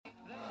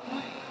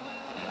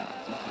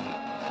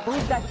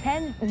We've got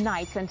 10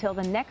 nights until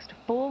the next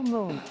full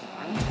moon.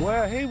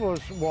 Well, he was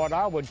what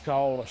I would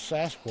call a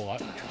Sasquatch.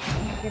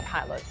 Two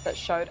pilots that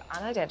showed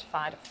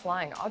unidentified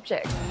flying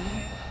objects.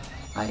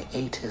 I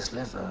ate his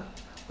liver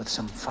with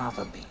some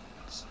fava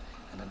beans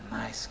and a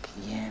nice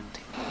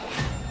Chianti.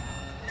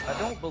 I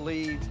don't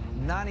believe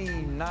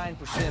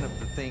 99% of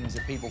the things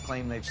that people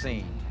claim they've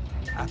seen.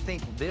 I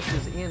think this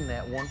is in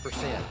that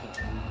 1%.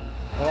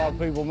 A lot of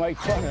people make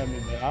fun of me,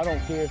 but I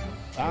don't care.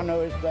 I know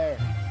it's there.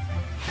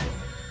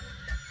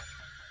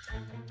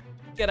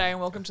 G'day and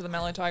welcome to the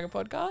Mellow Tiger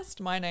podcast.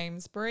 My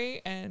name's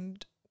Bree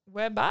and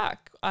we're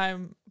back.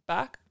 I'm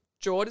back.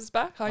 Jord is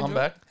back. Hi, I'm Jord.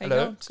 back. How you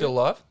Hello. going? Still Good?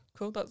 alive.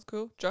 Cool, that's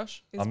cool.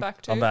 Josh is I'm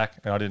back too. I'm back,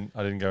 and I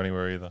didn't go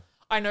anywhere either.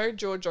 I know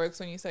Jord jokes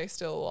when you say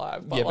still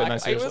alive, but Yeah, but like no,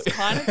 it was seriously.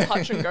 kind of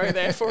touch and go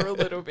there for a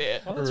little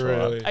bit. That's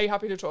Really? right. Are you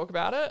happy to talk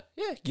about it?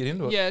 Yeah, get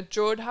into it. Yeah,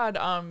 Jord had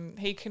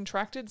he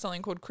contracted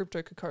something called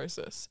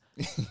cryptococcus.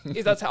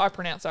 Is that how I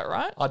pronounce that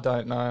right? I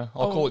don't know.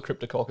 I'll call it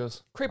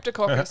Cryptococcus.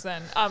 Cryptococcus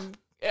then.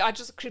 I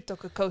just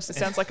cryptococcus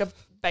sounds like a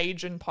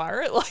Bajan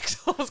pirate, like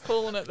so I was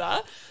calling it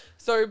that.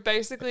 So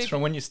basically, It's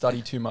from when you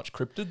study too much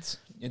cryptids,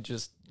 it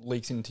just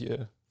leaks into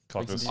your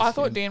Coccus. I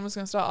thought Dan was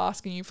going to start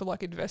asking you for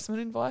like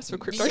investment advice for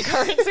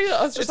cryptocurrency.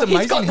 I was just It's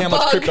like, he's got amazing the how much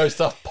bug. crypto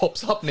stuff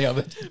pops up now.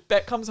 That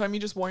Bet comes home, he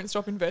just won't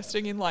stop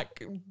investing in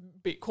like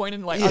Bitcoin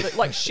and like other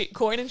like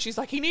shitcoin, and she's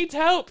like, he needs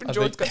help, and I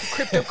George's got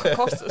think-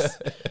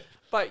 cryptococcus.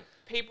 But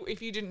people,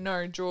 if you didn't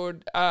know,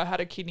 George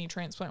had a kidney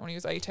transplant when he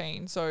was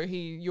 18, so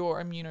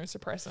you're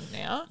immunosuppressant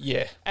now,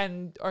 yeah.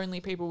 and only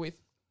people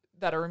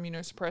that are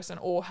immunosuppressant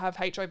or have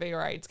HIV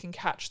or AIDS can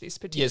catch this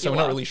particular. Yeah, so we're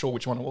not really sure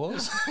which one it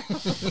was.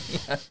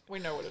 We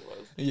know what it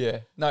was. Yeah.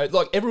 No,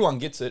 like everyone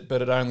gets it,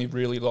 but it only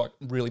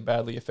really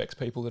badly affects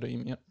people that are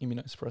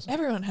immunosuppressant.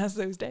 Everyone has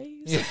those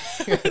days.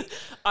 Yeah.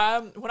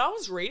 When I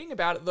was reading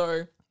about it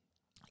though,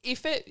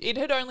 if it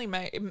had only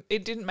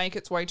it didn't make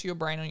its way to your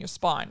brain or your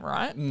spine,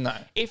 right? No.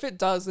 If it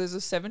does, there's a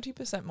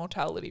 70%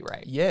 mortality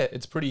rate, Yeah,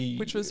 it's pretty...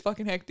 which was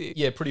fucking hectic.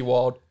 Yeah, pretty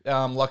wild.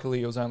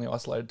 Luckily, it was only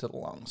isolated to the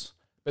lungs.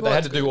 But Well, they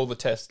had to that's do good. all the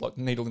tests, like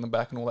needle in the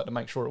back and all that to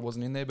make sure it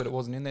wasn't in there, but it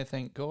wasn't in there,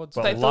 thank God.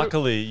 But They thought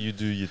luckily, you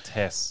do your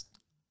tests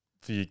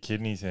for your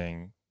kidney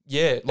thing.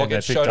 Yeah, like and they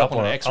it showed up on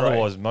an it. X-ray.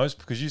 Otherwise,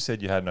 because you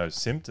said you had no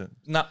symptoms,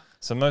 Nah,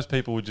 so most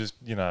people would just,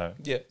 yeah.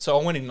 So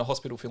I went in the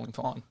hospital feeling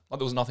fine. Like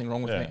there was nothing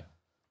wrong with Yeah. me.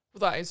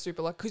 Well, that is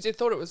super lucky because they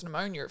thought it was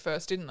pneumonia at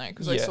first, didn't they?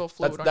 Because they Yeah, saw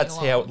fluid on that's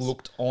your how lungs. it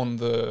looked on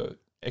the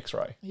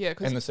X-ray Yeah, and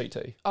because the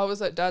CT. I was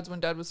at Dad's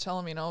when Dad was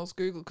telling me, and I was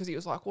Googling because he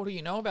was like, "What do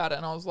you know about it?"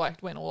 And I was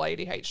like, went all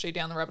ADHD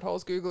down the rabbit hole, I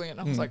was Googling it, and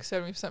I was like,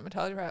 70%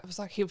 mortality rate. I was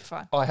like, he'll be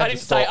fine. I had to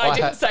didn't stop. say I I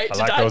didn't had- say it I to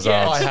like Dad those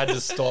yet. eyes. I had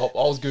to stop. I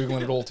was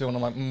Googling it all too, and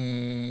I'm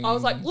like, I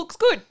was like, looks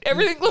good.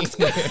 Everything looks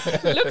good.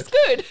 Looks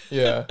good.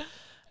 yeah.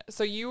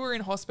 So you were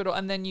in hospital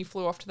and then you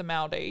flew off to the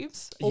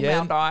Maldives or Yeah.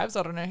 Maldives.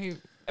 I don't know who.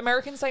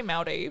 Americans say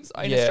Maldives.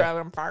 In Yeah.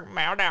 Australia, I'm fucking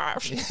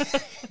Maldives.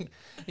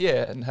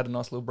 Yeah, and had a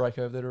nice little break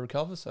over there to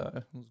recover, so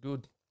it was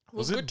good.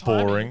 Was good it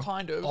timing, boring?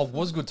 kind of. Oh, it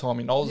was good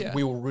timing. Yeah.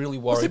 We were really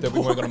Was it worried that we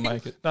weren't going to boring?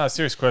 make it. No,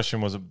 serious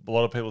question was, a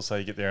lot of people say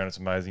you get there and it's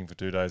amazing for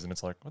 2 days, and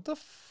it's like, what the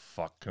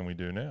fuck can we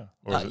do now?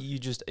 Or is it, You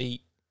just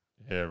eat.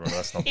 yeah, bro,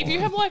 that's not If boring. you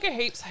have like a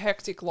heaps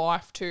hectic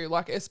life too,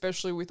 like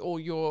especially with all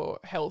your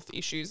health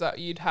issues that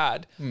you'd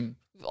had,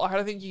 like I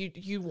don't think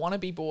you want to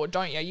be bored,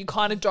 don't you? You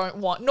kind of don't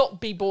want,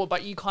 not be bored,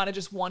 but you kind of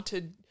just want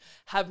to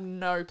have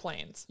no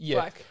plans. Yeah.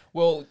 Like,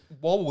 Well,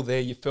 while we were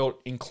there, you felt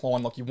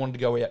inclined, like you wanted to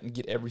go out and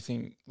get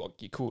everything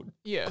like you could.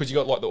 Yeah. Because you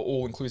got like the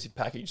all-inclusive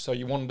package, so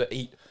you wanted to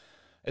eat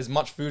as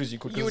much food as you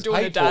could. 'cause you were it's doing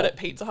a paid dad for. at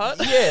Pizza Hut.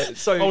 Yeah,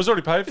 so Oh, it was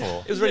already paid for.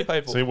 it was already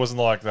paid for. So it wasn't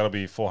like that'll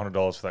be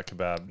 $400 for that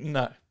kebab.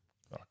 No.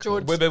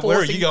 George Where are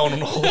forcing- you going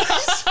on all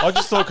this? I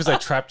just thought because they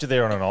trapped you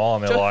there on an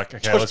island, they're like, okay,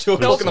 Josh let's took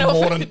put off it in the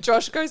morning.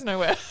 Josh goes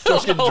nowhere.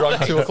 Josh getting drunk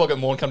at 2 o'clock in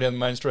the morning, come down the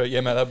main street. Yeah,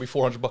 mate, that'd be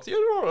 $400. Yeah,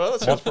 all right, that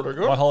sounds pretty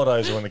good. My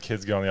holidays are when the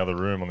kids go in the other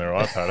room on their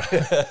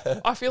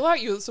iPad. I feel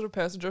like you're the sort of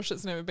person, Josh,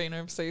 that's never been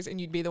overseas,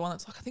 and you'd be the one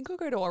that's like, I think I'll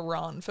go to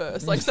Iran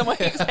first, like somewhere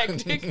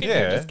hectic. And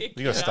Yeah, just get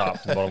you got to kicked start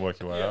out. from the bottom, work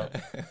your way up.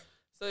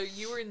 So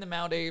you were in the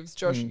Maldives,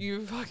 Josh.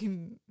 You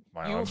fucking,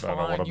 Mate, you I were don't know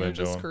what fine. I've You were been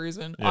just doing.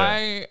 cruising. Yeah.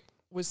 I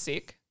was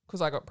sick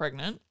because I got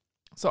pregnant,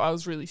 so I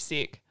was really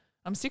sick.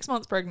 I'm 6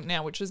 months pregnant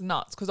now, which is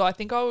nuts because I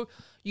think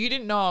you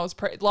didn't know I was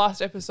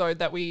last episode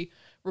that we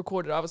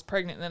recorded. I was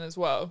pregnant then as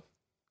well,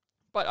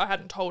 but I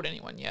hadn't told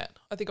anyone yet.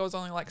 I think I was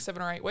only like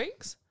 7 or 8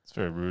 weeks, It's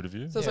very rude of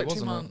you. so it's Yeah, like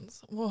 2 wasn't it?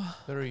 months. Whoa.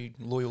 Very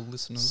loyal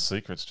listeners.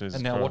 Secrets, Jesus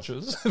And now Christ.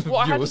 watchers. Well,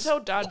 I had to Viewers. tell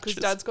Dad because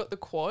Watchers. Dad's got the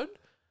quad,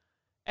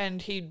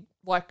 and he'd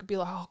like be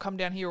like, "Oh, come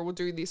down here, or we'll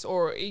do this,"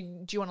 or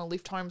 "Do you want to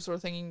lift home?" sort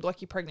of thing. And,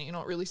 like you're pregnant, you're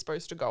not really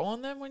supposed to go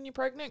on them when you're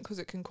pregnant because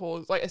it can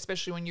cause, like,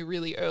 especially when you're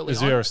really early.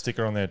 Is on. there a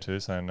sticker on there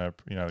too saying no,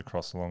 the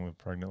cross along with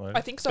pregnant lady?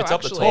 I think so. It's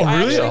up the actually, top. Oh,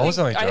 really? I was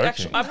think- only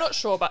joking. I'm not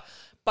sure,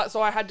 but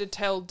so I had to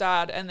tell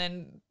Dad, and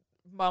then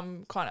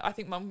Mum I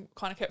think Mum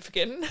kind of kept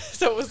forgetting.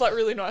 So it was like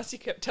really nice. You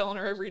kept telling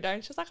her every day,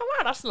 and she's like, "Oh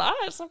wow, that's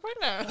nice. I'm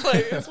pregnant.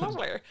 Like, it's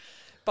lovely."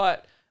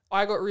 But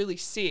I got really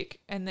sick,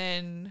 and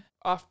then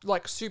after,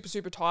 like,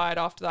 super tired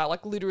after that,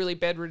 like literally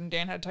bedridden.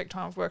 Dan had to take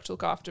time off work to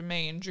look after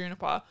me and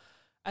Juniper,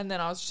 and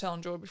then I was just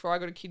telling Joy before I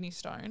got a kidney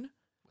stone.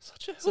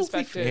 Such a healthy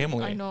suspected.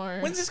 family. I know.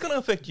 When's this going to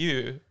affect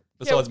you?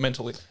 Besides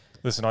mentally.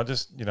 Listen, I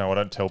just, I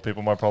don't tell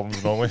people my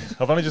problems normally.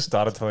 I've only just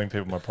started telling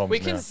people my problems We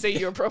now. can see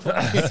your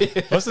problems.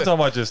 Most of the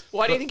time I just...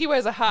 Why do you think he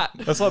wears a hat?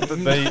 That's like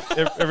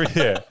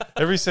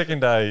every second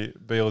day,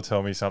 B will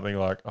tell me something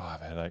like, "Oh, I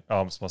have a headache.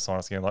 Oh, it's my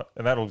sinus again." Like,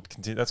 and that'll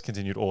continue. That's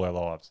continued all our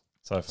lives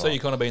so far. So you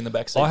kind of be in the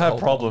back seat. I the have whole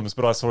problems,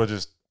 but I sort of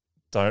just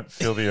don't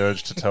feel the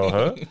urge to tell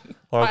her.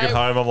 Like, I get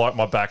home, I'm like,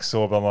 my back's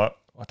sore, but I'm like,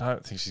 I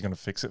don't think she's going to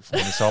fix it for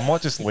me, so I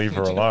might just leave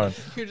her alone.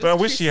 But I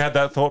wish she had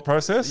that thought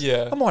process.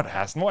 Yeah. I might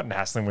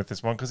hassle him with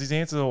this one because his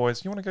answer is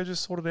always, "You want to go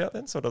just sort it out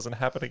then so it doesn't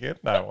happen again?"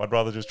 No, I'd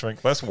rather just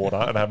drink less water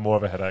and have more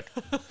of a headache.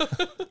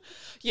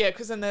 Yeah,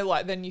 because then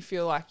then you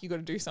feel like you got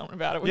to do something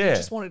about it when you Yeah.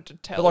 just wanted to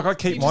tell. But like, I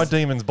keep my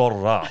demons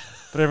bottled up,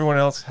 but everyone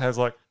else has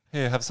like,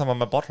 "Here, have some of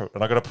my bottle,"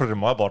 and I got to put it in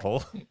my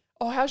bottle.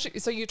 Oh,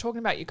 so you're talking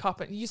about your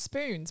cup and your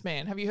spoons,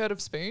 man. Have you heard of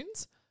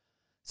spoons?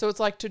 So it's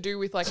like to do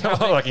with like how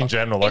Like in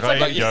general, like It's I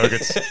like- eat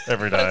yogurts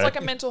every day. But it's like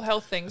a mental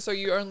health thing. So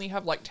you only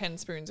have like 10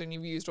 spoons and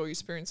you've used all your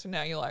spoons. So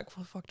now you're like,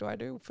 what the fuck do I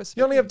do for spoons?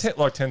 You only have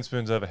 10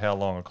 spoons over how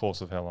long? A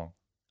course of how long?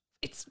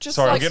 It's just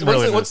Sorry, I'm like getting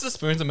really What's the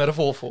spoons a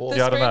metaphor for? the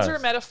Yeah, I don't spoons know. are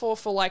a metaphor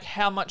for like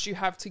how much you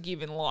have to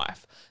give in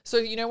life.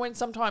 So when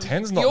sometimes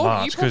 10's not you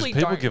much, 'cause probably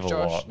people don't, give a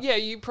Josh. lot. Yeah,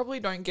 you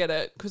probably don't get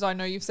it because I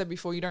know you've said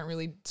before you don't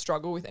really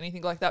struggle with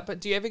anything like that. But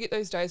do you ever get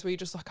those days where you're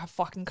just like, I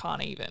fucking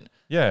can't even?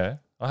 Yeah,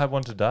 I had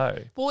one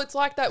today. Well, it's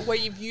like that where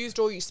you've used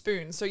all your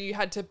spoons, so you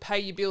had to pay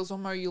your bills or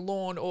mow your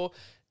lawn or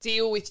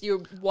deal with your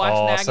wife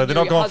Oh, nagging so they're you,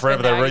 not your gone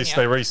forever. husband They nagging you.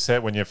 they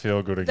reset when you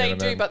feel good again. They and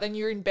do, then- but then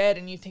you're in bed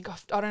and you think, oh,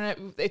 I don't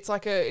know. It's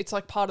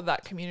like part of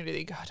that community. That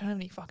you go, I don't have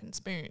any fucking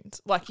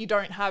spoons. Like you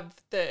don't have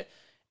the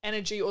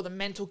energy or the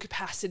mental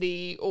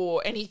capacity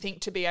or anything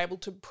to be able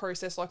to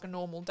process like a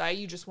normal day.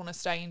 You just want to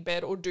stay in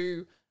bed or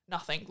do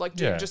nothing, like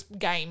do Yeah. just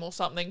game or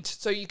something,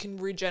 so you can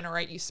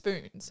regenerate your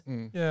spoons.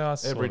 yeah, I Every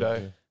sort of day.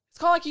 do. It's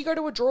kind of like you go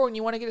to a drawer and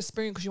you want to get a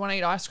spoon because you want to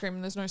eat ice cream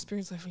and there's no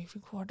spoons left. And you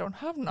think, oh, I don't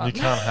have none. You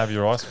can't have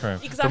your ice cream.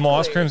 Exactly. But my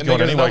ice cream's And then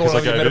gone goes anyway another one because I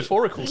of your gave it.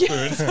 metaphorical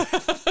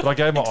spoons. But I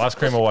gave my ice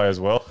cream away as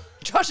well.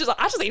 Josh is like,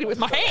 I just eat it with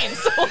my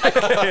hands.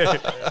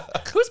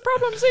 Like, whose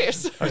problem's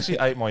this? I actually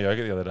ate my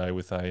yogurt the other day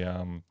with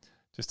a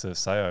just a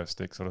Sayo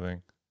stick sort of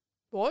thing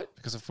What?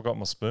 because I forgot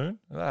my spoon.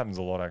 That happens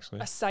a lot actually.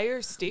 A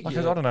Sayo stick? Like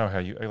I don't know how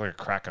you like a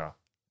cracker,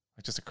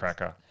 like just a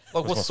cracker.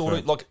 Like Where's what my sort of,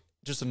 spoon? like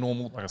just a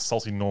normal, Like a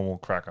salty normal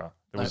cracker.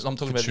 It was I'm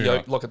talking for about the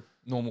tuna, like a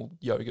normal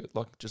yogurt,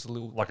 like just a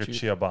little. like a tube.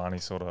 chia barney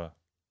sort of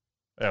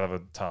out of a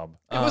tub.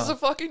 It was a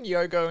fucking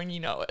Yogo and you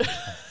know it.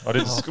 I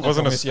didn't. Oh, It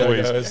wasn't a miss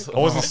squeeze. Yogos. I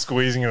wasn't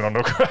squeezing it onto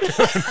a cracker.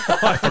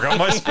 I forgot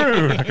my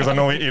spoon because I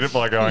normally eat it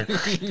by going.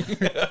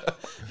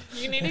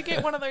 You need to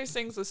get one of those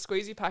things, the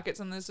squeezy packets,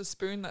 and there's a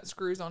spoon that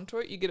screws onto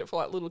it. You get it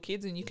for like little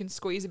kids and you can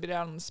squeeze a bit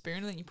out on the spoon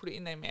and then you put it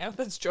in their mouth.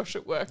 That's Josh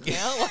at work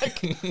now. Like,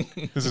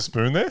 There's a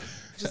spoon there.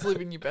 just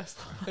living your best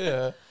life.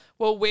 Yeah.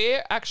 Well,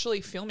 we're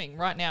actually filming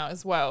right now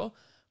as well,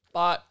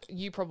 but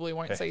you probably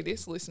won't see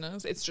this,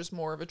 listeners. It's just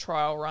more of a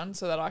trial run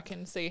so that I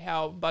can see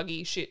how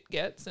buggy shit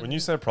gets. And When you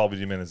say probably,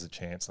 do you mean there's a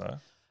chance though?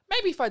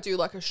 maybe if I do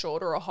like a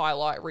short or a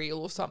highlight reel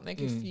or something,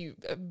 if you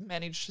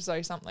manage to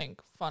say something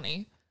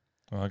funny.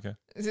 Oh, okay.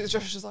 It's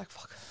just like,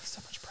 fuck,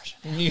 so much pressure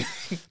now.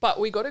 But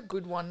we got a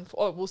good one.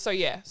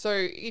 So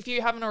if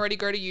you haven't already,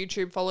 go to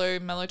YouTube, follow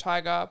Mellow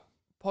Tiger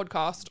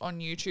podcast on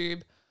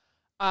YouTube,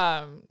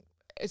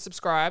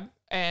 subscribe,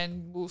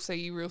 and we'll see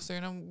you real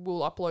soon, and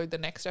we'll upload the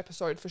next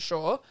episode for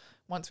sure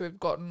once we've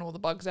gotten all the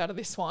bugs out of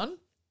this one.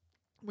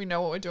 We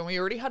know what we're doing. We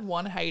already had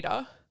one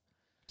hater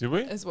Did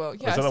we? as well.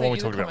 Was Yeah, that I the one sent we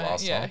you talked about comment.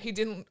 last Yeah, time? he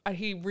didn't.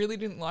 He really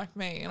didn't like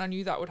me, and I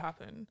knew that would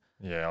happen.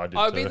 Yeah, I did.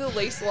 I would be too. the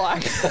least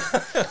like.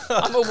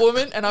 I'm a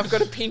woman and I've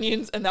got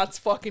opinions, and that's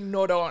fucking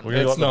not on. We're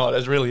gonna It's do like not.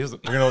 It really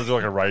isn't. We're gonna do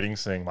like a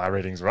ratings thing. My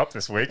ratings are up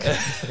this week.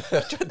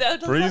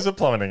 That's Breeze are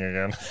plummeting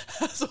again.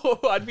 so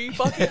I'd be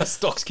fucking.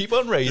 Stocks keep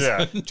on raising.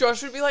 Yeah.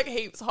 Josh would be like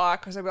heaps high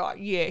because I'd be like,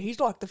 yeah, he's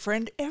like the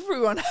friend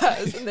everyone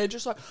has, and they're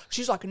just like,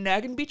 she's like a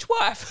nagging bitch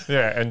wife.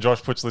 Yeah, and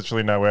Josh puts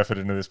literally no effort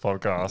into this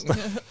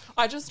podcast.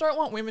 I just don't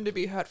want women to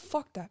be hurt.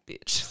 Fuck that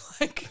bitch.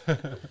 Like,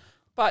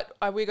 but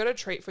we got a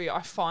treat for you.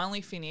 I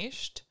finally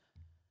finished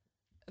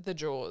the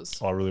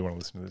Jaws. I really want to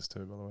listen to this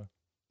too, by the way.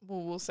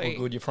 Well, we'll see. Well,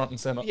 good, you're front and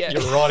center. Yeah.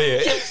 You're right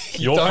here.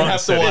 You're don't front have and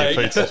to center, wait.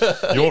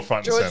 Pizza. You're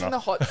front and George's center. in the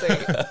hot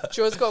seat.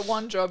 George's got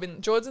one job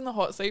George's in the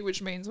hot seat,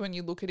 which means when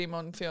you look at him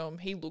on film,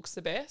 he looks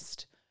the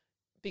best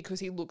because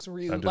he looks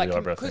really Don't do like the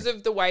eyebrow because thing.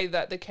 of the way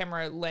that the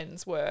camera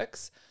lens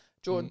works.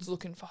 George's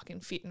looking fucking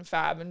fit and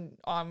fab, and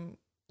I'm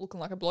looking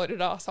like a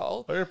bloated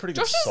asshole. I got a pretty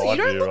good Josh, you side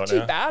don't view look right too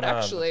now. bad No,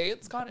 actually.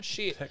 It's kind of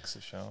shit.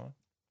 Texas showing.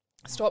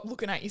 Stop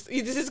looking at you.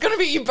 This is going to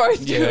be you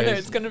both doing it. it's-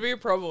 It's going to be a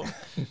problem.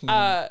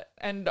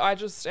 And I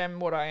just am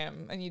what I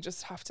am, and you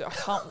just have to. I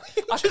can't.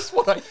 I Just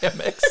what I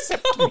am.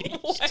 Accept me.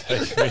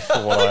 Take me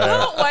for what I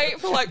am. can't wait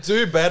for like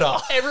Do better.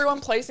 everyone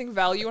placing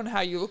value on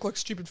how you look like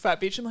stupid fat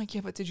bitch. I'm like,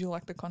 yeah, but did you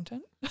like the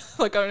content?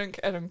 Like, I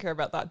don't care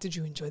about that. Did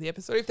you enjoy the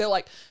episode? If they're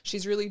like,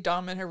 she's really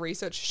dumb in her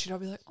research shit, I'll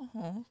be like,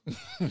 oh.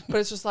 But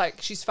it's just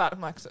like, she's fat.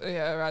 I'm like,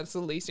 yeah, right, it's the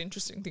least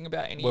interesting thing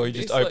about any Well, of you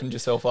just this. Like, opened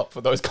yourself up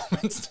for those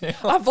comments now.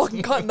 I'm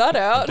fucking cutting that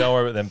out. Don't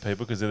don't worry about them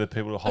people because they're the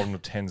people that hold them to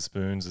 10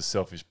 spoons, the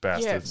selfish Yeah,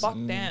 bastards. fuck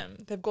them.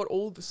 They've got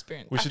all the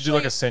spoons. We should do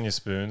like a send your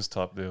spoons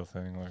type deal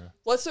thing. Like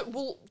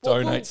We'll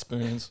Donate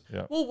spoons.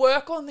 yeah. We'll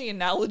work on the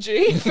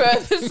analogy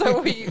further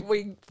so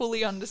we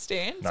fully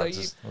understand. No,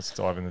 so let's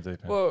dive in the deep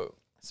end. Well,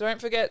 so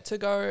don't forget to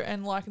go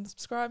and like and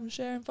subscribe and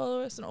share and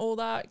follow us and all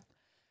that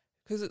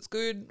because it's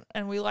good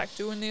and we like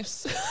doing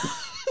this.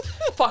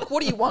 Fuck,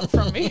 what do you want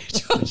from me,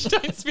 Josh?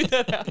 Don't spit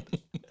that out.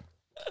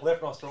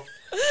 Left nostril.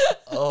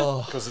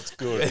 Oh, Because it's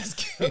good.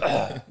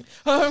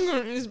 I'm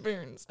going to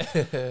spoons.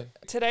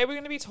 Today we're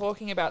going to be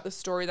talking about the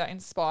story that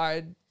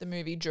inspired the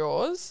movie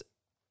Jaws.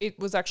 It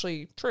was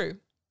actually true.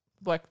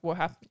 Like what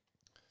happened.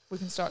 We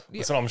can start.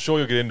 Yeah. So I'm sure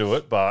you'll get into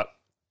it, but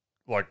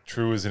like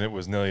true as in it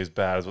was nearly as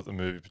bad as what the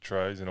movie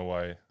portrays in a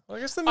way. I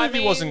guess the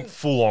movie wasn't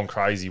full on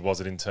crazy, was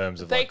it, in terms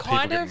of they like people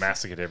kind getting of-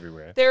 massacred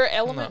everywhere? There are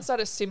elements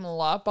that are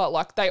similar, but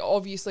like they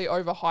obviously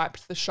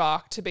overhyped the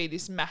shark to be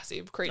this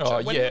massive creature. Oh,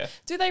 yeah.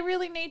 Do they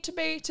really need to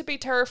be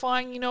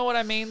terrifying? You know what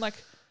I mean? Like,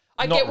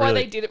 I Not get why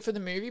really. they did it for the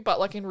movie, but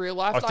like in real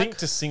life, I like, think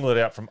to single it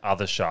out from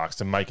other sharks,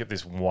 to make it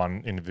this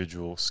one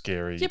individual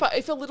scary. yeah. But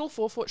if a little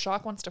 4-foot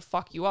shark wants to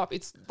fuck you up,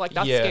 it's like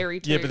that's Yeah.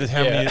 scary too. Yeah, but there's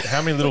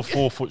how many little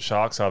 4-foot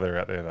sharks are there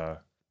out there though?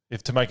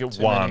 If to make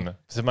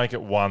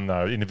it one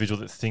though, individual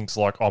that thinks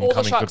like I'm All the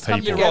coming sharks for come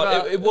people. You're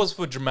together. right. It was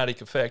for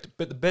dramatic effect,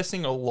 but the best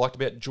thing I liked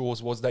about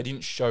Jaws was they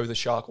didn't show the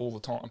shark all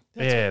the time.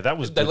 Yeah, that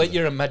was They good. let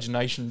your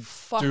imagination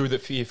Fuck. do the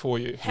fear for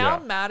you. How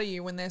Yeah. mad are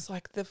you when there's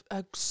like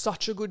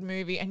such a good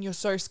movie and you're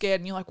so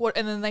scared and you're like, what?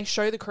 And then they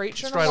show the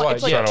creature and Straight I'm like, away,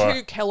 it's like yeah. Straight two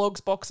away.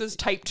 Kellogg's boxes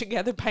taped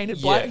together,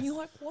 painted black, Yeah. and you're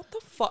like, what the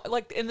fuck?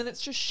 Like, and then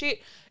it's just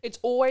shit. It's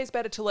always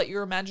better to let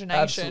your imagination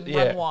Absolutely,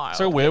 run yeah. wild.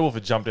 So a werewolf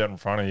had jumped out in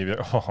front of you. You'd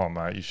be like, oh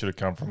mate, you should have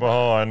come from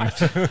behind. I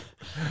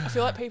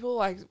feel like people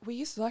like we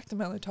used to like the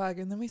Mellow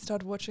Tiger, and then we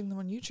started watching them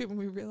on YouTube, and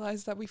we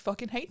realized that we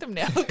fucking hate them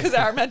now because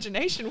our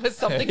imagination was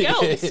something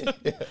else.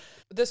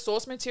 The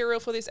source material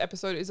for this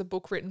episode is a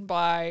book written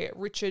by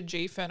Richard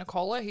G.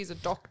 Fernicola. He's a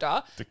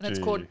doctor, Dick and it's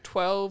G. called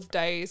 12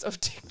 Days of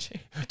Dick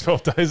G.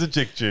 12 days of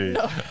Dick G.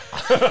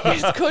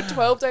 It's called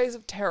 12 Days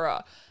of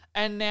Terror.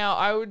 And now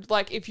I would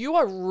like, if you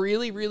are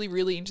really, really,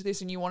 really into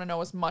this and you want to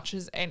know as much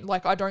as, and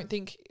like, I don't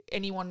think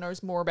anyone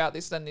knows more about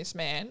this than this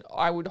man,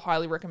 I would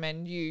highly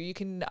recommend you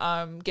can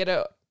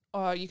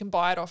you can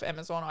buy it off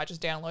Amazon. I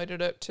just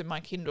downloaded it to my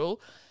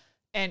Kindle,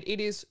 and it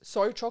is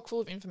so chock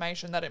full of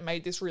information that it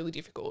made this really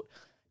difficult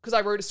because I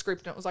wrote a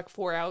script and it was like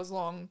 4 hours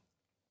long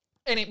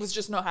and it was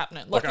just not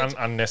happening. Like it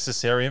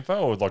unnecessary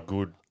info or like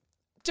good?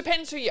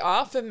 depends who you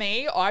are. For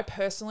me, I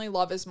personally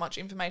love as much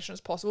information as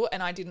possible,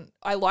 and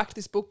I liked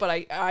this book, but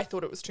I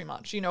thought it was too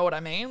much. You know what I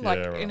mean? Like,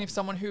 Yeah, right. and if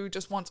someone who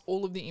just wants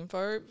all of the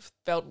info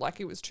felt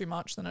like it was too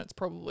much, then it's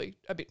probably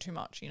a bit too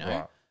much, you know?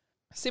 Right.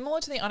 Similar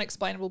to the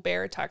unexplainable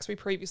bear attacks we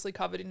previously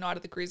covered in Night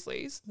of the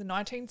Grizzlies, the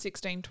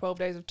 1916 12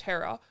 Days of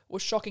Terror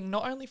was shocking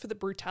not only for the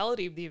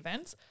brutality of the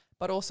events,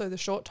 but also the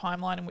short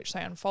timeline in which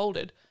they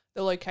unfolded,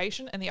 the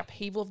location and the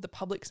upheaval of the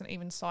public's and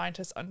even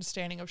scientists'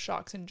 understanding of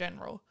sharks in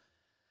general.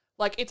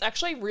 Like, it's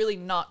actually really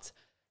nuts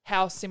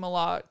how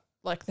similar,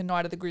 like, the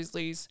Night of the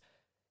Grizzlies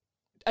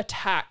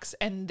attacks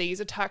and these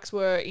attacks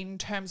were in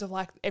terms of,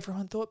 like,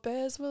 everyone thought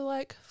bears were,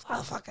 like,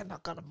 well, fucking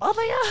not gonna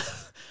bother you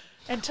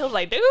until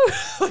they do.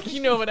 Like,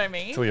 you know what I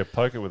mean? Until you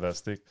poke it with that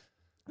stick.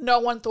 No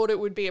one thought it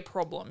would be a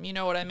problem. You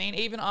know what I mean?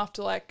 Even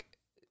after, like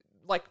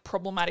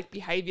problematic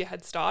behavior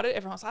had started,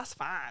 everyone's like, that's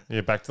fine. Yeah,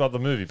 back to like the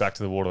movie, Back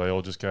to the Water, they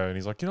all just go, and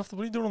he's like, get off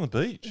what are you doing on the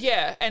beach?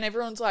 Yeah, and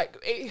everyone's like,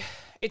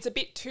 it's a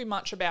bit too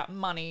much about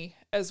money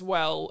as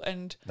well,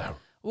 and No.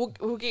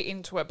 we'll get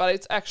into it, but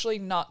it's actually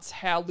nuts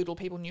how little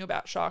people knew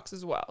about sharks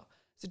as well.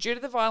 So due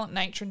to the violent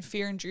nature and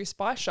fear induced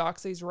by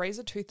sharks, these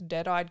razor-toothed,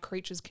 dead-eyed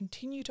creatures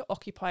continue to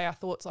occupy our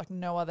thoughts like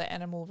no other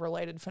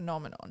animal-related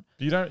phenomenon.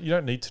 You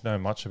don't need to know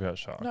much about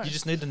sharks. No. You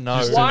just need to know.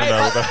 Just Why- need to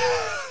know about-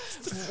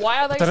 Why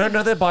are they? I don't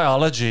know their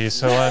biology,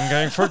 so I'm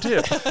going for a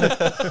dip.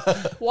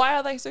 Why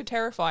are they so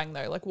terrifying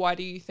though? Like, why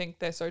do you think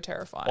they're so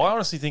terrifying? I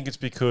honestly think it's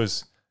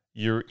because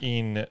you're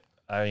in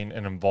an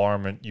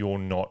environment you're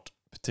not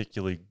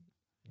particularly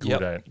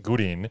good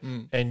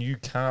in, and you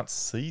can't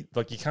see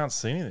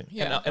anything.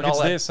 Yeah. And It's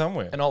I'll there add,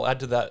 somewhere. and I'll add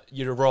to that.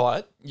 You're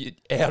right. You're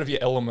out of your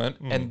element,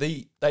 and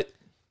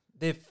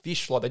they're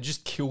fish, like they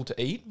just kill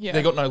to eat. Yeah.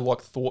 They got no like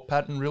thought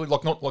pattern really,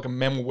 like not like a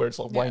mammal where it's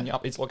like weighing you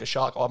up. It's like a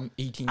shark. I'm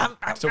eating to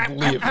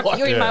live. Like,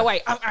 You're in my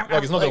way. like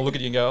it's not gonna look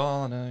at you and go,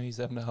 oh no, he's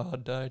having a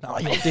hard day. No,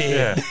 you're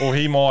dead. Yeah, or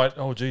he might.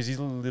 Oh, geez, he's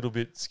a little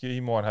bit scared. He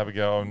might have a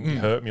go and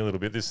hurt me a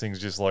little bit. This thing's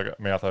just like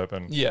mouth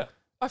open. Yeah.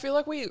 I feel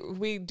like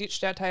we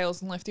ditched our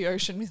tails and left the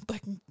ocean with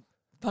like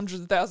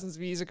hundreds of thousands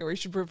of years ago. We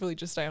should probably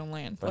just stay on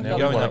land. Like, now You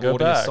we go in wanna that go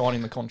water, you're back.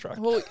 signing the contract.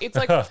 well, it's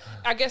like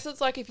I guess it's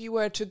like if you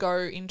were to go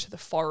into the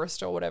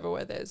forest or whatever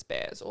where there's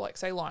bears or like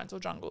say lions or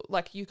jungle,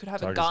 like you could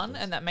have a Tigers, gun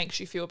yes. and that makes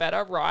you feel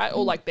better, right?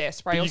 Or like bear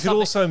spray But or you could something.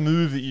 also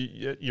move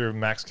at your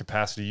max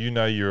capacity. You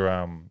know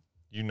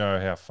you know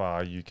how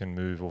far you can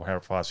move or how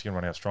fast you can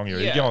run, how strong you are.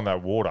 You Yeah. get on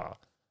that water.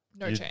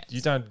 no chance.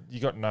 You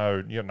got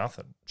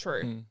nothing.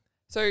 True.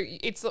 So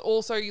it's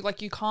also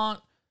like you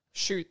can't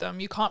shoot them,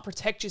 you can't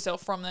protect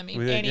yourself from them in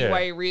Well, any yeah.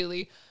 way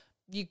really.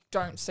 you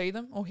don't see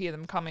them or hear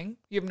them coming.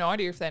 You have no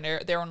idea if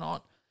they're there or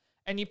not.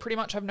 And you pretty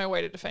much have no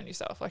way to defend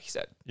yourself, like you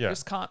said. Yeah. You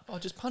just can't. Oh,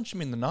 just punch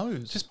them in the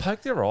nose. Just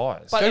poke their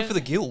eyes. But go for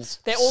the gills.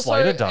 They're also,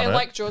 Slater done and it.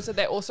 like George said,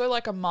 they're also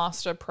like a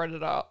master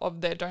predator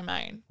of their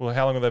domain. Well,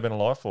 how long have they been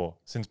alive for?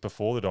 Since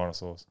before the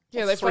dinosaurs.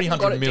 Yeah, they've fucking got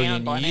 300 it million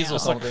down by years now. or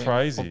something. Like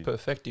crazy. Of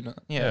perfecting it.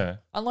 Yeah. Yeah.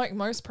 Unlike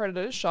most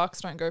predators,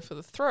 sharks don't go for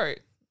the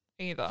throat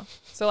either.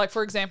 So, like,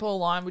 for example, a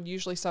lion would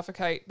usually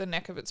suffocate the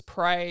neck of its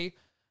prey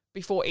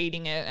before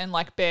eating it. And,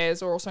 like,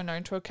 bears are also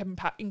known to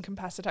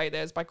incapacitate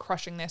theirs by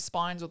crushing their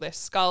spines or their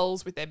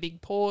skulls with their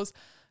big paws.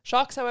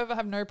 Sharks, however,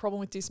 have no problem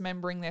with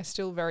dismembering their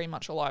still very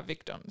much alive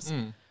victims.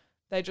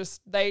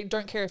 They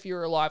don't care if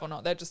you're alive or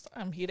not. They're just,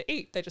 I'm here to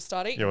eat. They just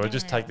start eating. Yeah, well,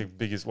 just take the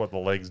biggest, the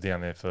legs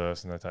down there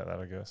first, and they take that,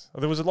 I guess.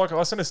 There was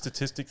I sent a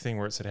statistic thing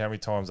where it said how many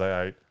times they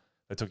ate.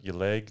 They took your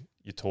leg,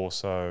 your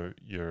torso,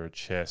 your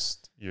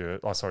chest,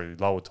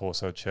 lower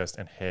torso, chest,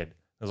 and head. It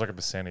was like a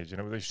percentage,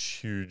 and it was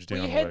huge down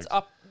Well, your the head's legs.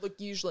 up, like,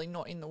 usually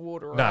not in the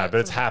water. No, right?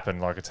 but it's happened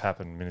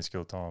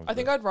minuscule times. I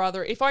think I'd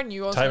rather, if I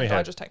knew I was Take going me to die,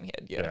 head. just take me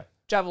head. Yeah.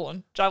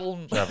 Javelin.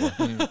 Javelin.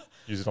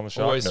 Use it on the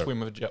shark. Always No. swim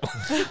with a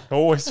javelin.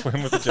 Always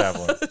swim with a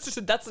javelin. That's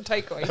the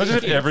takeaway. Imagine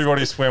if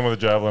everybody swam with a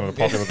javelin at a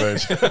popular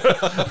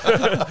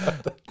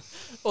beach.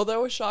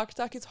 Although a shark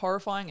attack is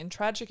horrifying and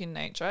tragic in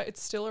nature,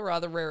 it's still a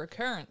rather rare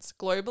occurrence.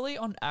 Globally,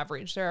 on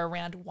average, there are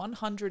around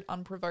 100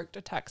 unprovoked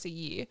attacks a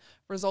year,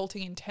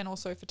 resulting in 10 or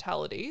so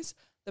fatalities.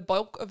 The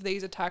bulk of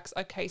these attacks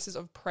are cases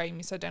of prey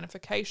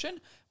misidentification,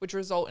 which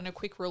result in a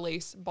quick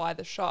release by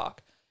the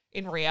shark.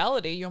 In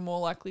reality, you're more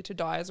likely to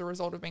die as a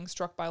result of being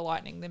struck by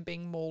lightning than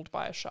being mauled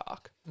by a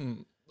shark.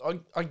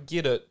 I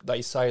get it.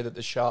 They say that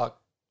the shark,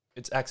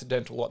 it's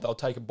accidental. Like they'll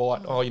take a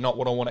bite. Oh, you're not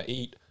what I want to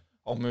eat.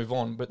 I'll move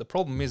on. But the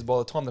problem is, by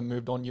the time they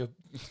moved on, you're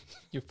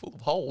full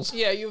of holes.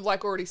 Yeah, you've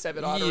like already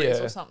severed arteries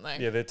Yeah. or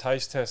something. Yeah, their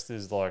taste test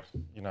is like,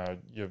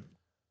 your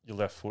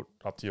left foot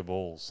up to your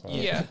balls. So.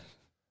 Yeah.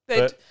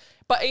 But-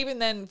 But even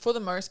then, for the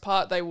most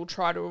part, they will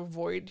try to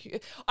avoid.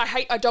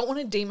 I don't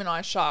want to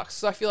demonize sharks,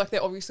 so I feel like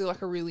they're obviously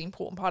like a really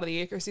important part of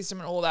the ecosystem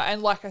and all that.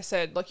 And like I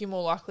said, like you're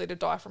more likely to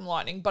die from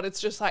lightning, but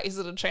it's just like, is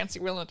it a chance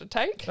you're willing to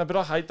take? No, but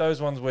I hate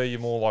those ones where you're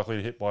more likely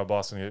to hit by a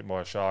bus than you hit by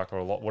a shark or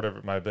a lot, whatever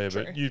it may be.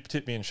 True. But you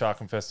tip me in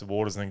shark-infested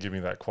waters and then give me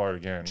that quote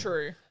again.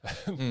 True. I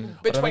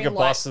don't think a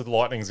bus of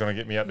lightning is going to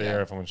get me out the Yeah.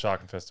 air if I'm in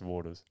shark-infested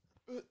waters.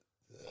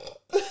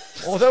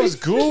 Oh, that was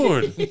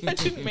good. I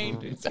didn't mean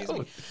to. Excuse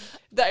me.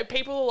 That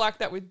people are like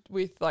that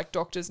with like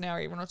doctors now.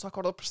 Even it's like,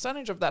 the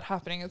percentage of that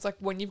happening. It's like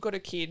when you've got a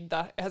kid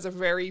that has a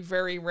very,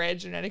 very rare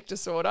genetic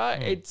disorder.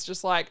 It's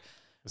just like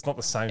It's not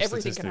the same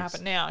everything statistics. can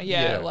happen now.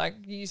 Yeah, Yeah. like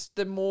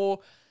the more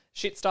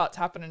shit starts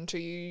happening to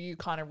you, you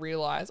kind of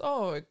realize,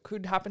 oh, it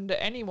could happen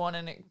to anyone,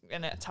 and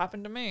it's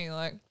happened to me.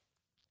 Like,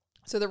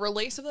 so the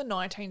release of the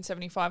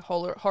 1975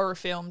 horror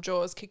film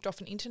Jaws kicked off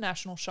an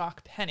international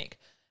shark panic.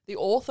 The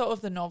author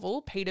of the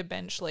novel, Peter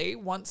Benchley,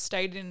 once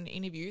stated in an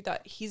interview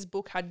that his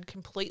book had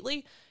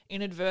completely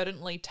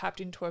inadvertently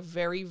tapped into a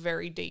very,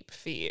 very deep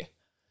fear.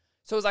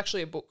 So it was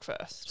actually a book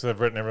first. So they've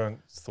written, everyone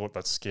thought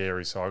that's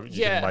scary, so you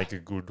Yeah. can make a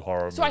good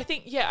horror So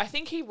movie. I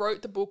think he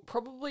wrote the book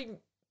probably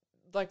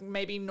like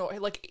maybe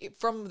not like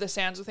from the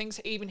sounds of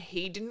things, even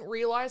he didn't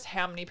realize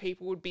how many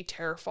people would be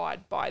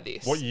terrified by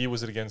this. What year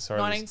was it again? Sorry.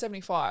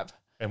 1975.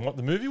 And what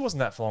the movie wasn't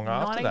that long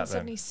after that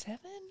then. 1977?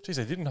 Jeez,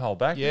 they didn't hold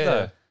back, Yeah. did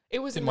they? It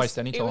was Didn't in waste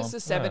the, any It was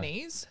time. the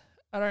 70s.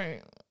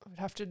 I'd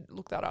have to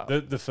look that up.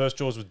 The first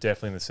Jaws was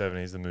definitely in the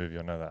 70s, the movie,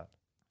 I know that.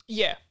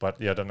 Yeah.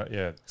 But yeah, I don't know,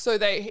 yeah. So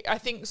I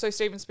think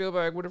Steven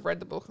Spielberg would have read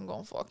the book and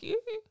gone, fuck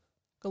you.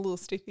 A little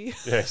stiffy.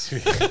 Yes,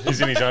 he's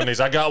in his own knees.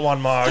 I got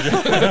one, Marg.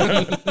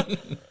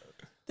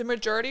 The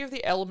majority of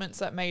the elements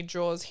that made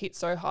Jaws hit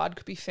so hard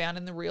could be found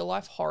in the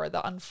real-life horror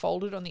that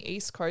unfolded on the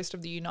east coast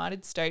of the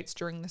United States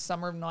during the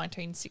summer of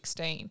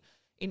 1916.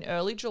 In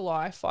early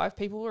July, 5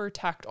 people were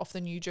attacked off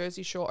the New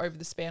Jersey shore over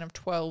the span of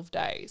 12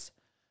 days.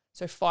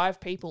 So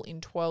 5 people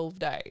in 12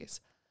 days.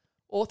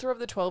 Author of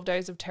the 12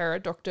 Days of Terror,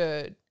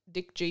 Dr.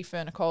 Dick G.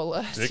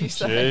 Furnicola, as you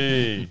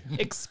say,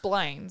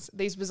 explains,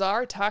 these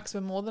bizarre attacks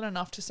were more than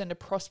enough to send a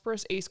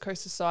prosperous East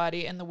Coast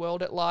society and the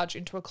world at large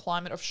into a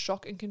climate of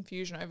shock and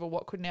confusion over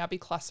what could now be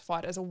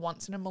classified as a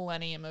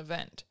once-in-a-millennium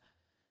event.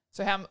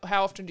 So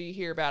how often do you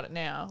hear about it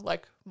now?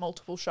 Like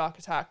multiple shark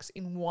attacks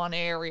in one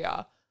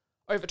area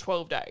over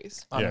 12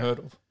 days. Unheard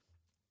of.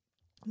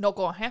 Not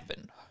going to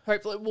happen.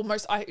 Hopefully, well,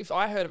 if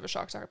I heard of a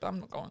shark attack, but I'm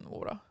not going in the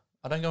water.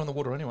 I don't go in the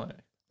water anyway.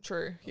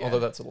 True. Yeah. Although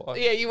that's a lie.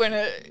 Yeah, you went.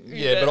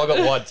 Yeah, but I got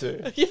lied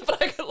to. Yeah,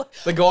 but I got like.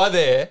 The guy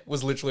there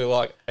was literally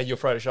like, "Are you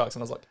afraid of sharks?"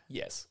 And I was like,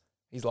 "Yes."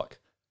 He's like,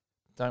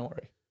 "Don't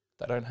worry,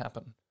 they don't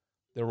happen.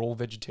 They're all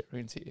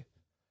vegetarians here."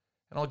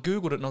 And I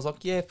googled it and I was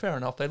like, "Yeah, fair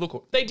enough. They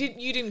look." They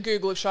did. You didn't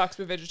Google if sharks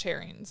were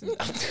vegetarians. I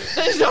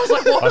was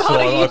like, "What?" I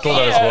thought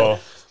that as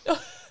well.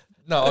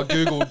 No, I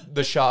googled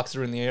the sharks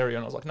that are in the area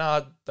and I was like,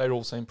 "Nah, they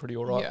all seem pretty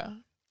alright." Yeah.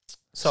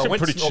 So I Seem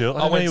went pretty chill.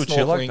 I I didn't know went you were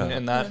chill like snorkeling that.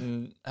 and that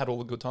and had all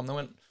a good time. They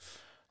went,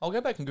 "I'll go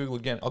back and Google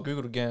again." I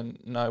googled again.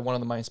 No, one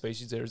of the main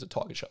species there is a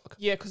tiger shark.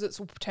 Yeah, because it's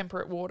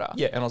temperate water.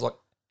 Yeah, and I was like,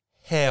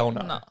 Hell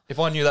no. No. If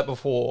I knew that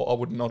before, I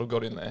would not have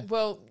got in there.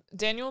 Well,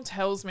 Daniel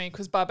tells me,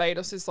 because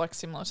Barbados is like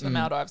similar to the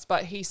Maldives,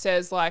 but he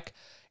says like,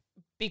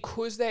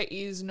 because there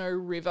is no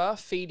river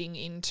feeding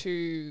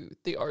into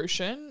the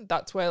ocean,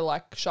 that's where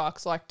like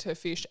sharks like to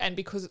fish. And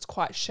because it's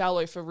quite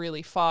shallow for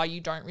really far,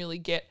 you don't really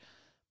get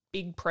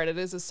big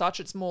predators as such.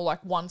 It's more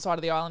like one side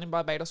of the island in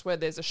Barbados where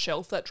there's a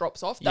shelf that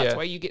drops off. That's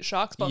where you get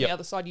sharks. But on the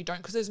other side, you don't,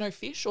 because there's no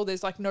fish or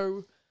there's like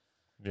no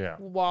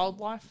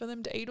wildlife for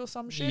them to eat or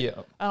some shit. Yeah.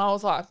 And I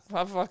was like,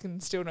 I fucking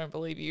still don't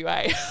believe you,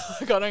 eh?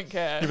 Like, I don't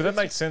care. Yeah, but that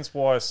makes sense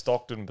why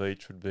Stockton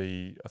Beach would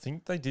be. I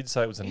think they did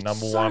say it was the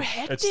number so one.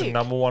 hectic. It's the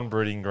number one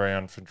breeding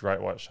ground for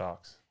great white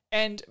sharks.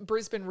 And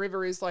Brisbane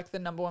River is like the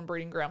number one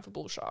breeding ground for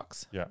bull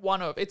sharks. Yeah.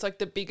 It's like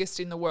the biggest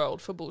in the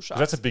world for bull sharks.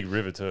 That's a big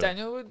river too.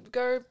 Daniel would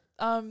go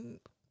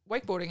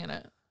wakeboarding in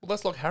it. Well,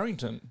 that's like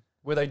Harrington,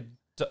 where they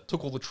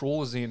took all the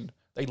trawlers in.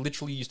 They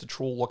literally used to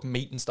trawl like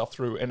meat and stuff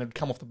through, and it'd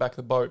come off the back of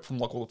the boat from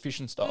like all the fish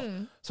and stuff.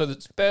 So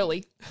that's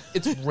Burley.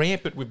 it's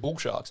rampant with bull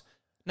sharks.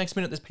 Next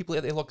minute, there's people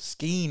out there like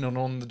skiing and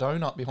on the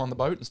donut behind the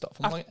boat and stuff.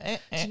 I'm like,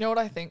 Do you know what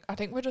I think? I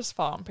think we're just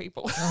farm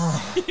people.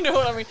 You know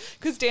what I mean?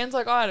 Because Dan's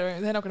like,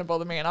 they're not going to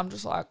bother me, and I'm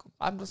just like,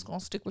 I'm just going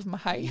to stick with my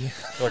hay.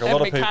 Like a and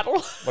lot my of people, cattle.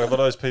 like a lot of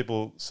those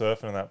people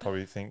surfing and that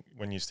probably think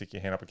when you stick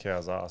your hand up a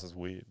cow's ass is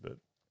weird, but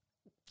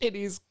It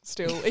is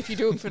still, if you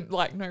do it for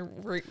like no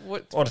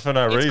for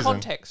no it's reason.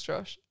 context,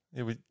 Josh.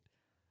 Yeah, we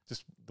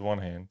just the one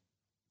hand.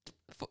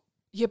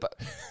 Yeah, but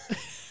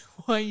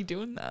why are you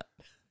doing that?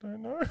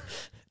 Don't know.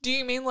 Do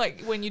you mean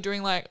like when you're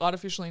doing like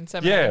artificial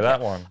insemination? Yeah,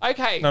 that one.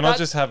 Okay. No, not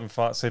just having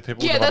fun. See,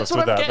 people Yeah, wouldn't have that's what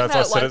understood I'm that.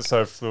 That's why I getting said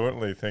at, it so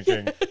fluently,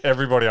 thinking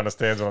everybody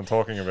understands what I'm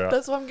talking about.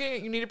 That's what I'm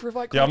getting. You need to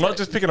provide context. Yeah, I'm not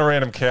just picking a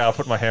random cow,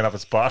 put my hand up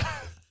its butt.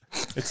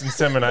 It's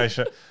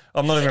insemination.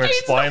 I'm not even going to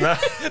explain that.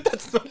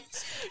 that's not.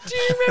 Do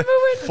you remember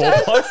when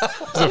Dad,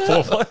 Foreplay? Is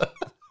it foreplay?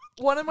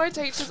 one of my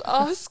teachers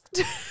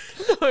asked,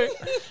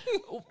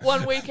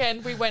 one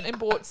weekend we went and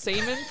bought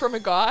semen from a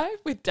guy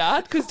with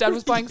Dad because Dad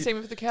was buying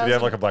semen for the cows. Did he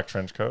have like a black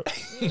trench coat?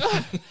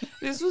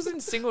 This was in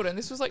Singleton.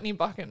 This was like near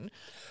Buchan.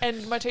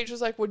 And my teacher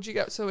was like, what'd you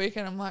get up to the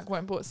weekend? I'm like, went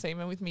and bought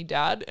semen with me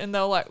Dad. And they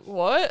were like,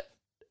 what?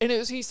 And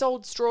he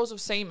sold straws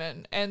of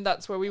semen, and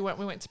that's where we went.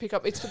 We went to pick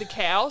up. It's for the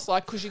cows,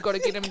 like, because you got to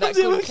get them that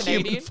good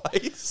Canadian.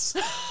 Face.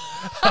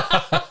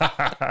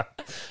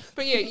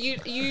 But yeah,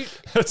 you.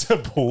 It's a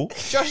bull.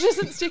 Josh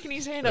isn't sticking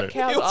his hand up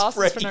Yeah. cows' It was asses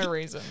for Freddie. no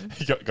reason.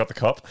 You got the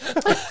cup.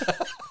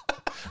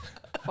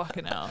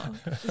 Fucking hell,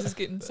 this is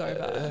getting so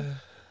bad.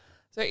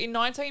 So in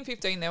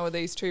 1915, there were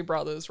these two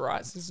brothers,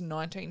 right? So this is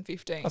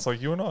 1915. That's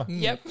like you and I.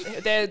 Yep,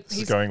 This is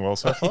he's going well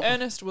so far.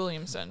 Ernest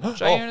Williamson,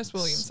 J. Ernest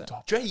Williamson,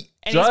 Jay.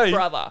 and Jay. his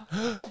brother,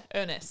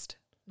 Ernest,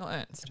 not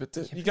Ernst.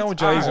 You going with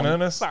Jay's and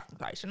Ernest? Fucking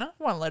patient,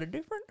 one letter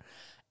different.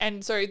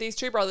 And so these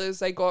two brothers,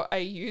 they got a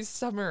used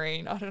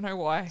submarine. I don't know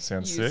why.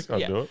 Sounds used, sick.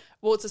 I'd do it.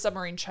 Well, it's a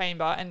submarine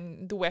chamber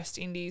in the West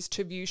Indies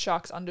to view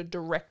sharks under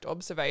direct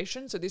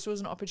observation. So this was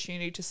an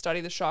opportunity to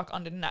study the shark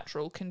under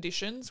natural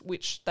conditions,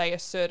 which they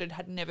asserted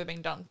had never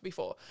been done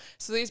before.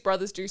 So these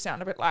brothers do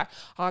sound a bit like,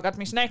 I got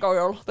me snake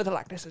oil, but they're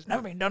like, this has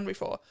never been done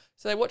before.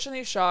 So they're watching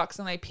these sharks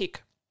and they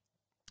pick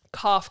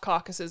calf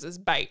carcasses as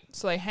bait.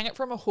 So they hang it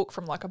from a hook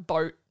from like a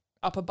boat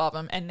up above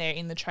them, and they're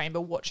in the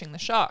chamber watching the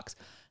sharks.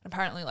 And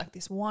apparently, like,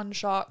 this one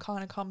shark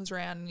kind of comes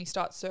around and he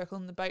starts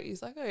circling the bait.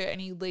 He's like, oh yeah, and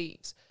he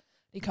leaves.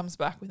 He comes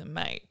back with a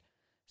mate.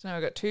 So now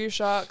we've got two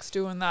sharks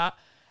doing that.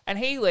 And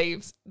he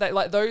leaves.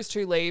 Those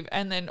two leave.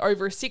 And then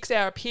over a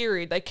 6-hour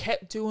period, they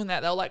kept doing that.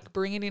 They're like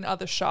bringing in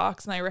other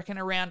sharks. And they reckon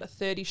around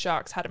 30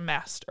 sharks had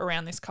amassed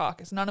around this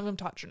carcass. None of them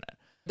touching it.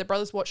 The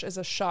brothers watched as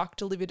a shark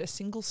delivered a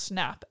single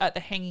snap at the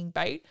hanging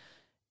bait,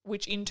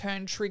 which in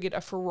turn triggered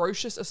a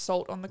ferocious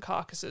assault on the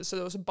carcasses. So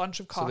there was a bunch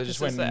of So they carcasses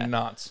just went there.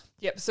 nuts.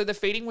 Yep, so the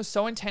feeding was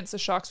so intense the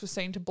sharks were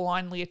seen to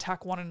blindly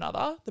attack one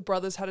another. The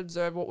brothers had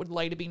observed what would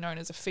later be known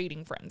as a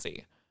feeding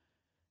frenzy.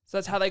 So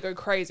that's how they go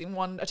crazy.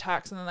 One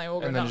attacks and then they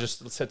all go And then it nuts.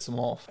 just sets them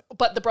off.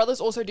 But the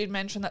brothers also did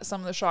mention that some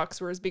of the sharks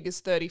were as big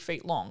as 30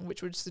 feet long,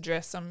 which would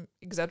suggest some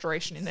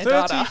exaggeration in their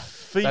 30 data.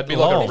 feet That'd be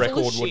long. like a They're full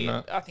of record, shit.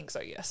 wouldn't it? I think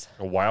so, yes.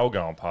 A whale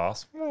going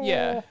past.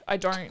 Yeah, I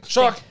don't.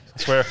 Shark. think-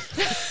 I swear.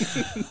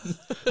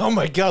 Oh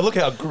my God, look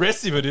how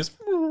aggressive it is.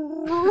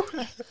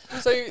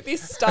 So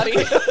this study.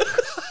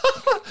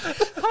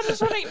 I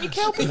just want to eat my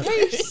kelp in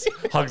peace.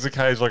 Hugs a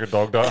cage like a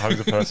dog hugs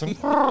a person.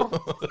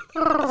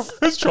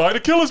 It's trying to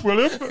kill us,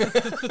 William.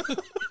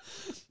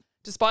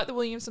 Despite the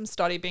Williamson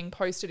study being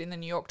posted in the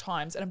New York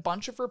Times and a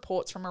bunch of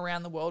reports from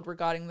around the world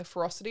regarding the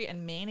ferocity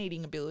and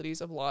man-eating abilities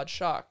of large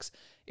sharks,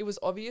 it was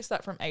obvious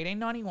that from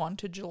 1891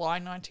 to July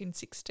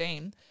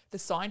 1916, the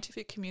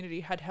scientific community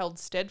had held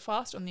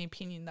steadfast on the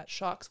opinion that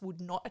sharks would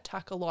not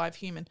attack a live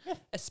human,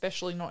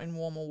 especially not in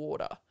warmer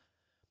water.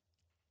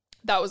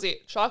 That was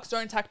it. Sharks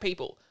don't attack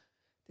people.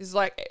 This is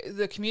like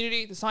the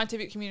community, the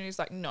scientific community is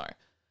like, no.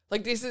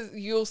 Like this is,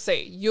 you'll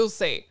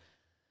see.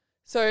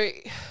 So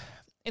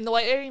in the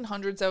late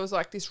 1800s, there was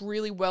like this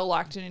really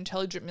well-liked and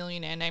intelligent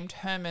millionaire named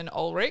Herman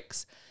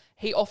Ulrichs.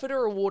 He offered a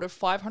reward of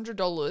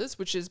 $500,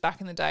 which is back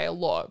in the day a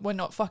lot. We're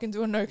not fucking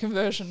doing no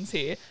conversions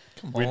here.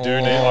 We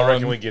do need. I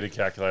reckon we get a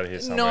calculator here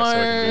somewhere so we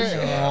can do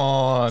No. show. Come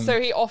on.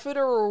 So he offered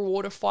a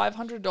reward of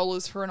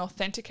 $500 for an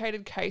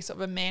authenticated case of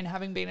a man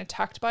having been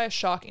attacked by a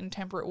shark in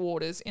temperate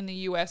waters in the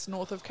US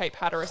north of Cape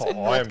Hatteras in I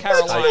North am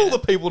Carolina. all the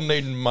people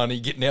needing money,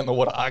 getting out in the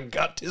water. I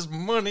got this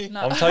money.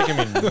 No. I'm taking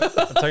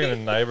a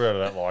neighbour I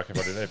don't like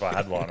if I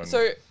had one. And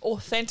So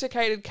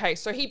authenticated case.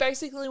 So he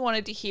basically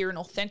wanted to hear an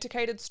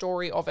authenticated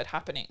story of it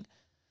happening.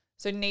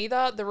 So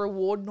neither the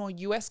reward nor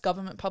US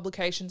government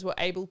publications were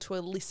able to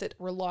elicit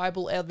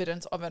reliable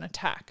evidence of an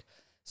attack.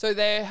 So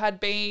there had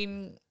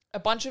been a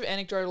bunch of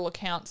anecdotal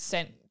accounts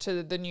sent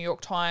to the New York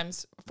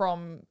Times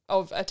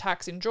of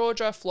attacks in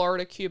Georgia,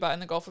 Florida, Cuba,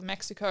 and the Gulf of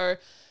Mexico.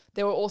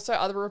 There were also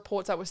other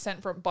reports that were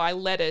sent by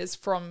letters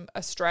from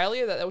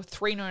Australia that there were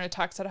 3 known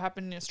attacks that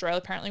happened in Australia.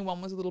 Apparently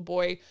one was a little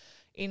boy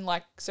in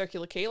like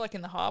Circular Quay, like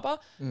in the harbour,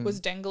 was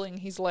dangling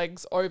his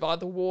legs over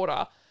the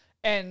water.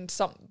 And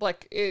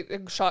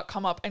a shark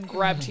come up and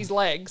grabbed his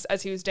legs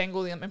as he was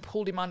dangling them and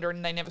pulled him under,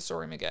 and they never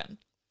saw him again.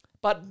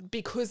 But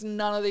because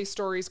none of these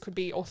stories could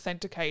be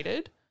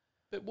authenticated,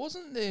 But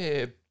wasn't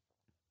there,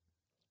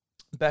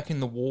 back in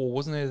the war,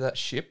 wasn't there that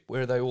ship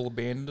where they all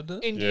abandoned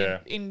it?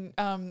 in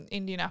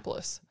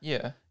Indianapolis,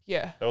 Yeah.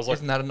 yeah, that was like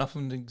Isn't that enough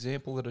of an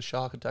example that a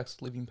shark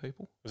attacks living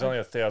people? there's only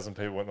 1,000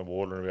 people went in the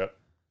water and about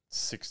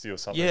 60 or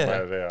something Yeah.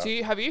 made it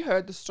out. have you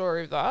heard the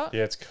story of that?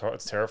 Yeah,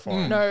 it's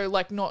terrifying. No,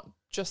 like not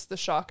just the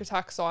shark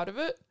attack side of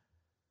it,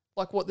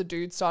 like what the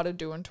dudes started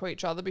doing to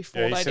each other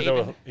before Yeah, he they'd said,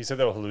 even he said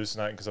they were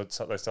hallucinating because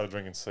they started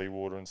drinking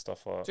seawater and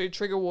stuff like that. do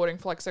trigger warning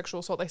for like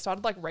sexual assault. They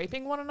started like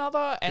raping one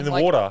another and In the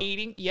like water?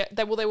 eating. Yeah,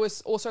 there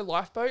was also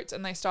lifeboats,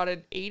 and they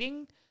started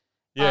eating.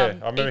 Yeah, I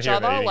remember each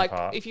hearing the other. eating Like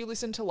part. if you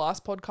listen to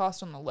last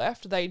podcast on the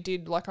left, they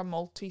did like a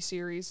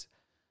multi-series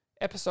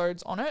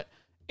episodes on it.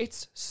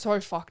 It's so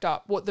fucked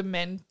up. What the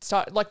men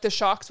the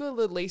sharks were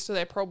the least of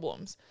their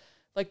problems.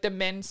 Like the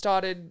men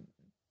started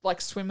like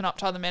swimming up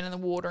to other men in the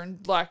water,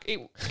 and like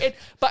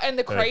and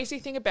the crazy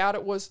thing about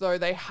it was though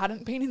they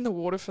hadn't been in the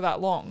water for that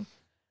long.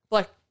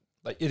 Like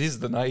It is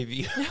the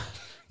Navy.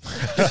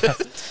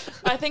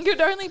 I think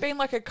it'd only been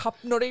like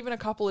not even a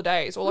couple of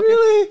days, or like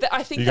Really?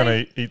 I think You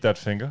gonna eat that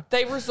finger?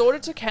 they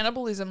resorted to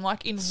cannibalism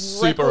like in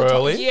Super record time.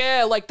 early?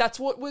 Yeah, like that's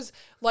what was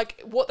like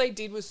what they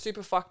did was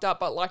super fucked up.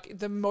 But like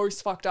the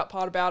most fucked up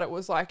part about it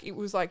was like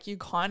you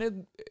kind of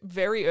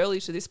very early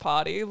to this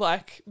party.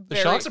 Like The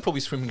sharks are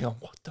probably swimming going,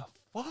 what the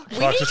fuck?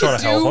 Sharks are trying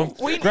to help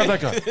him. Grab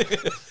that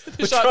guy.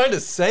 We're trying to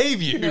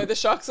save you. the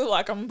sharks are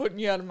like, I'm putting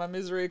you out of my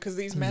misery because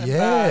these men are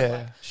bad.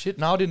 Like, Shit,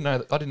 no, I didn't know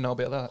that. I didn't know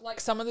about that. like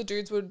some of the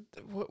dudes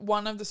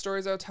one of the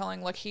stories they were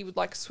telling, like he would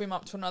like swim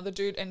up to another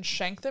dude and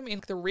shank them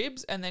in the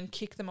ribs and then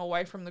kick them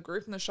away from the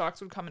group, and the sharks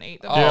would come and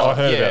eat them. Yeah, I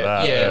heard about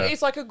that. Yeah, Yeah.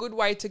 it's like a good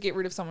way to get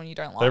rid of someone you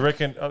don't like. They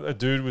reckon a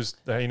dude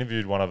they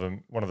interviewed one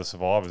of the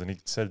survivors, and he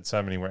said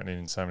so many went in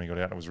and so many got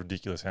out, and it was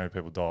ridiculous how many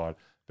people died.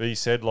 But he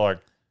said like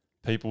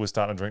people were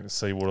starting to drink the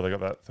seawater, they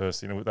got that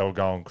thirsty, and they were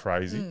going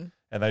crazy,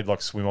 and they'd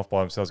like swim off by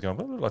themselves, going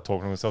like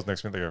talking to themselves.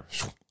 Next minute they go.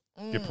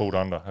 Shoo, get pulled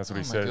under. That's what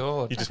he said.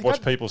 God. You just think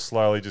watch people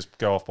slowly just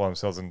go off by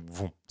themselves and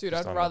vroom, Dude,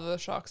 just I'd under. rather the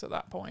sharks at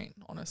that point,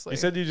 honestly. He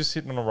said you're just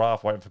sitting on a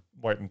raft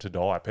waiting to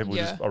die. People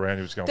Yeah. just around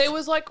you just going. There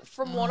was like,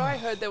 from what I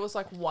heard, there was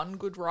like one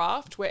good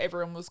raft where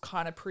everyone was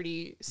kind of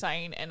pretty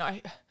sane, and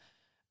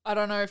I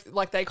don't know if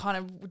like they kind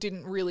of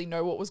didn't really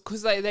know what was,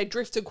 because they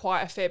drifted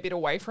quite a fair bit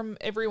away from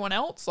everyone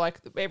else. Like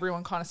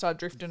everyone kind of started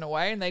drifting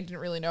away, and they didn't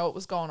really know what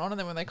was going on. And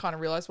then when they kind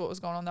of realized what was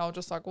going on, they were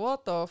just like,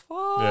 "What the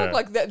fuck?" Yeah.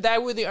 Like they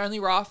were the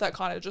only raft that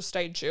kind of just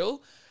stayed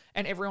chill,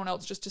 and everyone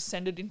else just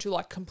descended into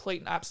like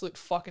complete and absolute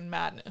fucking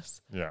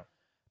madness. Yeah.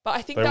 But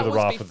I think They that were the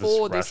was raft with the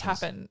before this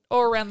rations. happened,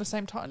 or around the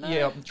same time. No,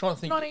 Yeah, I'm trying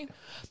to think. 90.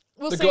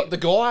 We'll The see. the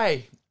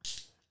guy,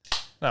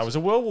 No, it was a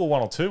World War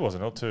One or two,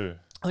 wasn't it? Not two.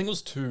 I think it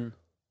was 2.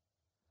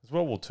 It was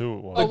World War Two.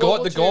 It was. Oh, The World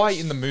War guy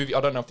II's in the movie,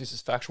 I don't know if this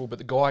is factual, but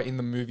the guy in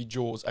the movie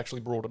Jaws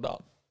actually brought it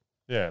up.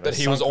 Yeah, that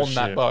he was sunk the on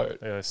that ship. boat.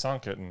 Yeah, they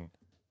sunk it in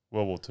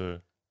World War Two.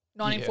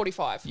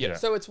 1945. Yeah.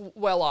 So it's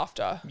well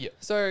after. Yeah.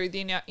 So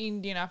the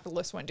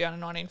Indianapolis went down in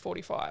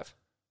 1945.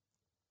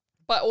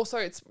 But also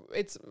it's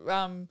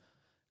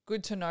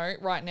good to know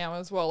right now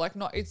as well. Like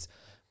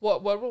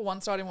World War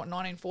One started in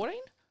 1914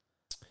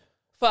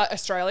 for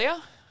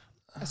Australia.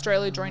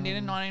 Australia joined in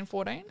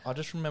 1914. I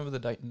just remember the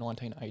date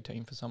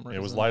 1918 for some reason. Yeah,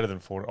 it was later than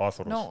 40. I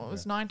thought it was. No, it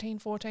was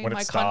 1914. When it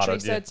My country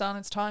started, said, yeah. "Son,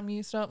 it's time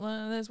you stop.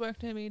 There's work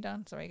to be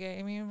done." So he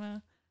gave me my.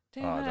 I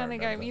don't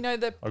remember You know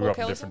the I grew Paul up in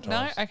Kelly different song? No,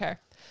 times. okay.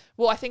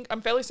 Well,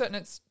 I'm fairly certain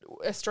it's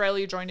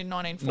Australia joined in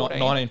 1914.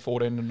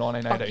 1914 to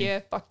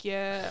 1918. Fuck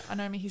yeah, I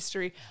know my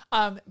history.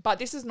 But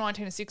this is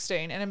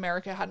 1916, and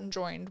America hadn't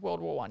joined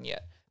World War One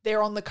yet.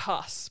 They're on the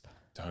cusp.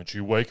 Don't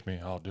you wake me,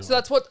 I'll do So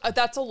it.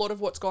 that's a lot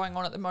of what's going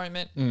on at the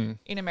moment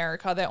in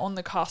America. They're on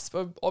the cusp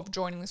of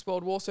joining this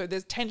world war. So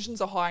there's tensions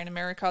are high in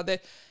America.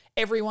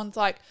 Everyone's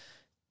like,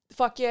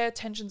 fuck yeah,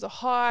 tensions are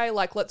high.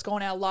 Like, let's go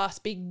on our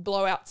last big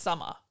blowout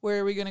summer. Where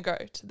are we going to go?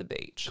 To the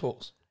beach. Of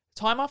course.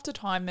 Time after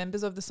time,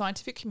 members of the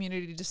scientific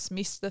community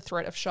dismissed the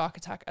threat of shark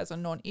attack as a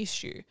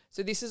non-issue.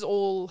 So this is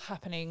all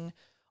happening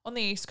on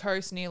the East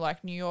Coast near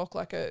like New York,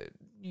 New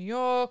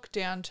York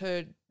down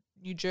to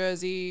New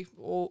Jersey,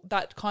 or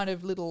that kind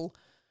of little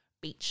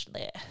beach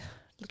there.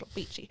 Little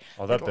beachy.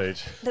 Oh, that little,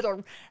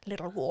 beach.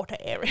 Little water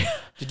area.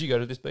 Did you go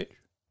to this beach?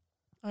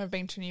 I have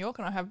been to New York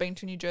and I have been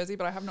to New Jersey,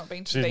 but I have not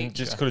been to the beach.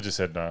 Just could have just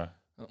said no.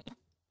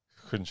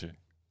 Couldn't you?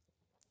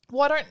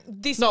 Why don't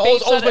this No,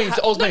 beach I was that being it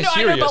I was being I know,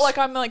 serious. but like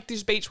I'm like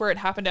this beach where it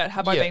happened at,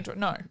 have I Yeah. been to it?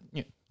 No.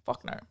 Yeah.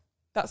 Fuck no.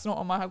 That's not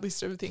on my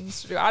list of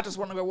things to do. I just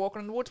want to go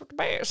walking in the woods with the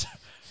bears.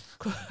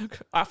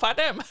 I fight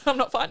them. I'm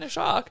not fighting a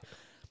shark.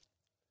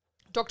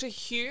 Dr.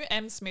 Hugh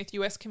M. Smith,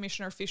 US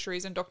Commissioner of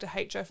Fisheries, and Dr.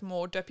 H.F.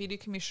 Moore, Deputy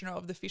Commissioner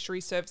of the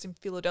Fisheries Service in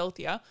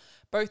Philadelphia,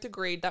 both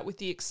agreed that with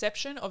the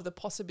exception of the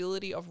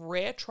possibility of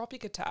rare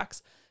tropic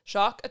attacks,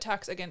 shark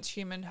attacks against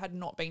humans had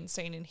not been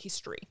seen in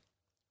history.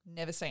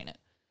 Never seen it.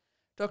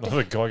 Not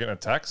the guy getting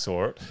attacked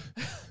saw it.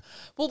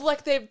 Well,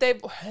 like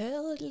they've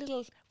heard a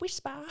little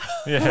whisper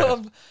Yeah.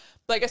 of,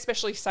 like,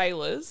 especially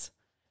sailors,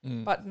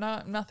 but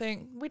no,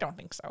 nothing. We don't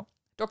think so.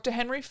 Dr.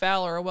 Henry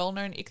Fowler, a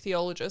well-known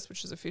ichthyologist,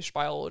 which is a fish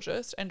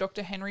biologist, and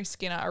Dr. Henry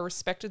Skinner, a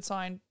respected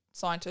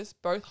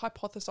scientist, both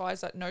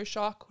hypothesized that no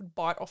shark could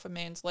bite off a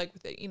man's leg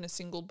in a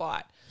single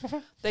bite.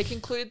 They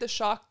concluded the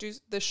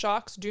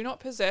sharks do not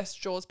possess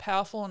jaws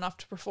powerful enough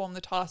to perform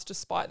the task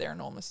despite their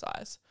enormous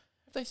size.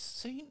 Have they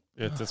seen?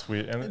 Yeah, that's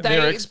weird. And They-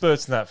 they're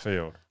experts in that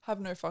field. Have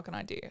no fucking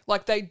idea.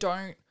 Like, they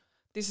don't.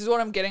 This is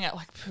what I'm getting at.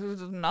 Like,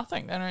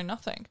 nothing. They know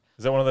nothing.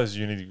 Is that one of those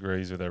uni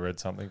degrees where they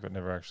read something but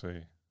never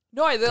actually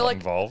No, they're got like,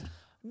 involved?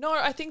 no,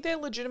 I think they're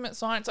legitimate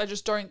science. I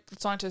just don't,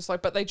 scientists,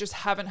 like, but they just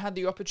haven't had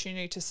the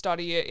opportunity to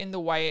study it in the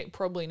way it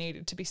probably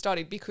needed to be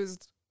studied because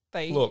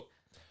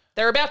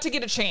they're about to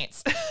get a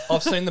chance.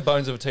 I've seen the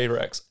bones of a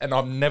T-Rex and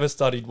I've never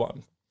studied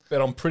one,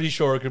 but I'm pretty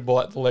sure it could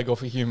bite the leg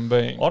off a human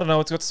being. I don't know.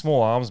 It's got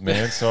small arms,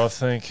 man. So I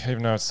think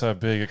even though it's so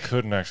big, it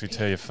couldn't actually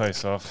tear your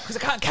face off. Because I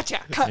can't catch you.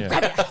 Can't Yeah.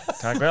 grab you.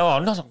 Can't go. Oh,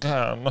 not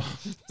can.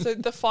 So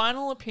the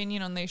final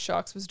opinion on these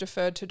sharks was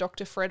deferred to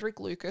Dr. Frederick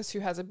Lucas, who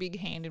has a big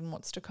hand in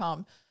what's to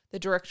come, the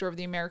director of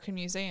the American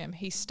Museum.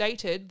 He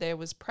stated there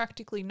was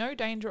practically no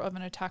danger of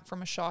an attack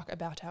from a shark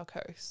about our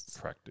coasts.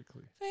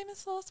 Practically.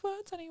 Famous last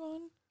words,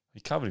 anyone? He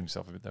covered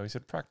himself a bit though. He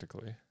said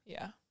practically.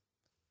 Yeah.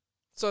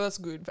 So that's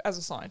good as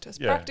a scientist.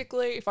 Yeah.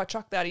 Practically, if I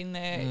chuck that in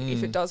there,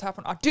 if it does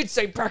happen, I did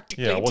say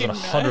practically, Yeah, it wasn't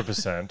didn't I?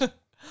 100%.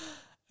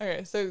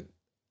 Okay, so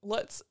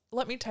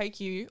let me take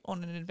you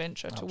on an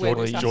adventure to Oh, where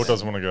please. this George happened.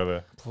 doesn't want to go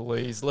there.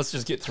 Please, let's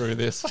just get through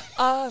this.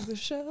 I will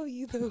show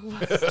you the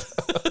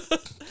world.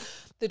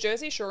 The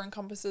Jersey Shore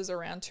encompasses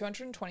around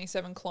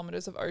 227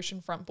 kilometres of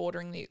oceanfront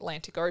bordering the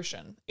Atlantic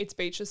Ocean. Its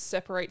beaches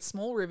separate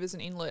small rivers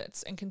and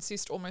inlets and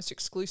consist almost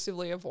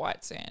exclusively of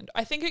white sand.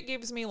 I think it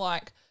gives me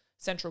like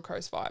Central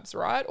Coast vibes,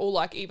 right? Or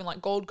like even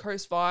like Gold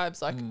Coast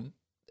vibes, like,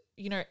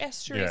 you know,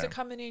 estuaries Yeah. are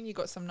coming in, you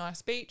got some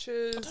nice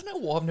beaches. I don't know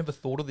why I've never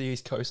thought of the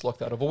East Coast like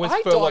that. I've always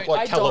I felt like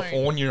don't.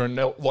 California and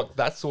like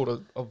that sort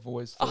of. I've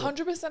always thought.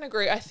 100%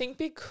 agree. I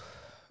think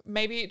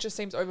maybe it just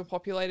seems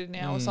overpopulated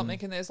now or something,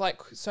 and there's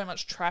like so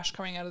much trash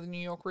coming out of the New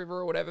York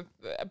River or whatever.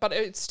 But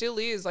it still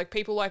is like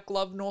people like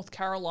love North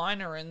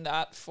Carolina and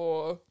that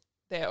for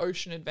their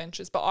ocean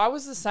adventures. But I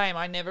was the same.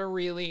 I never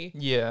really.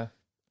 Yeah,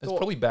 it's thought-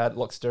 probably bad.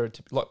 Like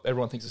stereotypical. Like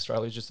everyone thinks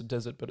Australia is just a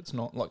desert, but it's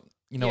not. Like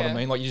you know what Yeah. I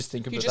mean? Like you just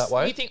think of You it just that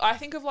way. I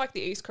think of like the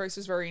East Coast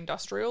as very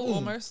industrial,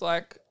 almost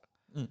like.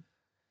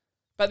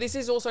 But this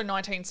is also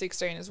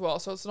 1916 as well,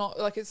 so it's not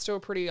like it's still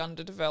pretty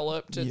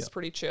underdeveloped. It's Yeah.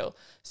 pretty chill.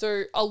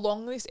 So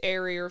along this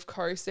area of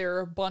coast, there are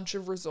a bunch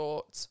of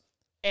resorts,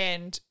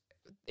 and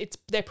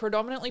they're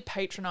predominantly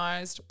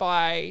patronized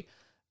by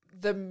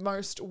the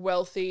most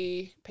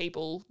wealthy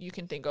people you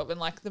can think of,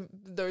 and like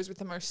those with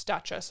the most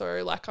stature.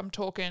 So like I'm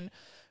talking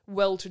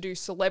well-to-do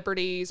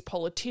celebrities,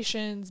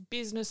 politicians,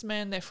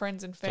 businessmen, their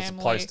friends and family. That's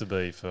a place to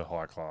be for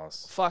high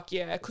class. Fuck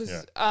yeah,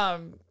 because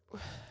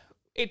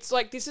it's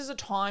like this is a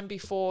time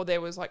before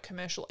there was like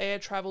commercial air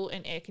travel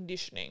and air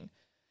conditioning.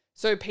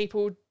 So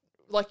people,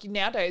 like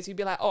nowadays, you'd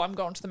be like, oh, I'm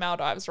going to the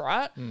Maldives,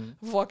 right?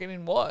 Fucking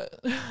in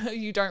what?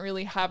 You don't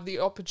really have the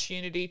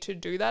opportunity to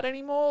do that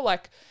anymore.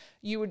 Like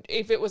you would,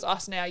 if it was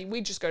us now,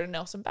 we'd just go to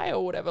Nelson Bay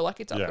or whatever. Like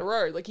it's up the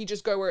road. Like you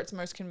just go where it's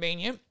most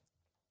convenient,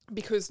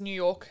 because New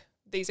York,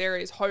 these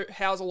areas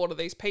house a lot of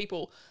these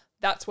people.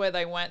 That's where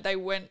they went. They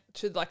went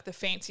to like the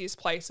fanciest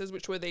places,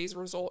 which were these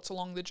resorts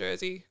along the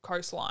Jersey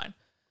coastline.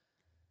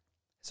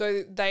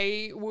 So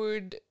they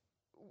would,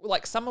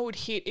 like summer would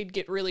hit, it'd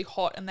get really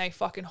hot, and they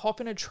fucking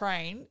hop in a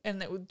train,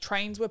 and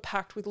trains were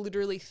packed with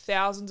literally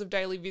thousands of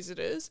daily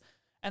visitors,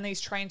 and these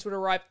trains would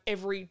arrive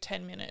every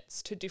 10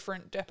 minutes to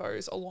different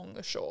depots along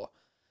the shore.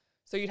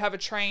 So you'd have a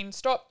train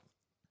stop,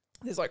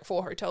 there's like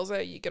 4 hotels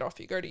there, you get off,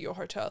 you go to your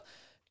hotel,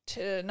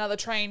 to another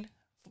train,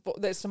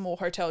 there's some more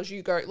hotels,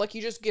 you go, like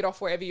you just get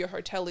off wherever your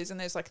hotel is, and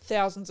there's like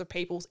thousands of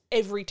people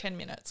every 10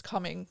 minutes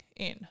coming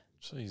in.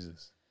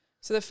 Jesus.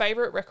 So the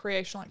favourite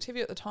recreational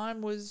activity at the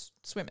time was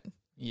swimming.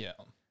 Yeah.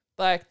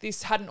 Like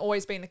this hadn't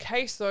always been the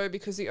case though,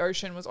 because the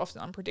ocean was often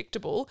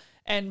unpredictable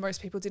and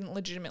most people didn't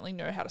legitimately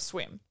know how to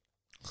swim.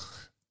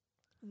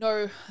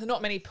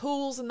 not many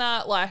pools and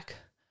that. Like,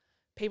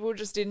 people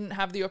just didn't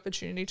have the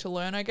opportunity to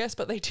learn, I guess,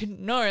 but they didn't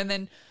know. And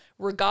then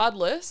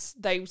regardless,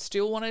 they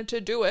still wanted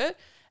to do it.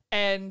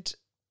 And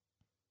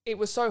it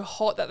was so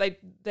hot that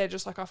they're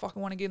just like, I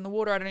fucking want to get in the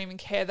water. I don't even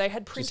care. They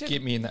had printed... Just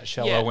get me in that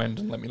shallow end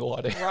and let me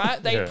light it.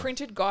 Right? They Yeah.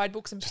 printed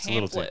guidebooks and Just a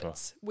little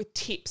pamphlets with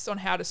tips on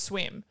how to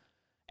swim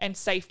and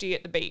safety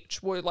at the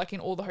beach, were like in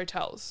all the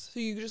hotels. So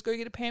you just go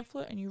get a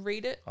pamphlet and you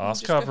read it. and you Ass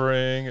just go-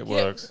 covering, it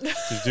Yeah. works.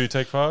 Did you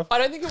take 5? I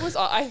don't think it was.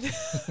 I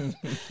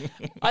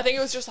think it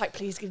was just like,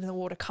 please get in the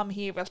water. Come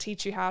here. We'll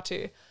teach you how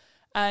to.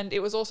 And it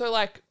was also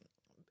like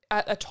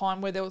at a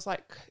time where there was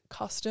like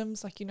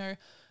customs, like, you know,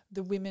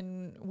 the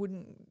women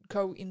wouldn't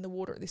go in the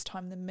water at this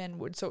time, the men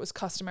would. So it was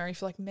customary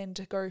for like men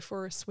to go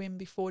for a swim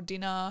before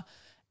dinner,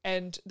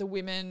 and the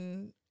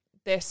women,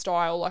 their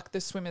style, like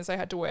the swimmers they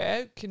had to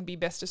wear, can be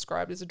best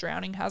described as a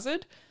drowning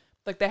hazard.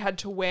 Like they had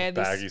to wear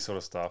this Baggy sort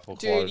of stuff. Or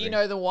dude, clothing. you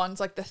know the ones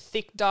like the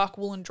thick dark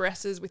woolen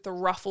dresses with the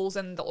ruffles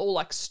and all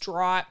like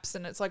stripes,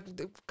 and it's like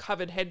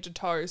covered head to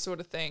toe sort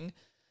of thing.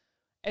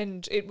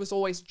 And it was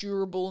always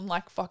durable and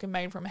like fucking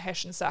made from a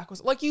hessian sack.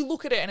 Like you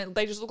look at it and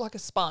they just look like a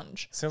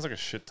sponge. Sounds like a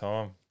shit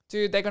time.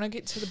 Dude, they're going to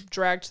get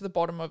dragged to the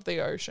bottom of the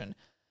ocean.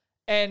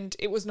 And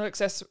it was not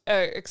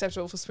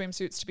acceptable for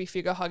swimsuits to be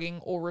figure hugging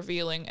or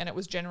revealing, and it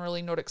was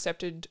generally not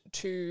acceptable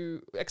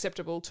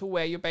to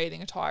wear your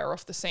bathing attire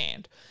off the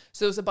sand.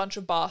 So there was a bunch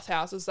of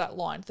bathhouses that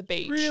lined the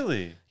beach.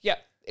 Really? Yep.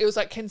 It was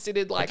like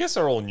considered I like guess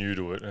they're all new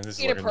to it, and this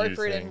is like a new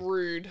inappropriate thing. and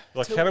rude.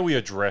 Like, how do we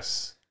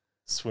address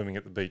swimming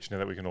at the beach now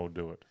that we can all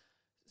do it?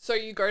 So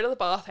you go to the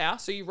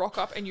bathhouse, so you rock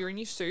up and you're in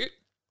your suit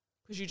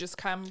because you just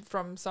come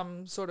from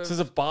some sort of... So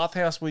there's a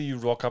bathhouse where you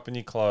rock up in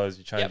your clothes,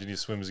 you change Yep. in your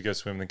swimmers, you go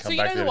swim, then come So you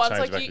back know there the to ones change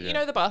like back you again.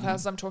 know the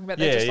bathhouses I'm talking about.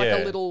 They're Yeah, just like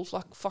yeah. a little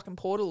like fucking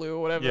portaloo or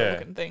whatever Yeah.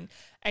 looking thing,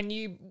 and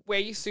you wear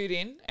your suit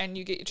in and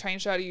you get your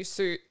changed out of your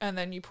suit, and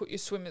then you put your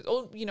swimmers,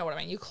 or you know what I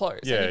mean, your clothes,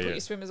 Yeah, and you put yeah.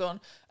 your swimmers on,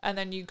 and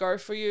then you go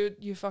for your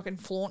fucking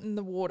flaunt in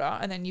the water,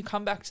 and then you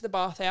come back to the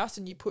bathhouse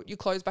and you put your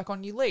clothes back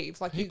on, you leave.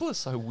 Like People are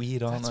so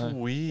weird, aren't That's they?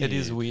 weird. It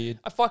is weird.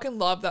 I fucking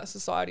love that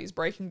society is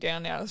breaking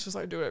down now. It's just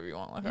like do whatever you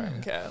want. Like I don't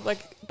even care.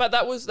 Like, but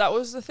that was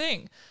the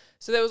thing.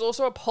 So there was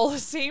also a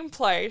policy in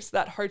place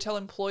that hotel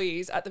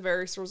employees at the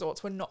various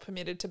resorts were not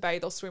permitted to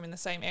bathe or swim in the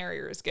same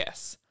area as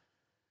guests.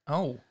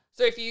 Oh.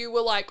 So if you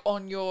were like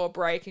on your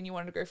break and you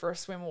wanted to go for a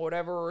swim or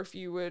whatever, or if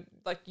you were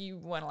like you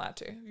weren't allowed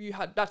to,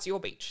 that's your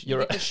beach.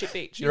 You're you get the shit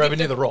beach. You're over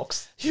near the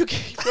rocks. You get,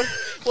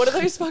 what are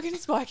those fucking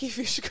spiky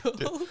fish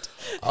called?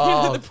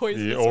 Oh, the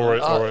poisonous Or,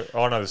 ones.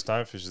 oh no, the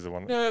stonefish is the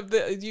one. No,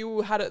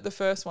 you had it the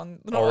first one.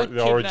 Not Or, like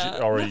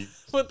kidnap. or,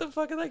 What the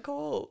fuck are they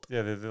called?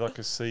 yeah, they're like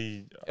a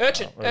sea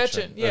Urchin.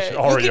 Yeah.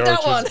 Ori, you get that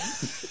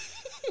urchin.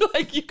 one.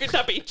 Like you could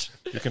that beach.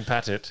 You can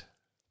pat it.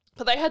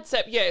 But they had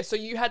so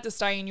you had to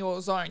stay in your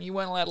zone. You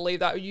weren't allowed to leave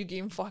that, or you give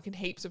them fucking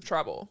heaps of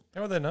trouble.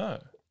 How would they know?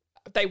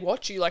 They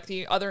watch you, like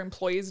the other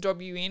employees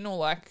dob you in, or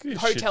like You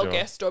hotel shit job.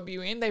 guests dob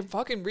you in. They're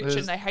fucking rich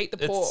and they hate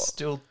the poor. It's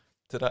still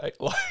today.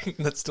 Like,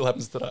 that still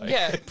happens today.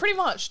 Yeah, pretty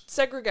much.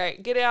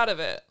 Segregate. Get out of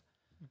it.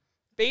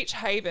 Beach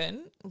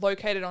Haven,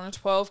 located on a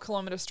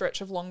 12-kilometre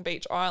stretch of Long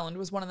Beach Island,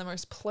 was one of the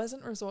most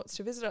pleasant resorts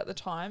to visit at the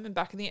time, and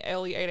back in the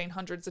early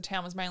 1800s, the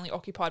town was mainly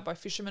occupied by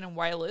fishermen and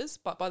whalers,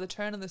 but by the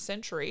turn of the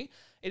century,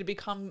 it had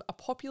become a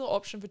popular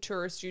option for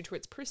tourists due to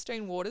its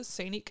pristine waters,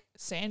 scenic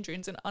sand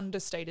dunes, and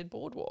understated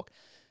boardwalk.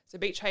 So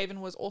Beach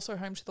Haven was also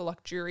home to the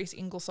luxurious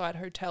Ingleside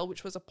Hotel,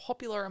 which was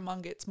popular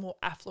among its more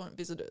affluent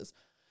visitors.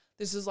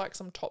 This is like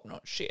some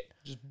top-notch shit.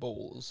 Just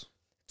balls.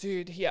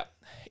 Dude, yeah.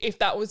 If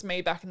that was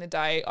me back in the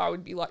day, I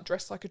would be like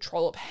dressed like a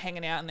trollop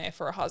hanging out in there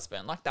for a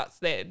husband. Like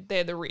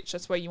they're the rich.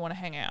 That's where you want to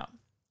hang out.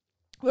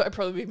 But I'd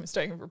probably be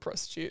mistaken for a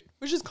prostitute,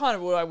 which is kind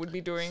of what I would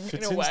be doing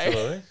Fits in a in way.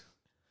 still, I think.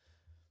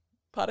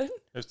 Pardon?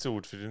 It still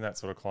would fit in that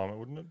sort of climate,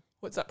 wouldn't it?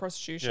 What's that,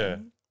 prostitution? Yeah.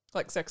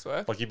 Like sex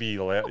work? Like you'd be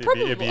allowed, Well,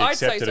 it'd be probably. I'd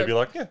say accepted. so. It'd be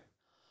like, yeah.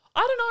 I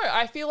don't know.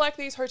 I feel like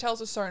these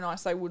hotels are so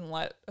nice they wouldn't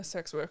let a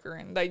sex worker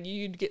in.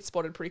 You'd get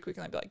spotted pretty quick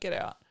and they'd be like, get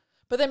out.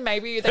 But then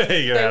maybe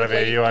they Get out of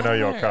here, you. I know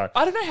you're a cunt.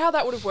 I don't know how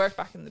that would have worked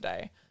back in the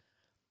day.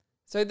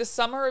 So the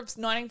summer of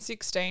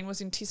 1916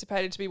 was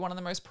anticipated to be one of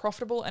the most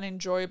profitable and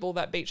enjoyable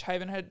that Beach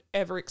Haven had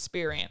ever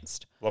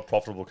experienced. Well,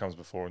 profitable comes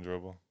before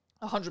enjoyable.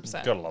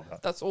 100%. Gotta love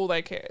that. That's all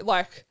they care.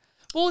 Like,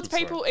 well, it's Good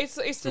people. It's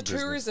the Good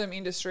business. tourism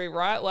industry,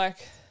 right? Like,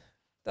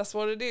 that's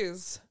what it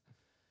is.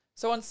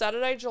 So on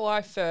Saturday,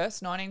 July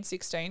 1st,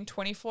 1916,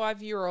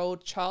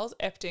 25-year-old Charles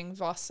Epting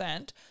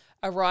Vansant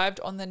arrived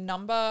on the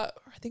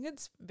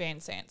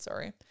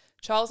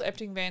Charles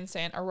Epting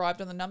Vansant arrived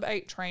on the number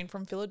 8 train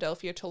from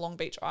Philadelphia to Long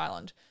Beach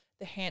Island.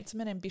 The handsome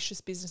and ambitious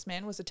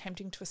businessman was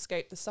attempting to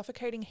escape the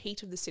suffocating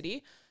heat of the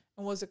city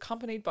and was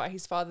accompanied by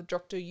his father,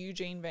 Dr.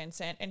 Eugene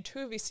Vansant, and 2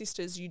 of his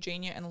sisters,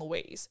 Eugenia and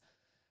Louise.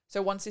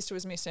 So one sister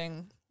was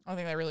missing. I don't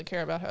think they really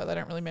care about her. They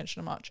don't really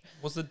mention her much.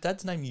 Was the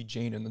dad's name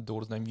Eugene and the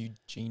daughter's name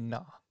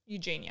Eugenia?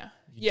 Eugenia.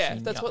 Yeah, that's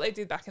Eugenia. what they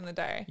did back in the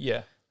day.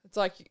 Yeah. It's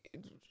like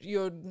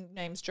your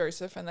name's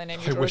Joseph and they name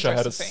I your daughter wish I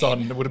had a Josephine.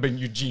 son. It would have been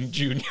Eugene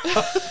Jr.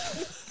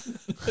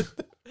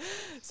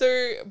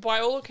 So by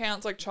all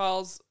accounts, like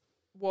Charles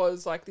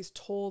was like this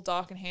tall,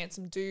 dark and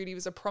handsome dude. He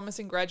was a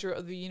promising graduate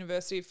of the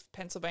University of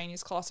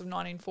Pennsylvania's class of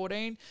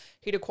 1914.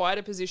 He'd acquired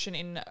a position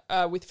in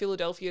with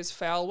Philadelphia's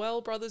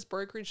Falwell Brothers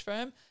brokerage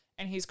firm,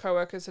 and his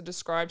co-workers had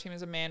described him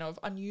as a man of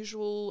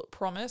unusual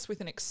promise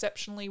with an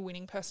exceptionally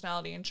winning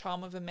personality and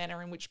charm of a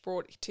manner in which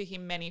brought to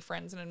him many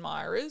friends and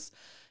admirers.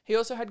 He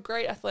also had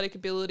great athletic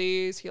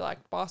abilities. He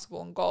liked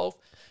basketball and golf.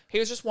 He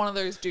was just one of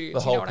those dudes, The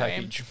whole you know what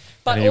package. I mean?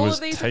 But And he all was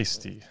of these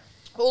tasty.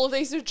 all of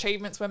these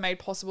achievements were made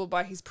possible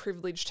by his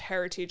privileged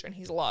heritage and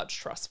his large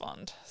trust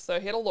fund. So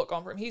he had a lot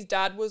going for him. His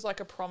dad was like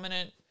a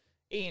prominent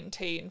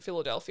ENT in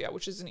Philadelphia,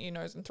 which is an ear,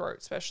 nose and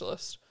throat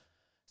specialist.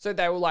 So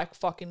they were like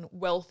fucking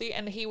wealthy.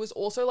 And he was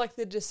also like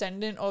the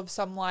descendant of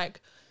some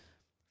like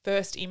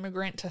first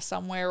immigrant to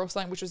somewhere or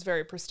something, which was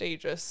very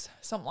prestigious.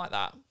 Something like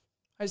that.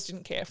 I just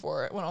didn't care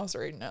for it when I was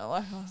reading it.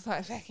 Like, I was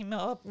like, fucking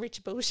up,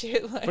 rich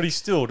bullshit. Like, But he's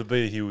still, to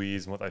be who he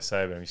is and what they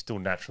say about him, he's still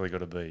naturally got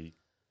to be.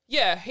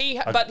 yeah,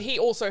 but he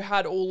also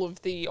had all of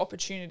the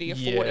opportunity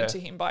afforded Yeah. to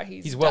him by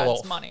his He's dad's well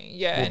off. money.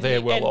 Yeah, Well, and, they're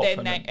he- well and off, their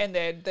and name then-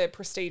 and their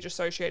prestige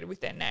associated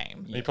with their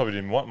name. He probably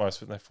didn't want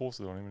most of it, and they forced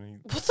it on him. And he,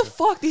 What the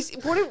fuck? This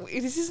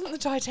isn't the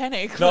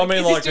Titanic. No, I mean,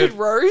 is like, this dude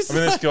Rose? I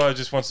mean, this guy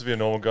just wants to be a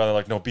normal guy. They're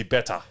like, no, be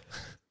better.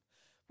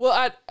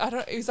 Well, I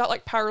don't. Is that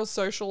like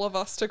parasocial of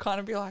us to kind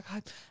of be like,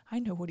 I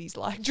know what he's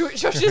like.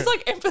 Josh is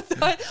like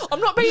empathize. I'm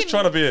not I'm being just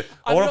trying to be. I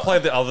I'm want to not- play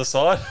the other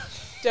side.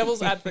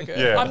 devil's advocate.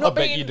 Yeah. I'm not I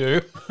bet being, you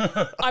do.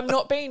 I'm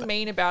not being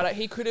mean about it.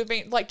 He could have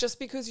been like, just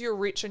because you're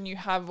rich and you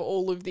have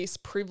all of this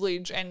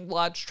privilege and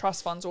large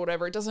trust funds or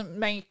whatever, it doesn't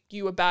make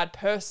you a bad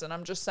person.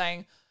 I'm just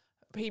saying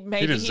he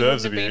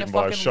deserves to wouldn't be have eaten been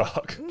by a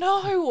shark.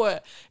 No,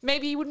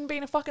 maybe he wouldn't have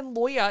been a fucking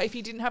lawyer if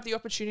he didn't have the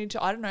opportunity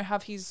to, I don't know,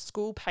 have his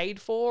school paid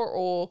for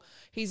or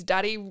his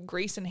daddy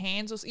greasing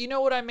hands, or you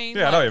know what I mean?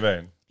 Yeah, I know what you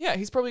mean. Yeah,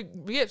 he's probably,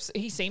 yes,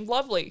 he seemed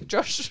lovely.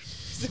 Josh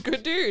is a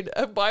good dude,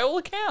 by all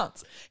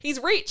accounts. He's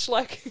rich,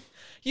 like,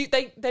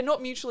 they're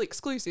not mutually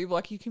exclusive,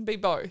 like, you can be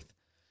both.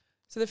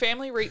 So the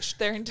family reached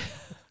their,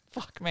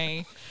 fuck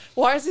me.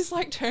 Why is this,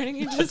 like, turning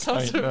into some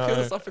don't sort of know.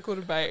 philosophical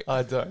debate?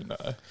 I don't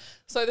know.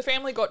 So the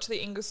family got to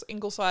the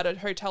Ingleside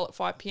Hotel at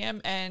 5 p.m.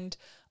 and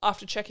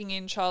after checking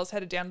in, Charles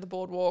headed down to the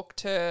boardwalk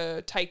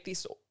to take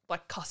this,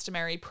 like,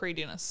 customary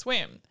pre-dinner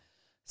swim.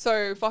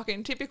 So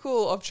fucking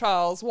typical of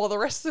Charles, while the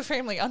rest of the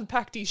family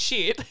unpacked his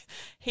shit,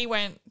 he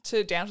went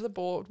down to the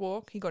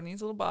boardwalk. He got in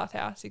his little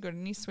bathhouse. He got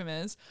in his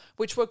swimmers,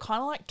 which were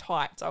kind of like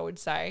tights, I would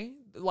say,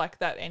 like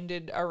that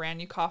ended around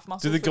your calf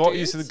muscles. Do the guys?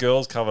 You see the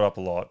girls covered up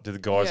a lot. Do the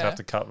guys Yeah. have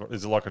to cut?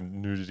 Is it like a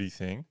nudity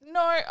thing? No,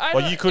 I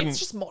Like, don't. you couldn't- It's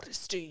just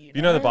modesty.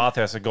 You know the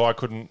bathhouse. A guy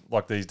couldn't,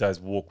 like these days,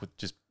 walk with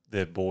just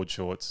their board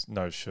shorts,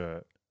 no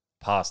shirt,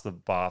 past the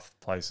bath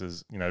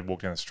places. You know,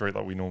 walk down the street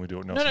like we normally do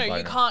at Nelson No, Bay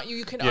you now. can't.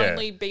 You can Yeah.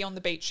 only be on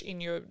the beach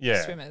in your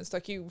Yeah. swimmers.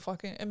 Like you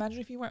fucking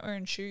imagine if you weren't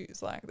wearing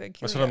shoes. Like they.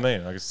 That's what I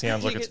mean. Like it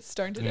sounds You like get it's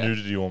stoned to death.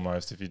 nudity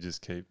almost if you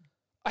just keep.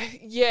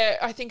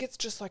 I think it's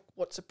just like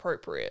what's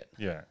appropriate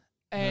Yeah.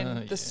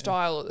 and the yeah.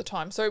 style at the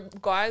time. So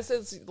guys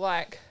is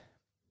like,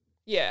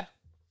 yeah,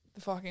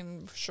 the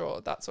fucking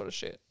sure that sort of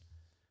shit.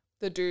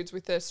 The dudes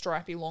with their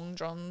stripy long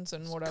johns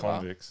and whatever.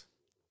 Convicts.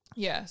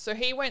 Yeah, so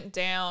he went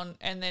down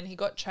and then he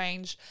got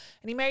changed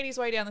and he made his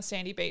way down the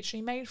sandy beach and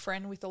he made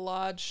friend with a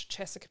large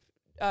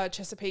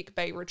Chesapeake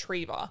Bay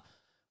Retriever,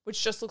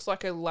 which just looks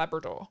like a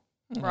Labrador,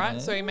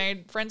 right? So he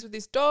made friends with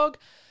this dog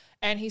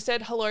and he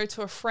said hello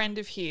to a friend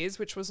of his,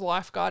 which was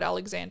lifeguard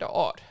Alexander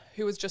Ott,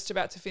 who was just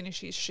about to finish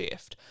his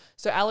shift.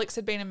 So Alex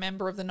had been a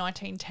member of the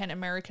 1910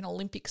 American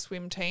Olympic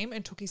swim team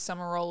and took his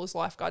summer role as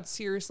lifeguard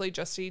seriously,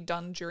 just as he'd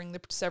done during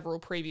the several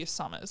previous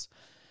summers.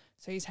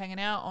 So he's hanging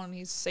out on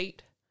his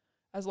seat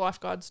as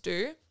lifeguards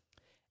do.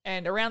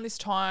 And around this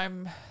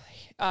time,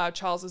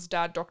 Charles's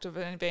dad, Dr.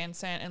 Van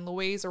Sant, and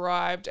Louise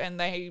arrived and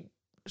they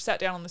sat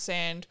down on the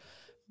sand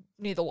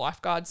near the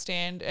lifeguard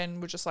stand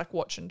and were just like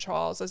watching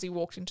Charles as he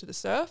walked into the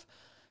surf.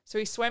 So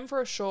he swam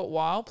for a short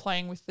while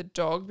playing with the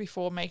dog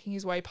before making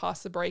his way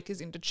past the breakers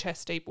into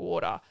chest-deep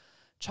water.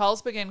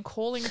 Charles began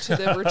calling to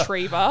the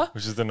retriever,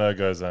 Which is the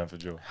no-go zone for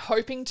Jill.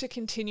 hoping to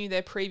continue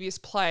their previous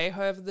play.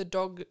 However, the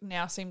dog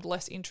now seemed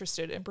less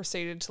interested and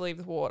proceeded to leave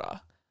the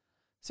water.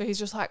 So he's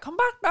just like, come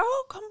back, dog,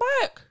 come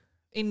back.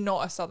 In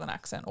not a southern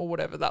accent or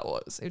whatever that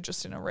was. It was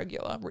just in a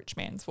regular rich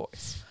man's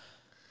voice.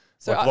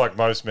 So Like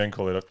most men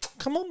call it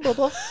come on,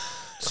 Bubba.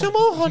 Come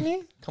on,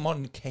 honey. Come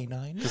on,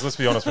 canine. Because let's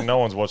be honest, when no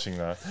one's watching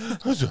that,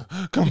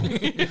 come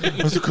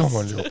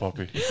on, little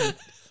puppy.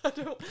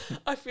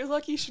 I feel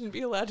like you shouldn't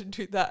be allowed to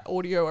do that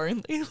audio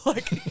only.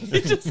 Like,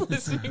 you're just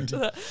listening to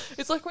that.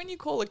 It's like when you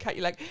call a cat,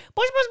 you're like, bush,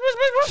 bush, bush,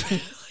 bush,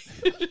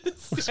 bush. It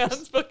just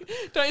sounds fucking...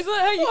 Isn't that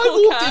how you I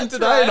call walked cats, in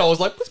today right? and I was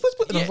like, "Puss, puss,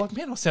 puss," and I was Yeah. like,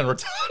 man, I sound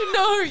retarded.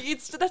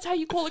 No, that's how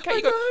you call a cat.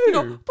 You go, I you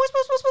go, know. push,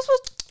 push, push, push,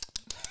 push.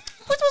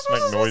 Push, push, Make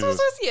push, push, push,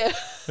 noises. push, yeah.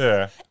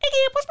 Yeah.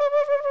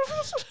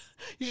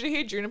 You should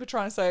hear Juniper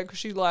trying to say it because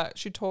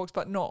she talks,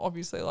 but not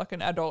obviously like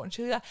an adult. And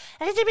she's like,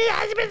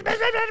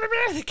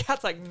 the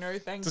cat's like, no,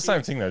 thank It's you. the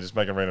same thing though, just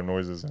making random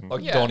noises. And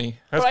Like Yeah. Donnie.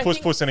 how's But I puss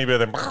think- puss any better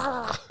than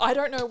I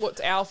don't know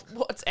what's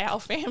our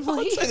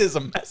family. I'd say there's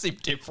a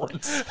massive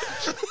difference.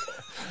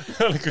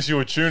 Only because you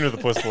were tuned to the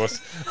puss.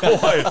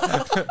 Why?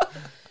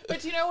 But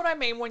do you know what I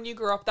mean? When you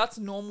grew up, that's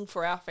normal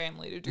for our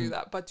family to do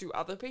that. But do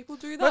other people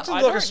do that?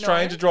 Imagine like a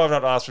stranger driving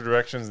up to ask for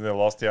directions and they're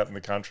lost out in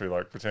the country,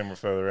 like pretend we're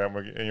further out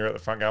and you're at the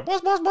front going,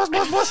 boss, boss, boss,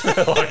 boss,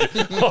 boss. Like,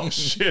 oh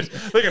shit,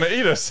 they're going to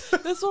eat us.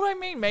 That's what I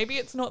mean. Maybe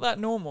it's not that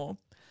normal.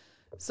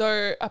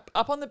 So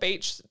up on the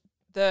beach,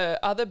 the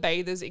other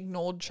bathers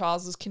ignored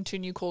Charles's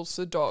continued calls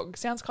to the dog.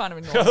 Sounds kind of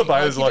annoying. The other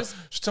bathers he like, just-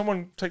 should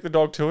someone take the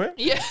dog to him?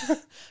 Yeah.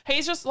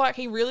 He's just like,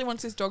 he really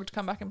wants his dog to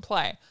come back and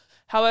play.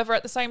 However,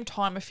 at the same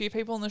time, a few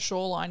people on the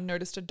shoreline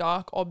noticed a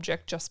dark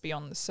object just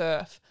beyond the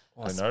surf.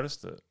 Oh, I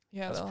noticed it.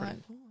 Yeah, That's they're pretty-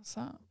 like, oh, what's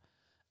that?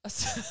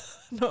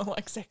 Not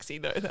like sexy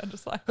though. They're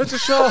just like, It's a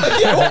shark.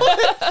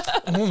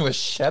 A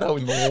shadow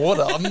in the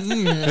water.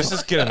 This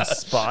is getting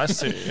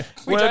spicy.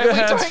 we Wave don't, your we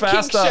hands don't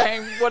faster. kink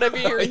shame, whatever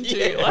you're into.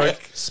 Yeah. Like, Like, I mean,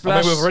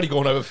 splash. we've already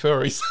gone over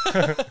furries.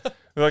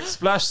 Like,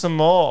 splash some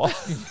more.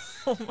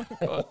 oh my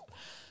God.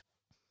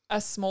 A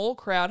small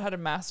crowd had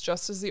amassed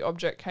just as the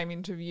object came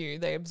into view.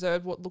 They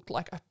observed what looked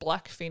like a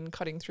black fin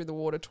cutting through the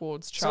water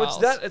towards Charles.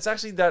 So it's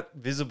actually that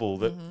visible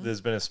that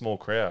there's been a small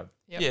crowd.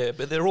 Yep. Yeah,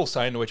 but they're all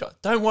saying to each other,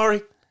 don't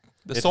worry.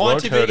 The It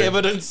won't hurt scientific him."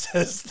 evidence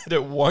says that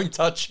it won't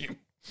touch him.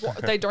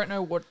 They don't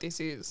know what this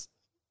is.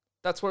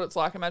 That's what it's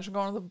like. Imagine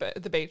going to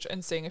the beach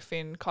and seeing a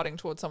fin cutting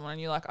towards someone,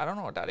 and you're like, I don't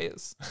know what that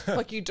is.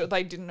 Like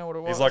they didn't know what it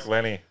was. He's like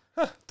Lenny.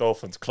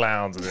 Dolphins,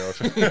 clowns in the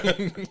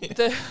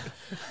ocean.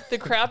 The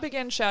crowd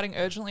began shouting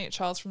urgently at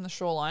Charles from the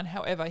shoreline.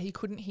 However, he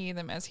couldn't hear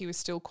them as he was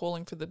still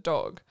calling for the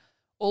dog.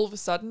 All of a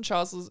sudden,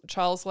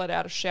 Charles let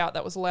out a shout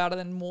that was louder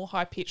and more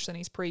high-pitched than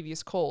his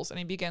previous calls, and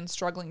he began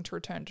struggling to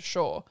return to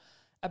shore.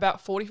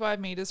 About 45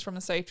 metres from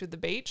the safety of the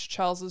beach,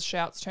 Charles's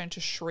shouts turned to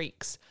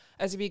shrieks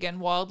as he began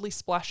wildly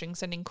splashing,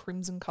 sending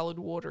crimson-coloured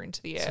water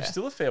into the air. So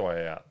still a fair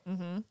way out.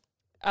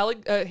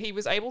 He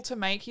was able to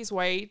make his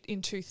way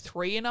into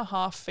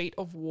 3.5 feet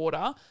of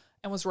water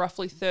and was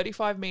roughly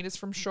 35 metres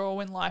from shore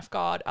when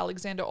lifeguard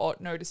Alexander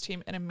Ott noticed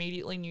him and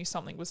immediately knew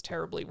something was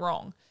terribly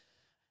wrong.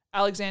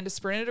 Alexander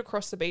sprinted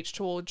across the beach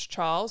towards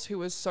Charles, who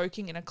was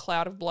soaking in a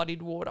cloud of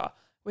bloodied water.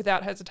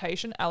 Without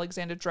hesitation,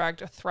 Alexander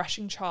dragged a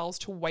thrashing Charles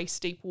to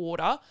waist-deep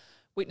water.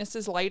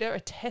 Witnesses later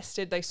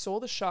attested they saw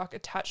the shark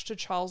attached to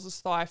Charles's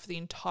thigh for the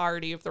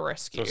entirety of the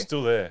rescue. So it's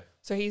still there.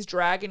 So he's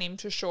dragging him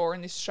to shore,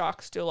 and this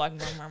shark's still like...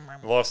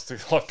 Lifeguard's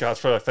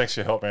probably like, thanks for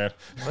your help, man.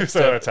 Because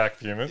they don't attack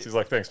humans. He's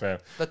like, thanks, man.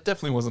 That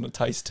definitely wasn't a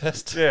taste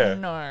test. Yeah.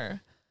 No.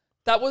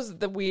 That was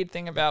the weird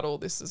thing about all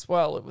this as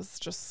well. It was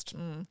just...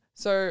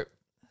 So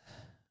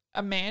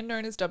a man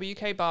known as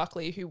W.K.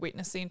 Barkley, who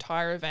witnessed the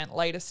entire event,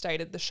 later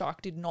stated the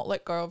shark did not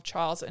let go of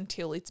Charles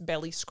until its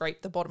belly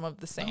scraped the bottom of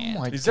the sand.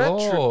 Oh my Is God.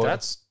 that true?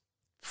 That's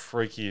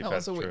freaky if That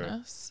that's was a true.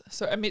 witness.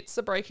 So amidst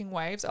the breaking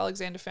waves,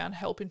 Alexander found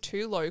help in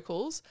two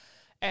locals.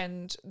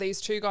 And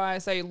these two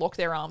guys, they locked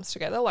their arms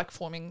together, like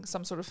forming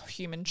some sort of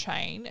human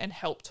chain, and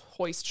helped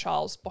hoist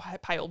Charles'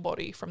 pale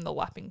body from the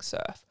lapping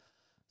surf.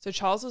 So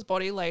Charles's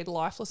body laid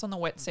lifeless on the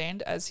wet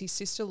sand as his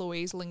sister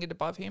Louise lingered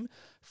above him,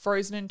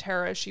 frozen in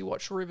terror as she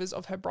watched rivers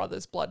of her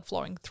brother's blood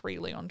flowing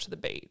freely onto the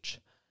beach.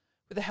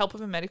 With the help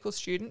of a medical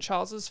student,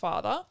 Charles's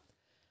father,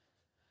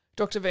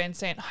 Dr. Van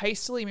Sant,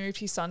 hastily moved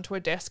his son to a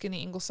desk in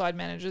the Ingleside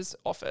manager's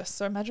office.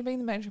 So imagine being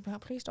the manager,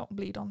 please don't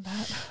bleed on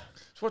that.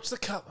 Just watch the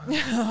cup.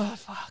 Oh,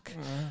 fuck.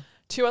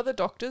 Two other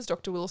doctors,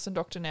 Dr. Willis and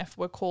Dr. Neff,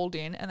 were called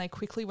in, and they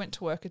quickly went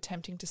to work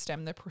attempting to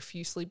stem the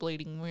profusely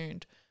bleeding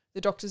wound.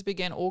 The doctors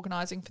began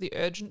organising for the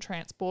urgent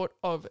transport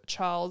of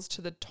Charles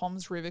to the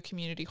Toms River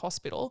Community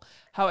Hospital.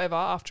 However,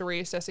 after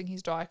reassessing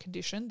his dire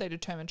condition, they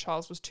determined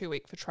Charles was too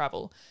weak for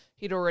travel.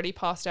 He'd already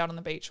passed out on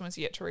the beach and was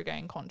yet to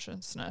regain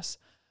consciousness.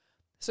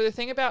 So the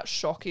thing about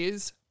shock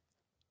is,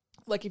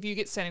 like, if you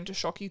get sent into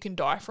shock, you can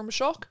die from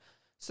shock.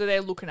 So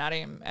they're looking at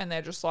him and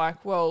they're just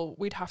like, well,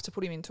 we'd have to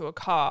put him into a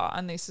car.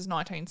 And this is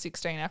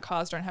 1916. Our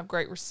cars don't have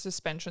great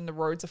suspension. The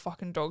roads are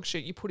fucking dog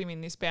shit. You put him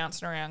in this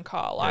bouncing around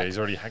car. Yeah, Like, he's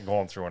already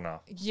gone through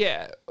enough.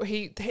 yeah,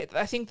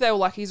 I think they were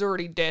like, he's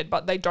already dead,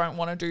 but they don't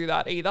want to do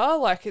that either.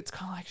 Like, it's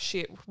kind of like,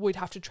 shit, we'd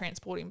have to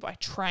transport him by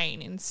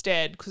train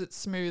instead because it's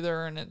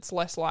smoother and it's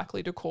less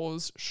likely to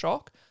cause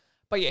shock.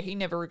 But yeah, he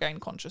never regained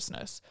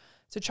consciousness.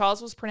 So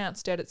Charles was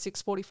pronounced dead at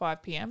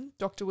 6:45 p.m.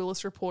 Dr.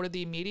 Willis reported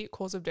the immediate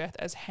cause of death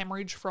as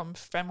hemorrhage from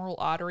femoral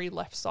artery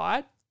left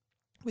side,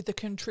 with the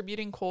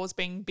contributing cause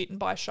being bitten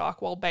by a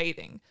shark while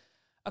bathing.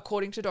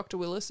 According to Dr.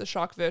 Willis, the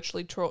shark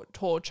virtually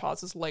tore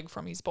Charles's leg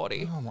from his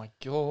body. Oh my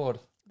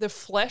God. The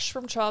flesh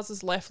from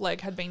Charles's left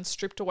leg had been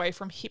stripped away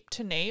from hip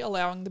to knee,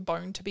 allowing the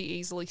bone to be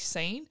easily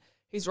seen.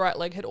 His right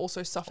leg had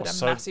also suffered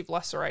a massive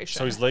laceration.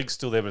 So his leg's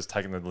still there, but it's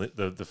taking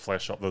the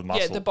flesh off, the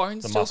muscle. Yeah, the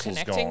bone's still muscle's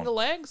connecting gone. the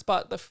legs,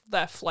 but the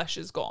flesh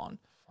is gone.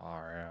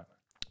 Far out.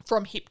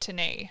 From hip to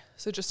knee,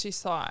 so just his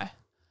thigh.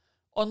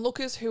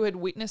 Onlookers who had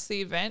witnessed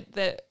the event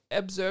that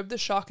observed the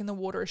shark in the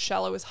water as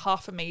shallow as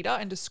 0.5 metre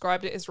and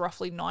described it as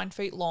roughly 9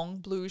 feet long,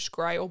 bluish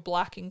grey or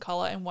black in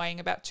colour and weighing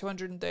about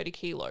 230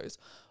 kilos.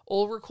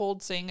 All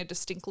recalled seeing a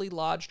distinctly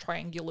large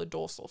triangular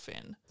dorsal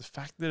fin. The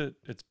fact that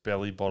it's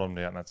belly bottomed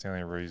out, and that's the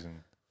only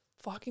reason.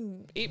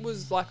 Fucking, it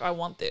was like, I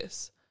want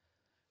this.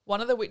 One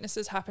of the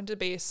witnesses happened to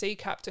be a sea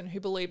captain who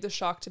believed the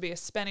shark to be a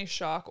Spanish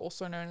shark,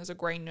 also known as a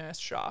grey nurse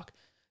shark.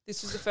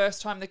 This was the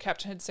first time the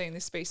captain had seen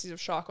this species of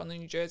shark on the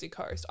New Jersey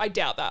coast. I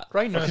doubt that.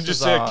 Grey I nurses can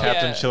just see a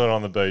captain Yeah. chilling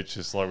on the beach,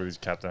 just like with his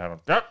captain hat on.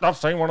 Yep, I've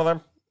seen one of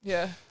them.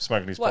 Yeah.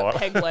 Smoking his Like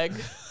pipe. peg leg.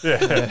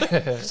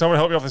 Yeah. Someone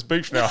help me off this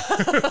beach now.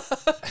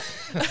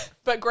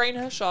 But grey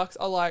nurse sharks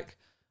are like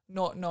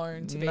not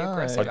known to be No.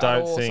 aggressive I at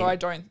don't all. think- So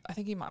I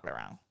think he might be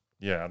wrong.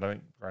 Yeah, I don't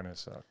think Rainer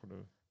Sark would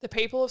have. The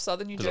people of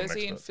southern New 'Cause I'm an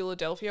Jersey and expert.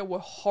 Philadelphia were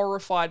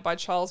horrified by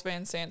Charles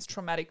Van Sant's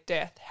traumatic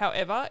death.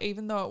 However,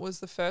 even though it was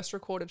the first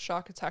recorded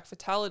shark attack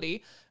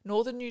fatality,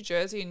 northern New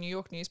Jersey and New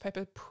York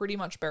newspaper pretty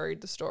much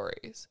buried the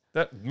stories.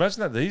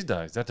 Imagine that these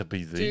days. That to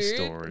be the Dude,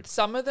 story.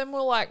 some of them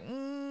were like,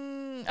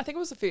 I think it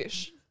was a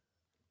fish.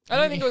 I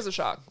don't think it was a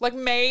shark. Like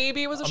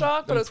maybe it was a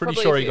shark, but I'm it was pretty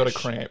probably sure a he got a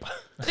fish. cramp.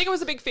 I think it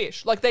was a big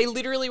fish. Like they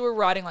literally were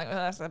writing like, oh,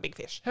 that's a big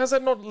fish. How's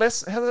that not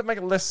less? How does that make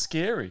it less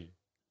scary?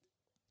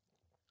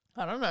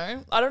 I don't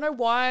know. I don't know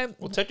why.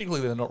 Well, technically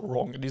they're not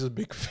wrong. It is a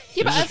big fish.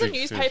 Yeah, but It is a as a big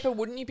newspaper, fish.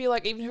 wouldn't you be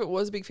like, even if it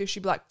was a big fish,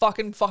 you'd be like,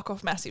 fuck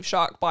off, massive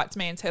shark bites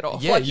man's head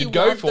off. Yeah, like, you'd you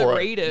go want for the it.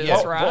 readers,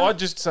 Yeah. right? Well, I'd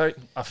just say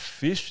a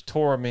fish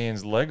tore a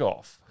man's leg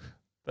off.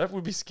 That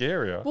would be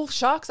scarier. Well,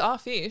 sharks are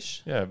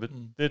fish. Yeah, but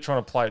they're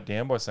trying to play it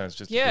down by saying it's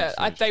just Yeah,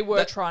 a big fish. they were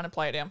That- trying to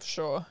play it down for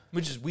sure.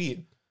 Which is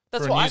weird.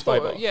 That's for a what I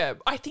newspaper. thought. Yeah,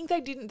 I think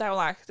they didn't. They were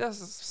like, this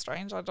is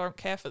strange. I don't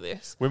care for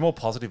this. We're more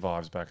positive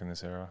vibes back in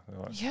this era. They're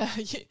like, Yeah,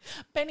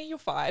 Benny, you're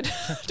fired.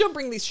 Don't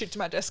bring this shit to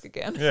my desk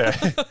again. yeah.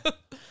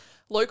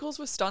 Locals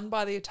were stunned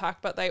by the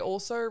attack, but they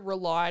also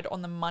relied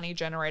on the money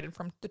generated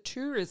from the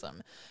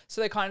tourism.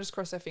 So they kind of just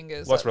crossed their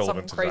fingers Well, that's that some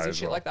relevant today crazy as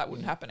shit well. like that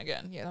wouldn't happen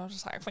again. Yeah, they were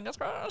just like, fingers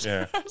crossed.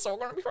 Yeah. It's all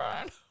going to be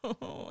fine.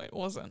 It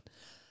wasn't.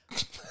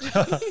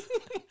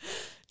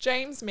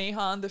 James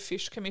Meehan, the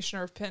fish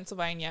commissioner of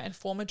Pennsylvania and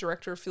former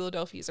director of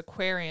Philadelphia's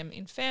aquarium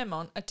in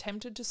Fairmont,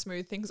 attempted to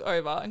smooth things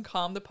over and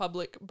calm the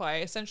public by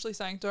essentially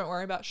saying, don't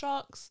worry about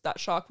sharks. That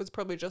shark was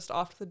probably just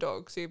after the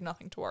dog, so you have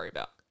nothing to worry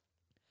about.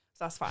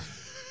 So that's fine.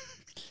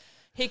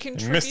 He He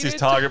missed his contributed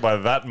target by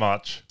that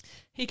much.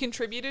 He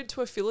contributed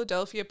to a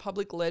Philadelphia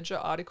Public Ledger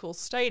article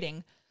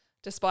stating,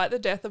 despite the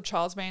death of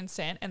Charles Van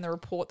Sant and the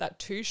report that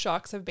 2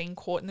 sharks have been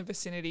caught in the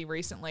vicinity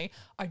recently,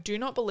 I do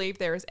not believe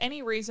there is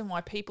any reason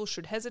why people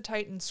should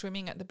hesitate in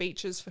swimming at the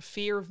beaches for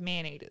fear of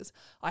man-eaters.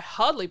 I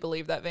hardly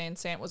believe that Van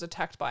Sant was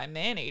attacked by a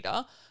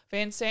man-eater.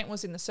 Van Sant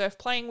was in the surf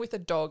playing with a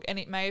dog, and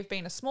it may have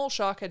been a small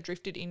shark had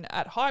drifted in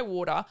at high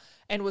water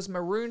and was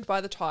marooned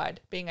by the tide.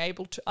 Being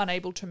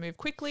unable to move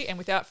quickly and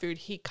without food,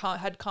 he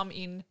had come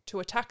in to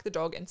attack the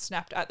dog and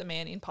snapped at the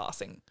man in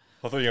passing.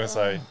 I thought you were going to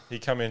say he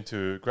come in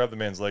to grab the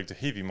man's leg to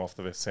heave him off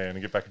the sand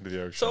and get back into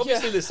the ocean. So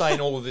obviously they're saying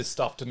all of this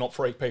stuff to not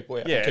freak people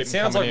out. yeah, and keep it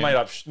sounds them like coming made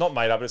in. up, not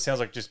made up, but it sounds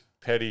like just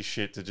petty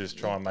shit to just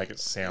try and make it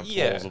sound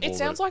Yeah. plausible. It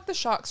sounds that- like the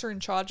sharks are in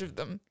charge of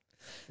them.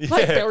 yeah.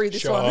 Like, bury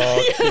this one.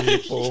 Shark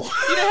people.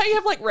 You know how you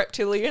have like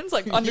reptilians,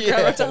 like underground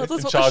Yeah. reptiles? That's in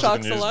what the charge of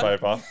sharks the are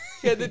like. newspaper.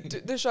 Yeah,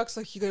 the shark's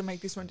like, you gotta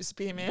make this one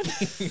disappear, man.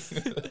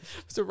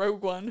 It's a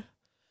rogue one.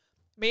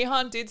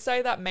 Meehan did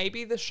say that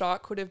maybe the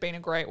shark could have been a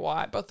great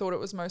white, but thought it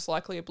was most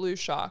likely a blue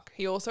shark.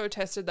 He also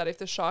attested that if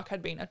the shark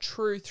had been a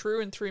true through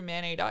and through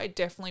man-eater, it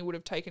definitely would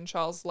have taken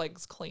Charles'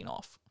 legs clean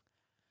off.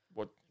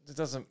 What it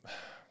doesn't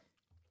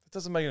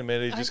make it a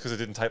man just because it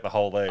didn't take the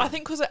whole leg. I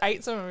think because it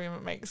ate some of him,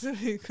 it makes it,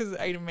 because it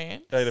ate a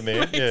man. Ate a man,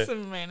 Makes yeah.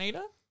 him a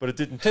man-eater. But it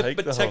didn't take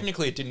But the whole.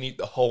 technically it didn't eat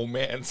the whole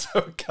man, so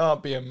it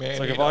can't be a man. It's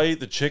like if eater. I eat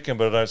the chicken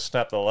but I don't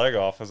snap the leg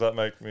off, does that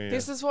make me?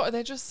 This is what,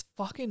 they're just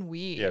fucking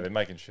weird. yeah, they're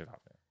making shit up.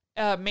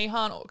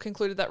 Meehan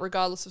concluded that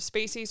regardless of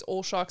species,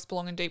 all sharks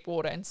belong in deep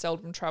water and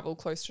seldom travel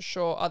close to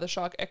shore. Other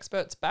shark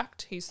experts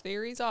backed his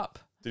theories up.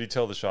 Did he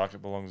tell the shark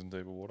it belongs in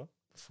deeper water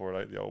before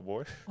it ate the old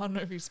boy? I don't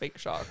know if you speak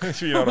shark.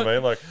 You know what I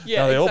mean? Like,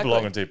 Yeah, no, they all exactly.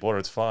 belong in deep water.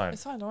 It's fine.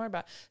 It's fine, don't worry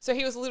about it. So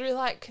he was literally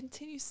like,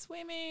 continue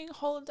swimming,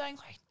 holidaying,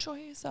 like, enjoy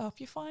yourself.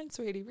 You're fine,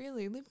 sweetie,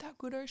 really. Live that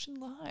good ocean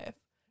life.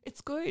 It's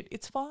good.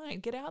 It's fine.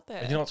 Get out there.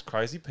 And you know what's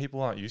crazy?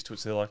 People aren't used to it,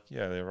 so they're like,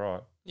 yeah, they're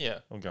right. Yeah.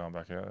 I'm going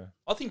back out there.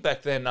 I think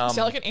back then... You sound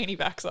like an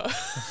anti-vaxxer.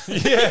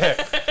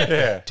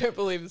 yeah. Don't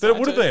believe this. But it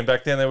would have been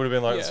back then. They would have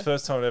been like, it's Yeah. the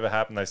first time it ever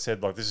happened. They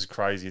said, like, this is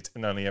crazy. It's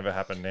only ever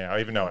happened now,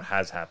 even though it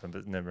has happened, but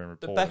it's never been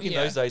But reported. back in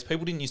Yeah. those days,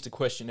 people didn't used to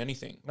question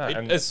anything. No,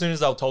 and- As soon as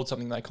they were told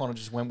something, they kind of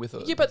just went with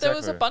it. Yeah, but there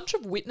was a Exactly. bunch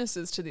of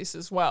witnesses to this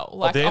as well.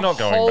 Like they're a not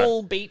going back.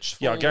 whole beach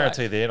full. Yeah, I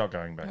guarantee like, they're not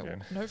going back no,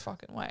 in. no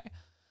fucking way.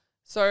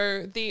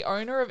 So the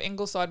owner of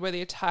Ingleside, where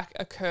the attack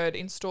occurred,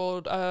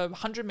 installed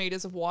 100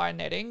 meters of wire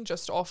netting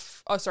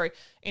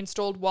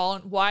installed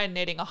wire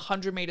netting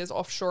 100 meters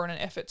offshore in an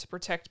effort to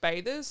protect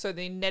bathers. So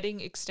the netting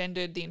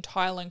extended the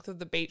entire length of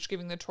the beach,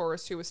 giving the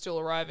tourists who were still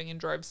arriving and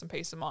drove some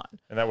peace of mind.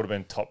 And that would have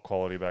been top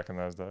quality back in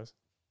those days.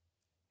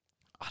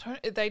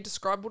 They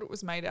described what it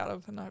was made out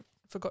of, and I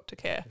forgot to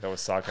care. That was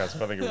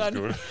sarcasm. I think it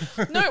was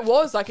good. No, it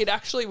was like, it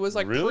actually was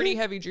like Really? pretty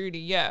heavy duty.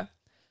 Yeah.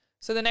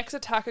 So the next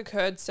attack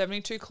occurred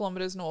 72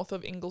 kilometers north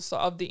of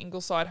the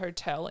Ingleside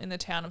Hotel in the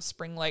town of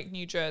Spring Lake,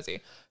 New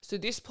Jersey. So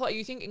this place,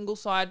 you think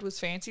Ingleside was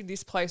fancy?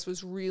 This place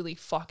was really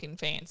fucking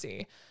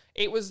fancy.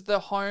 It was the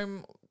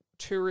home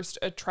tourist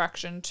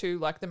attraction to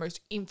like the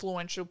most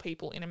influential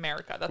people in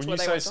America. That's When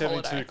where you they say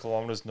went to 72 holiday.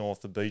 kilometres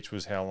north, the beach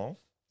was how long?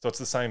 So it's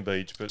the same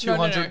beach, but... No,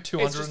 200, It's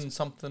 200 just- and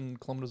something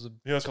kilometres of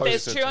Yeah, that's what I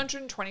There's said.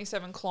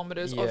 227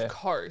 kilometres Yeah. of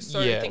coast.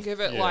 So Yeah. think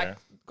of it Yeah. like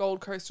Gold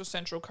Coast or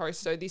Central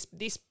Coast. So this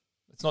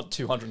It's not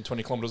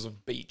 220 kilometres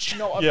of beach.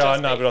 not of Yeah, I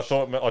just know, but I beach.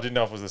 thought I didn't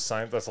know if it was the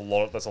same. That's a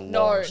lot. That's a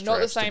No, long not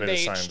the stretch to same be beach,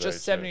 the same just beach, yeah.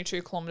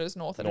 72 kilometres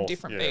north at a North,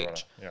 different yeah, beach.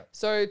 right, yeah.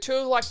 So two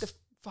of like the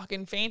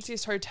fucking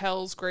fanciest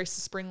hotels grace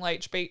the Spring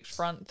Lake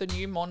beachfront, the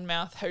New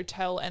Monmouth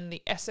Hotel and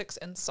the Essex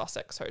and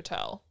Sussex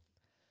Hotel.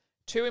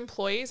 Two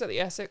employees at the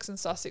Essex and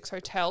Sussex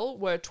Hotel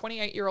were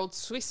 28-year-old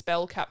Swiss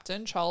Bell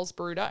captain Charles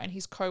Bruder and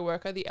his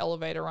co-worker, the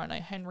elevator owner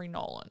Henry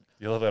Nolan.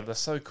 The elevator. That's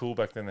so cool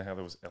back then. How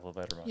there was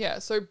elevator. Running. Yeah,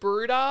 so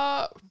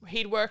Bruder,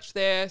 he'd worked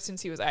there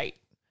since he was 8.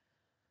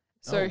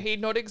 So Oh.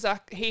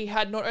 he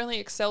had not only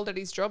excelled at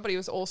his job, but he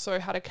was also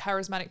had a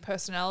charismatic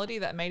personality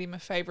that made him a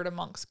favourite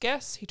amongst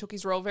guests. He took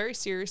his role very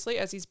seriously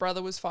as his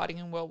brother was fighting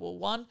in World War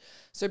One.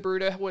 So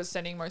Bruder was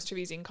sending most of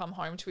his income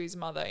home to his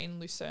mother in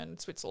Lucerne,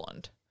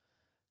 Switzerland.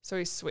 So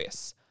he's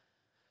Swiss.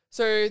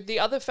 So the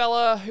other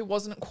fella who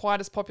wasn't quite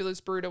as popular as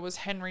Bruder was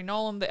Henry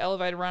Nolan, the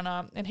elevator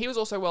runner, and he was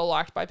also well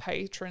liked by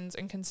patrons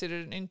and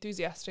considered an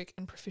enthusiastic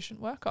and proficient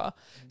worker.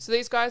 So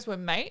these guys were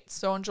mates.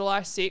 So on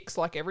July 6th,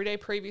 like every day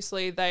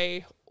previously,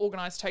 they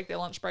organised to take their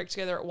lunch break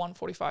together at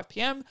 1:45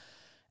 p.m.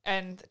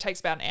 and it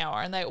takes about an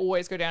hour, and they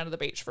always go down to the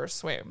beach for a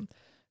swim.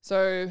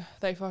 So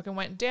they fucking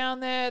went down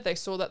there. They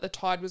saw that the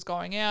tide was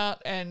going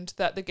out and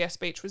that the guest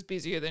beach was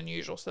busier than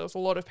usual. So there was a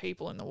lot of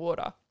people in the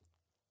water.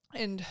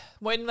 And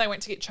when they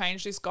went to get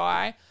changed, this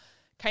guy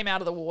came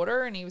out of the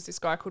water and he was this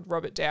guy called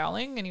Robert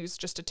Dowling and he was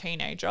just a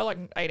teenager, like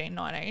 18,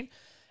 19.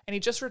 And he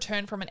just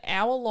returned from an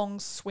hour-long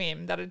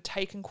swim that had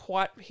taken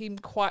him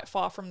quite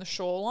far from the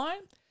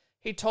shoreline.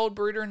 He told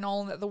Bruder and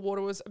Nolan that the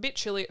water was a bit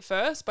chilly at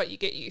first, but you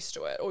get used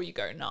to it or you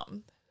go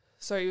numb.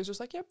 So he was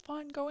just like, yep,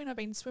 fine, go in. I've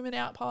been swimming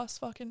out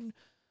past fucking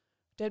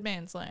Dead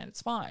Man's Land.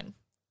 It's fine.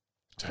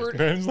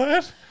 Man's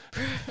Land?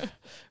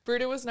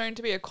 Bruder was known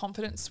to be a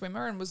confident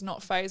swimmer and was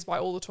not fazed by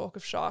all the talk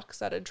of sharks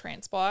that had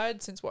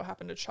transpired since what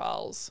happened to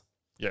Charles.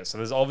 Yeah, so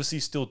there's obviously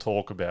still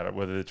talk about it,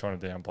 whether they're trying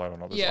to downplay it or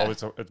not. There's Yeah.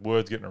 obviously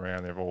words getting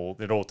around. They're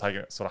all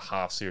taking it sort of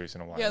half serious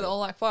in a way. Yeah, they're all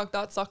like, fuck,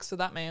 that sucks for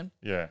that man.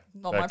 Yeah.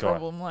 Not that my guy.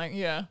 problem. Like,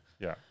 yeah.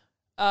 Yeah.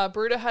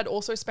 Bruder had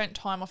also spent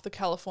time off the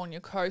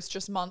California coast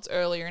just months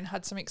earlier and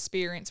had some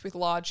experience with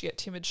large yet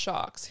timid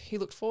sharks. He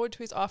looked forward to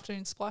his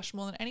afternoon splash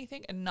more than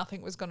anything, and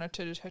nothing was going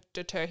to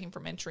deter him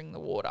from entering the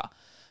water.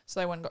 So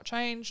they went and got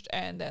changed,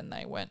 and then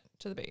they went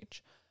to the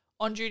beach.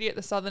 On duty at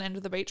the southern end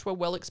of the beach were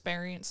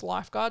well-experienced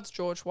lifeguards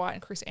George White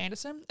and Chris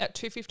Anderson. At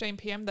 2:15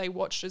 p.m, they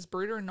watched as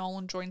Bruder and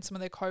Nolan joined some of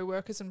their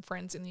co-workers and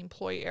friends in the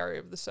employee area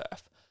of the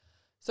surf.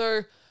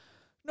 So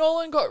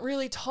Nolan got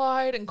really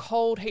tired and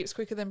cold heaps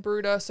quicker than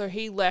Bruder, so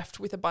he left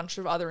with a bunch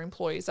of other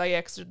employees. They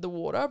exited the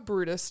water.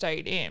 Bruder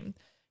stayed in.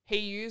 He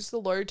used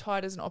the low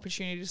tide as an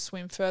opportunity to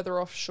swim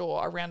further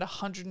offshore, around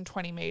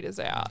 120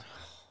 metres out.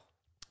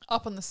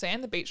 Up on the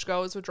sand, the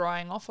beachgoers were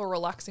drying off or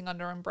relaxing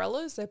under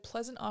umbrellas. Their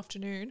pleasant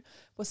afternoon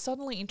was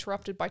suddenly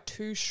interrupted by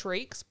 2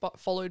 shrieks, but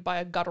followed by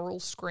a guttural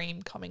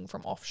scream coming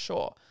from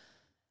offshore.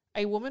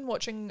 A woman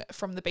watching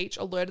from the beach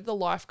alerted the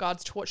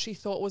lifeguards to what she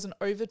thought was an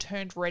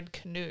overturned red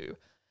canoe.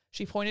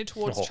 She pointed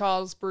towards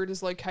Charles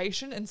Bruder's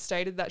location and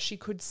stated that she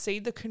could see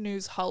the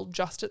canoe's hull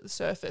just at the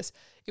surface.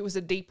 It was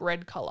a deep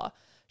red colour.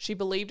 She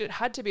believed it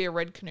had to be a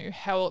red canoe.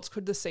 How else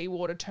could the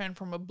seawater turn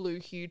from a blue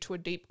hue to a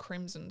deep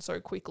crimson so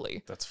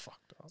quickly? That's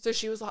fucked up. So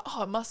she was like,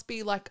 oh, it must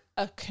be like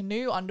a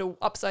canoe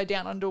upside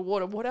down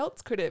underwater. What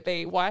else could it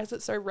be? Why is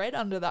it so red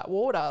under that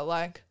water?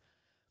 Like,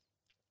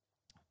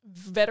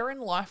 veteran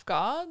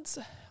lifeguards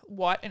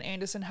White and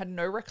Anderson had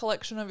no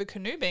recollection of a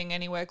canoe being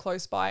anywhere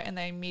close by, and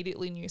they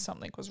immediately knew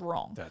something was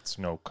wrong. That's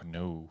no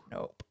canoe.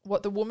 Nope.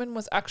 What the woman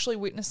was actually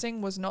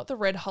witnessing was not the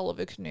red hull of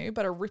a canoe,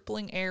 but a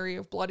rippling area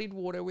of bloodied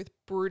water with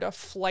Bruder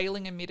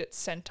flailing amid its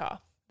centre.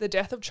 The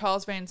death of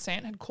Charles Van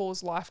Sant had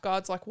caused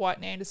lifeguards like White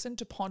and Anderson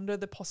to ponder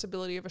the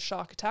possibility of a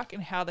shark attack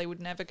and how they would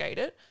navigate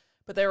it,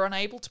 but they were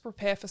unable to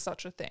prepare for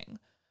such a thing.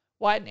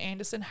 White and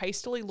Anderson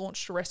hastily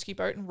launched a rescue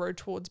boat and rowed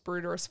towards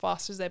Bruder as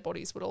fast as their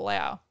bodies would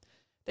allow.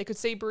 They could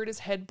see Bruder's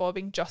head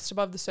bobbing just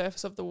above the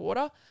surface of the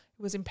water.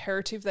 It was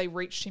imperative they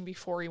reached him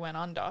before he went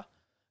under.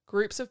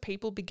 Groups of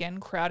people began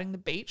crowding the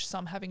beach,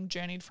 some having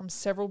journeyed from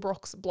several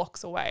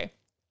blocks away.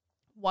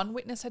 One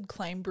witness had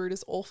claimed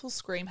Bruder's awful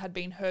scream had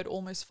been heard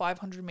almost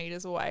 500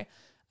 metres away.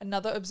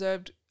 Another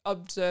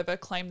observer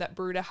claimed that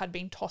Bruder had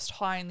been tossed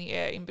high in the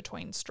air in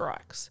between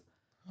strikes.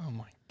 Oh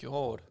my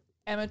God.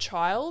 Emma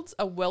Childs,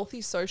 a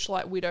wealthy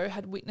socialite widow,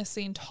 had witnessed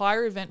the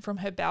entire event from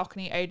her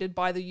balcony, aided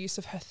by the use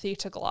of her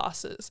theatre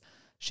glasses.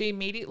 She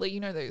immediately, you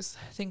know those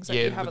things that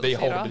you have at the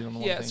theatre?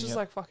 It's just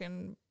like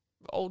fucking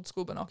old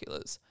school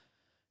binoculars.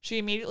 She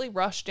immediately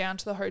rushed down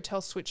to the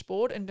hotel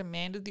switchboard and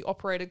demanded the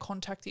operator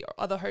contact the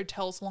other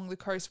hotels along the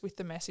coast with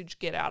the message,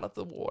 get out of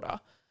the water.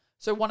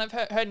 So one of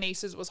her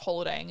nieces was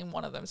holidaying in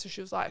one of them, so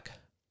she was like,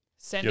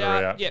 send Get her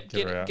out, out. yep,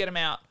 Get her out. get them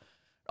out.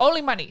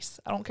 Only my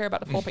niece. I don't care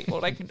about the 4 people,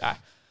 they can die.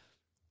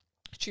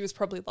 She was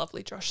probably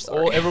lovely, Josh. Sorry.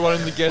 Or everyone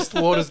in the guest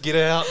waters, get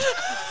out.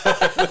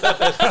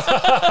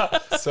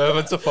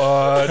 Servants are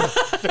fine.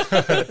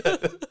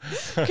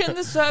 Can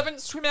the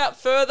servants swim out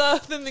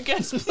further than the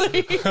guests,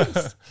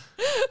 please?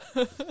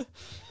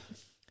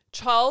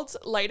 Childs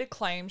later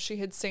claimed she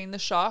had seen the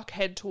shark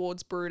head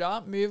towards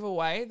Bruder, move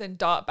away, then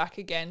dart back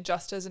again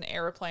just as an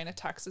aeroplane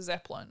attacks a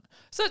Zeppelin.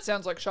 So it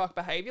sounds like shark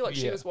behaviour. Like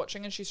she was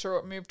watching and she saw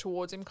it move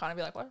towards him, kind of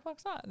be like, what the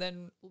fuck's that? And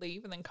then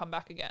leave and then come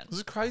back again. Is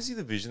it crazy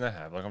the vision they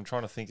have? Like I'm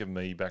trying to think of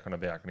me back on a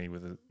balcony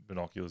with the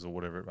binoculars or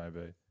whatever it may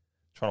be,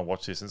 trying to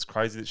watch this. And it's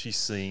crazy that she's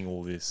seeing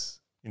all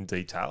this in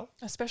detail.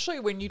 Especially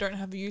when you don't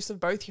have the use of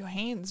both your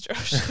hands,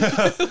 Josh.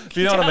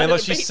 You know what I mean? Like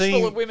she's beach seeing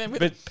full of women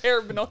with a pair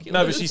of binoculars.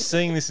 No, but she's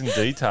seeing this in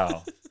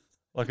detail.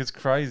 Like it's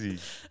crazy.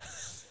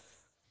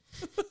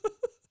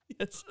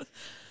 Yes.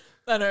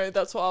 I know,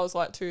 that's what I was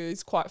like too.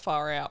 It's quite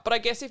far out. But I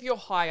guess if you're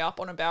high up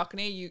on a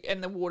balcony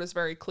and the water's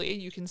very clear,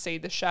 you can see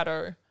the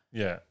shadow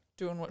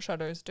doing what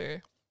shadows do.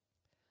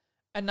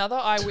 Another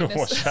eyewitness...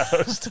 What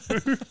shadows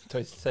do?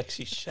 Those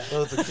sexy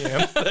shadows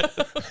again.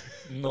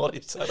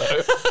 Naughty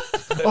shadow.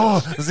 Oh,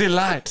 the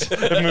light.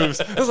 It moves.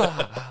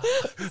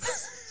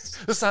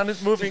 The sun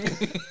is moving.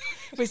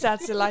 Without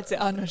the lights,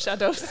 there are no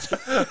shadows.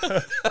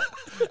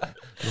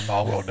 You're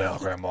my world now,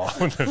 Grandma.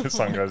 When the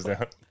sun goes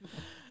down.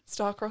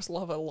 Starcross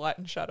love a light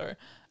and shadow.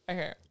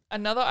 Okay.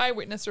 Another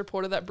eyewitness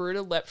reported that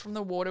Bruder leapt from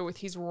the water with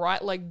his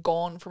right leg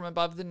gone from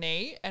above the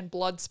knee and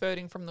blood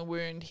spurting from the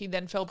wound. He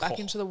then fell back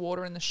into the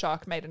water and the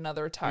shark made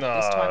another attack,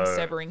 this time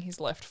severing his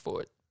left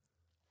foot.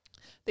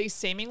 These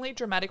seemingly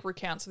dramatic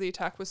recounts of the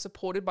attack were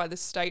supported by the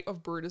state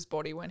of Bruder's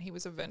body when he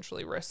was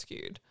eventually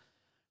rescued.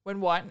 When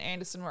White and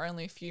Anderson were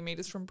only a few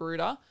metres from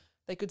Bruder,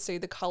 they could see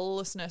the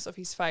colourlessness of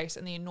his face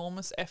and the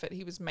enormous effort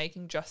he was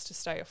making just to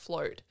stay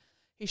afloat.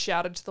 He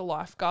shouted to the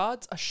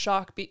lifeguards, "A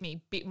shark bit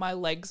me, bit my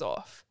legs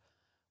off."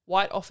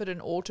 White offered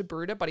an oar to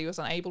Bruder, but he was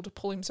unable to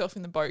pull himself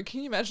in the boat. Can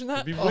you imagine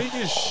that? It'd be weak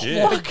as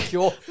shit.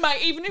 Fuck.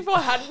 Mate, even if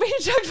I hadn't been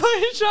attacked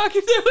by a shark,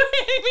 if they were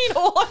hitting me at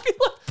all, I'd be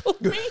like, pull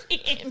me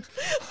in.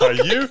 Are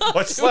you?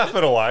 I'd slap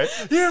it away.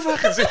 You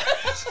fucking see.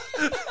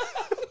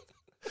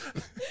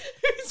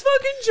 Whose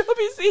fucking job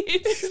is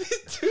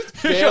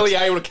this? Barely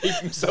able to keep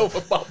himself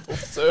above the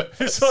surface.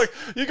 It's like,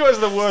 you guys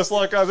are the worst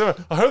lifeguards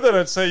ever. I hope they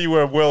don't say you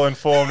were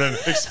well-informed and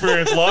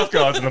experienced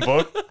lifeguards in the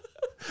book.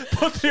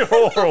 Put the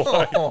oar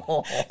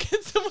away.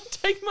 Can someone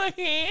take my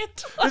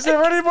hand? Is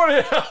there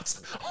anybody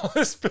else on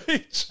this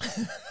beach?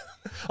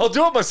 I'll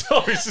do it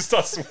myself. He's just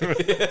start swimming.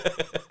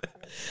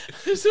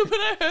 So when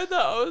I heard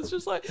that, I was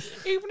just like,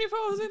 even if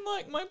I was in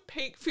like my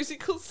peak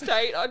physical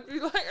state, I'd be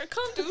like, I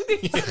can't do this.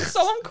 It's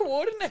so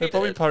uncoordinated. They're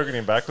probably poking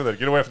him back with it.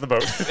 Get away from the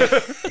boat.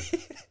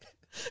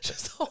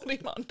 Just hold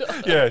him under.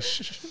 Yeah.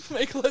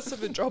 Make less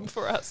of a job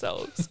for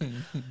ourselves.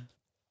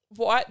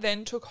 White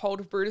then took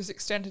hold of Bruder's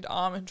extended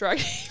arm and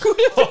dragged him. He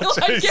would have been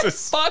like, get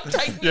Jesus. fucked,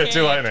 take me Yeah,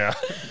 too late now.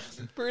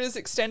 Bruder's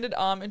extended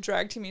arm and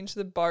dragged him into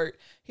the boat.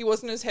 He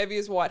wasn't as heavy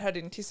as White had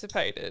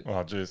anticipated.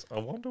 Oh, jeez. I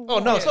wonder Oh,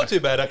 no, it's not too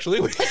bad,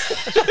 actually. We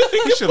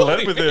should have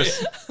led with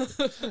this.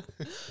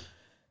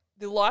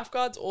 The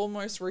lifeguards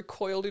almost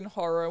recoiled in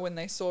horror when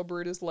they saw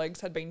Bruder's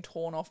legs had been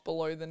torn off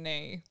below the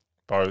knee.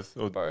 Both?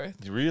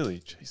 Both. Really?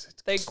 Jesus.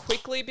 They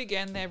quickly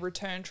began their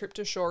return trip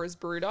to shore as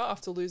Bruder,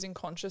 after losing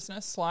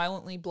consciousness,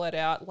 silently bled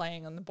out,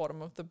 laying on the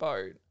bottom of the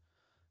boat.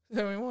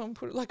 Then we want to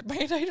put like a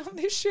Band-Aid on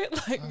this shit.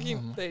 Like,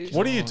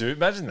 What do you do?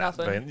 Imagine that,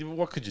 Nothing. man.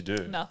 What could you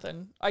do?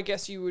 Nothing. I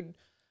guess you would.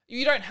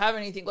 You don't have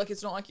anything. Like,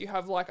 it's not like you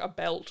have like a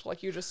belt.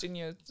 Like, you're just in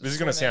your. This is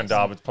going to sound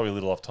dumb. It's probably a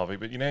little off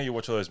topic, but you know, you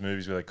watch all those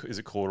movies where is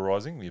it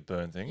cauterizing? Where you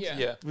burn things?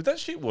 Yeah. Would that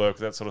shit work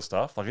with that sort of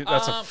stuff? Like,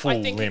 that's a full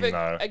I think limb, if it,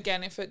 though.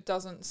 again, if it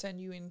doesn't send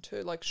you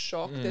into like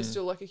shock, there's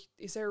still like,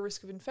 is there a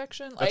risk of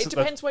infection? Like, That's- it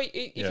depends where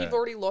if yeah. you've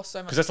already lost so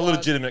much. Because that's a blood.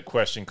 legitimate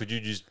question. Could you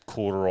just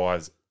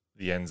cauterize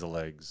the ends of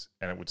legs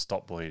and it would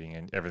stop bleeding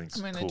and everything's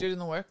I mean, cool? they did in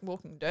the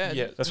Walking Dead.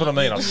 Yeah, That's what I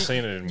mean. I've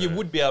seen it in You movies.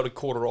 would be able to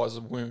cauterize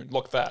a wound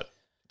like that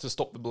to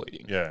stop the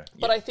bleeding. Yeah.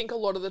 But I think a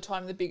lot of the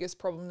time the biggest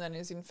problem then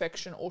is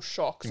infection or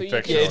shock. So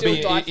Infection. you Yeah, can it'd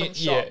still die from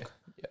yeah. shock.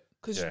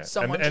 Because Yeah.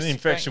 someone And just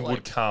infection faint,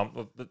 would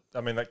come. But,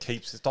 I mean, that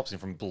stops him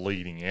from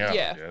bleeding out,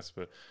 Yeah. I guess.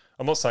 But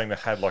I'm not saying they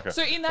had like a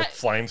So in that-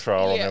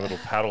 flamethrower on yeah. their little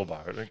paddle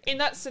boat. in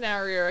that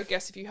scenario, I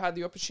guess if you had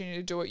the opportunity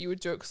to do it, you would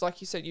do it because,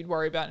 like you said, you'd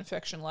worry about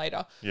infection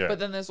later. Yeah. But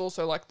then there's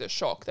also like the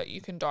shock that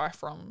you can die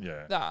from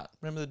Yeah. that.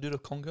 Remember the dude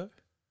of Congo?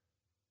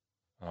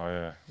 Oh,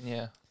 yeah.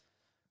 Yeah.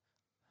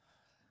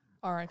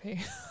 R.I.P.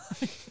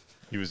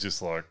 He was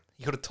just like,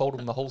 You could have told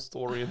him the whole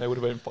story and they would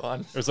have been fine.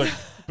 it was like,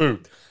 boo.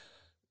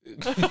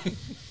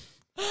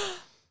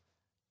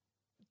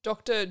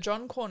 Dr.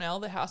 John Cornell,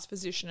 the house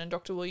physician, and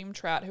Dr. William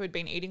Trout, who had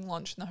been eating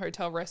lunch in the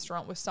hotel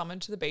restaurant, were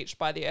summoned to the beach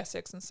by the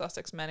Essex and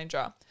Sussex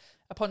manager.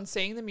 Upon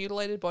seeing the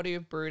mutilated body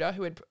of Bruder,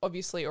 who had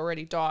obviously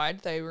already died,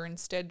 they were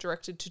instead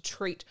directed to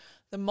treat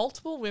the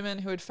multiple women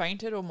who had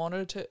fainted or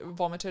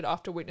vomited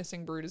after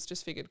witnessing Bruder's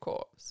disfigured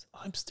corpse.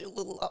 I'm still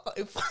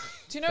alive.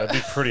 Do you know?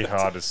 That'd be pretty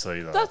hard to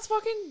see, though. That's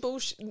fucking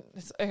bullshit.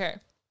 Okay.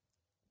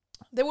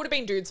 There would have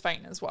been dudes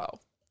fainting as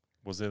well.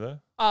 Was there though?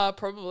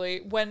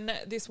 Probably. When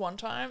this one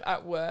time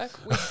at work,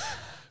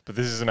 But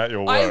this isn't at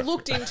your work. I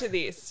looked into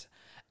this.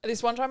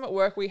 This one time at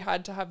work, we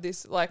had to have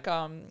this, like,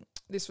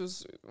 this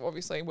was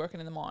obviously working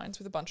in the mines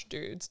with a bunch of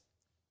dudes.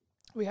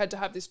 We had to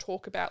have this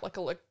talk about,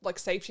 like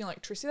safety and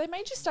electricity. They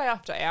made you stay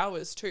after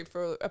hours, too,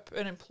 for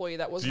an employee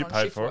that wasn't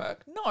on shift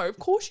work. No, of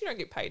course you don't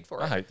get paid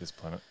for it. I hate this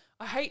planet.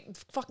 I hate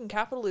fucking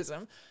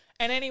capitalism.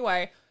 And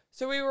anyway,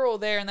 so we were all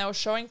there and they were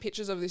showing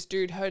pictures of this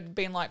dude who had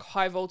been like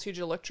high voltage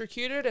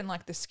electrocuted and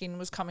like the skin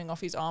was coming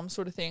off his arm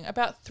sort of thing.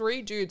 About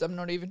 3 dudes, I'm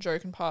not even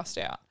joking, passed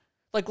out.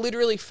 Like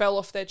literally fell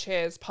off their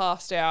chairs,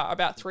 passed out,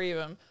 about 3 of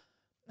them.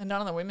 And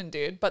none of the women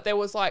did. But there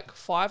was like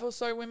 5 or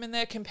so women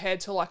there compared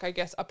to like, I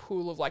guess, a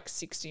pool of like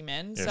 60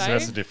 men, Yeah, say. so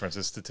that's the difference.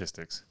 It's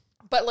statistics.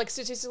 But like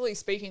statistically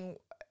speaking,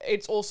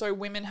 it's also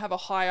women have a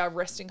higher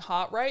resting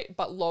heart rate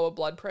but lower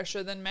blood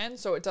pressure than men.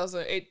 So it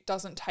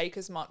doesn't take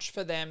as much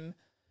for them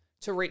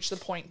to reach the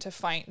point to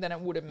faint than it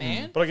would a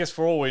man. But I guess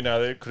for all we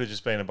know, there could have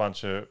just been a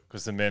bunch of,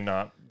 because the men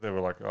they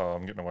were like, oh,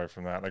 I'm getting away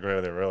from that. They got out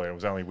of there early. It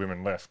was only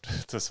women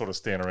left to sort of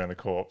stand around the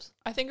corpse.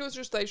 I think it was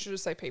just, they should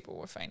just say people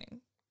were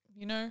fainting,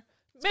 you know?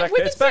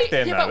 It's back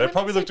then, though. They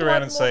probably looked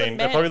around and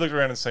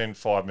seen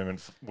 5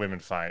 women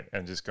faint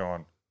and just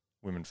gone,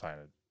 women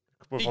fainted.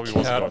 Well, probably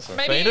wasn't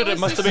fainted. It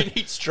must have been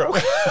heat stroke.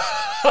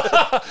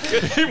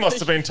 He must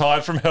have been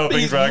tired from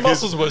helping drag his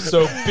muscles were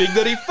so big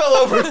that he fell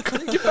over and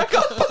couldn't get back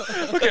up.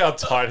 Look how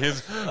tight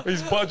his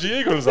budgie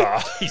eagles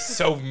are. He's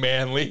so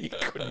manly, he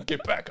couldn't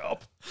get back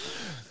up.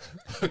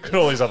 Look at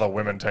all these other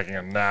women taking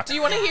a nap. Do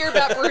you want to hear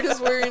about Brutus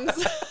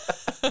wounds?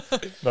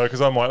 No,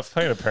 because I might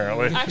faint,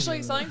 apparently.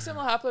 Actually, something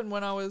similar happened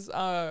when I was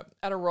at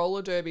a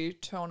roller derby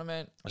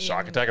tournament. A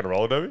shark attack at a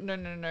roller derby?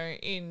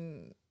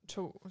 No.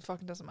 It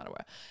fucking doesn't matter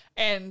where.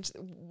 And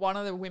one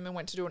of the women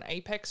went to do an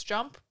apex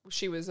jump.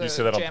 She was a You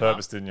said that on jammer.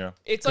 purpose, didn't you?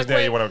 It's because like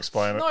now you want to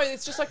explain it. No,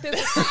 it's just like there's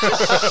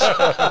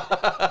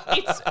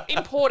it's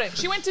important.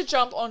 She went to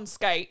jump on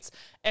skates,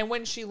 and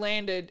when she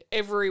landed,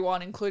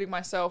 everyone, including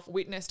myself,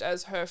 witnessed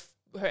as her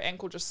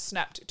ankle just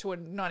snapped to a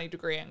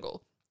 90-degree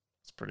angle.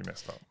 It's pretty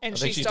messed up. And I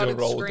think she she's started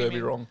doing roller screaming.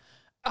 derby wrong.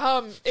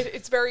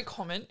 It's very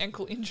common,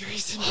 ankle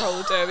injuries in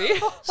roller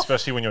derby.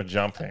 Especially when you're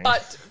jumping.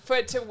 But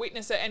to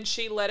witness it, and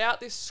she let out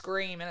this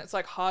scream, and it's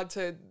like hard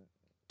to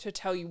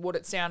tell you what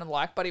it sounded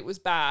like, but it was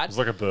bad. It was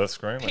like a birth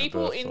scream.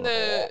 People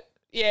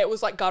it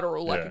was like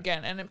guttural,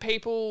 again, and then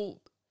people,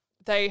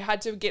 they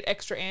had to get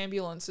extra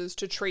ambulances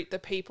to treat the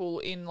people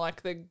in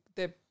like the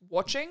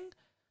watching,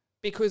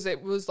 because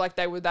it was like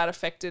they were that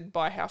affected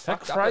by how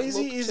fucked up it looked. How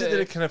crazy is it that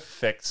it can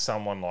affect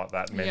someone like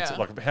that mentally? Yeah.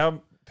 Like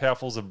how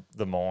powerful is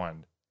the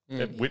mind?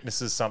 It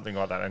witnesses something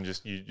like that and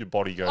just your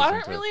body goes I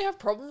into... don't really have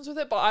problems with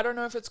it, but I don't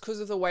know if it's because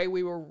of the way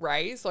we were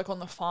raised. Like on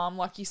the farm,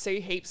 like you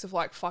see heaps of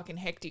like fucking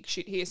hectic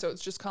shit here. So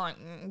it's just kind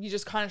of like, you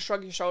just kind of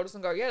shrug your shoulders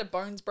and go, yeah, the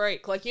bones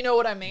break. Like, you know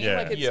what I mean?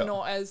 Yeah. Like it's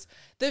not as...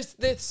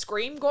 The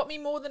scream got me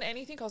more than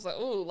anything. I was like,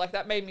 ooh, like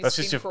that made me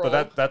skin crawl.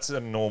 But that's a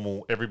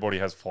normal... Everybody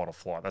has fight or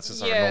flight. That's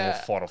just like a normal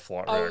fight or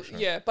flight reaction.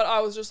 Yeah, but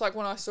I was just like,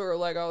 when I saw her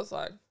leg, I was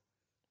like...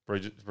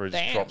 Bridget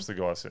Damn. drops the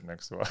guy sitting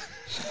next to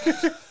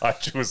her. I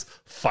choose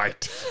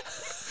fight.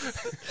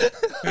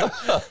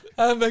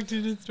 Back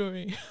to the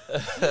story.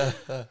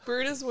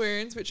 Brutus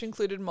wounds, which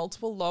included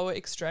multiple lower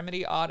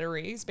extremity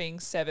arteries being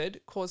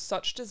severed, caused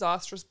such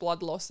disastrous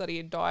blood loss that he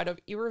had died of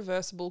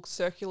irreversible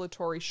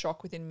circulatory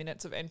shock within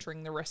minutes of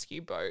entering the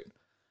rescue boat.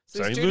 So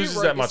this he dude who loses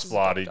wrote that this much is a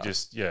blood. He doctor.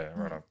 just... Yeah,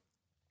 right on.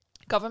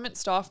 Government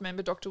staff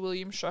member Dr.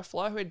 William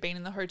Scheffler, who had been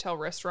in the hotel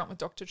restaurant with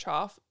Dr.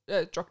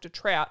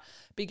 Trout,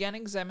 began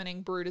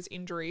examining Brutus'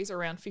 injuries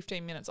around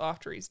 15 minutes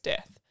after his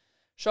death.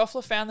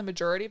 Scheffler found the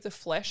majority of the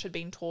flesh had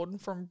been torn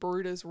from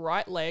Brutus'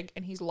 right leg,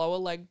 and his lower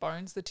leg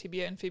bones, the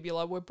tibia and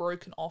fibula, were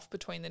broken off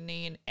between the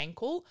knee and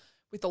ankle,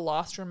 with the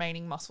last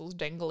remaining muscles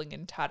dangling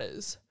in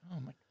tatters. Oh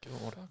my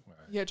god.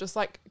 Yeah, just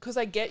like, because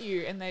they get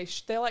you and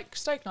they're like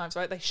steak knives,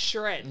 right? They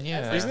shred. Yeah.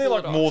 as they Isn't there pull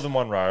like it off. more than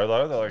one row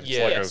though? They're like,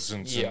 Yes.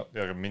 it's like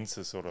a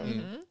mincer sort of.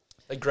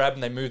 They grab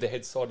and they move their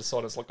head side to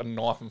side. It's like a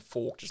knife and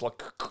fork, just like...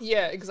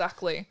 Yeah,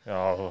 exactly.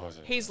 Oh,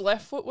 His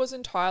left foot was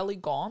entirely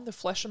gone. The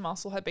flesh and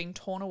muscle had been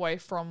torn away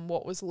from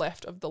what was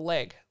left of the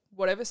leg.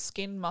 Whatever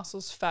skin,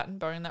 muscles, fat and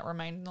bone that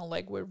remained in the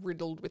leg were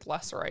riddled with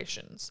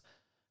lacerations.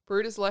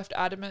 Brutus' left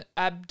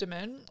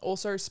abdomen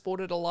also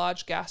sported a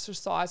large gash the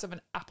size of an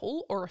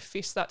apple or a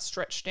fist that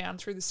stretched down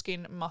through the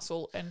skin,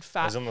 muscle and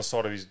fat. he's on the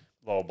side of his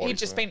lower body. He'd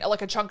just been,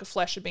 like a chunk of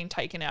flesh had been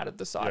taken out of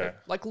the side, Yeah. of,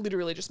 like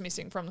literally just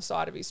missing from the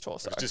side of his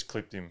torso. It's just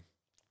clipped him.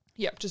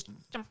 Yep, just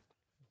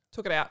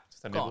took it out.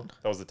 Just a nibble. Gone.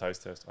 That was the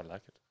taste test. I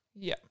like it.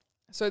 Yeah.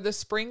 So the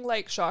Spring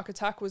Lake shark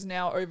attack was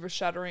now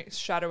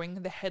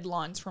overshadowing the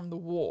headlines from the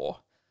war.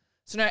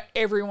 So now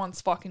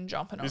everyone's fucking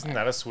jumping on Isn't it.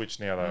 that a switch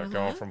now though?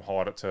 Going from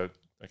hide it to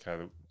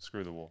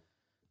screw the war.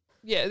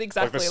 Yeah,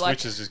 exactly. Like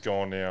the switch is just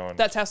gone now. And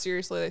that's how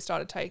seriously they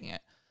started taking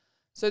it.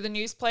 So the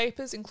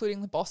newspapers,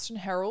 including the Boston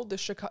Herald, the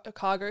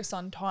Chicago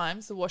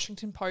Sun-Times, the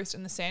Washington Post,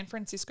 and the San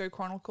Francisco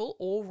Chronicle,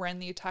 all ran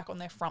the attack on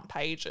their front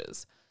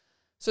pages.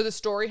 So the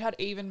story had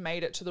even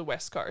made it to the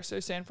West Coast.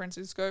 So San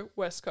Francisco,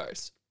 West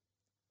Coast.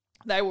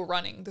 They were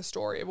running the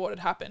story of what had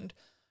happened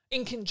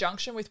in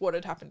conjunction with what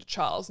had happened to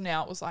Charles.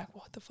 Now it was like,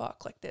 what the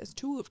fuck? Like, there's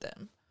 2 of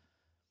them.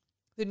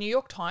 The New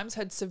York Times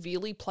had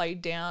severely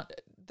played down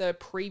the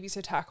previous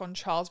attack on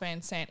Charles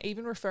Van Sant,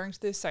 even referring to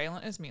the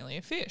assailant as merely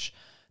a fish.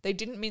 They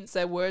didn't mince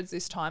their words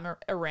this time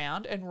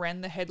around and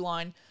ran the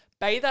headline,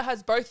 "Bather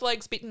has both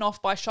legs bitten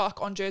off by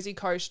shark on Jersey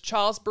coast.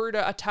 Charles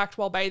Bruder attacked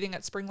while bathing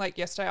at Spring Lake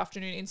yesterday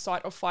afternoon in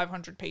sight of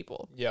 500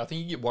 people." Yeah, I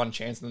think you get one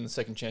chance, and then the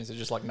second chance is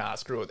just like, nah,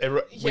 screw it.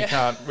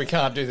 We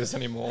can't do this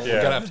anymore. Yeah.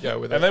 We're gonna have to go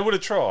with it. And they would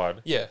have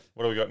tried. Yeah.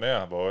 What do we got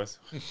now, boys?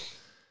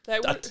 They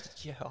would I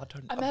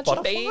don't. a imagine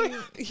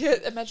butterfly?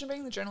 imagine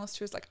being the journalist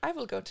who was like, "I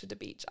will go to the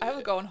beach. I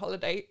will go on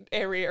holiday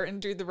area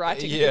and do the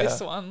writing for Yeah. this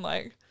one."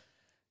 Like,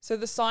 so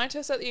the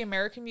scientists at the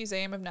American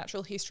Museum of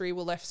Natural History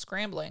were left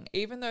scrambling.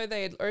 Even though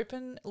they had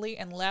openly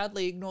and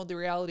loudly ignored the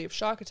reality of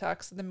shark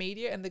attacks, the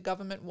media and the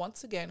government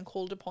once again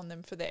called upon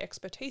them for their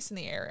expertise in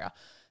the area.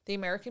 The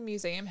American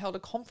Museum held a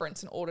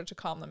conference in order to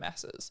calm the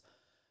masses.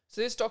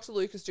 So this Dr.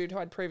 Lucas dude who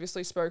I'd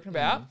previously spoken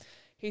about,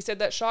 he said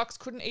that sharks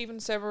couldn't even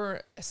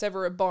sever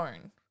a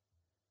bone.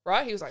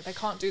 Right? He was like, they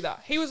can't do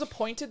that. He was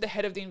appointed the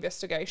head of the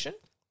investigation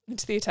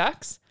into the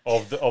attacks.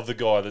 Of the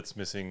guy that's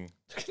missing.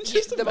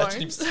 Just The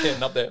imagine him bones.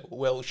 standing up there.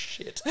 Well,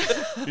 shit.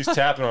 He's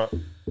tapping on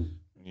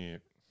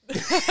it.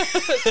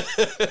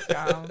 Yeah.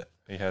 Um,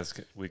 He has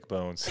weak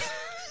bones.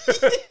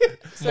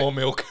 More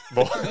milk.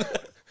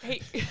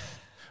 he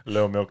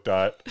Low milk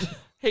diet.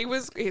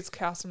 his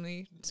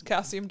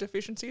calcium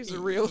deficiency is a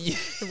real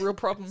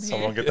problem here.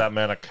 Someone get that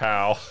man a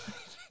cow.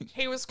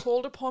 He was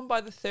called upon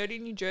by the 30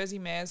 New Jersey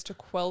mayors to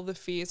quell the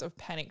fears of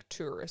panicked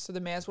tourists. So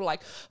the mayors were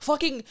like,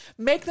 "Fucking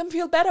make them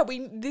feel better.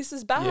 This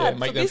is bad. Yeah, for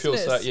make them feel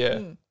business." sad,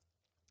 yeah.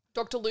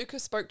 Dr.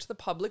 Lucas spoke to the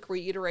public,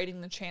 reiterating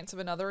the chance of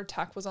another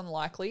attack was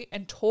unlikely,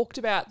 and talked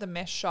about the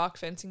mesh shark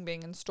fencing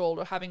being installed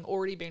or having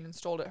already been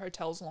installed at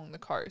hotels along the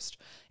coast.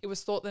 It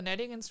was thought the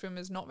netting and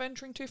swimmers not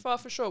venturing too far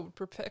for shore would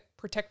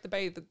protect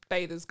the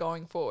bathers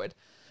going forward.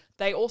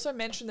 They also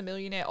mentioned the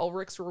millionaire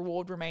Ulrich's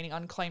reward remaining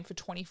unclaimed for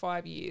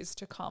 25 years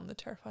to calm the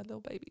terrified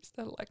little babies.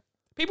 They're like,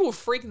 people were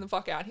freaking the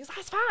fuck out. He's like,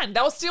 "It's fine."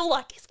 They were still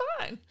like, "It's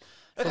fine."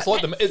 So it's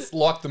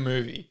like the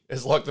movie.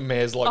 It's like the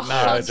mayor's like, nah,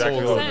 Yeah, it's all exactly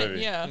good. like the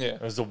movie. Yeah. Yeah. There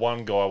was the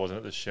one guy,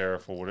 wasn't it? The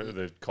sheriff or whatever,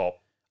 the cop.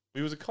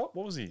 He was a cop?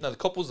 What was he? No, the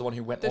cop was the one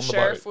who went The on the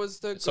sheriff boat. was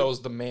the... So it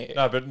was the mayor.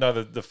 No,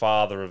 the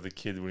father of the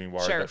kid when he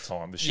worried Sheriff. that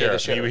time. The Yeah, the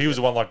sheriff. sheriff, He was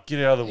the one like,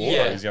 get out of the water.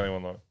 Yeah. He's the only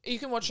one like. You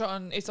can watch it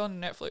it's on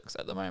Netflix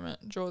at the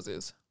moment. Jaws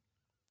is.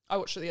 I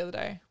watched it the other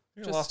day. I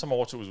think the last time I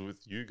watched it was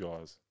with you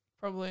guys.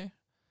 Probably.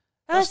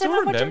 I still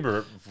remember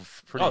it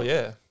pretty. Oh,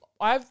 yeah.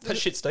 That That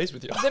shit stays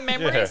with you. The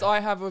memories Yeah. I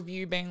have of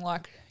you being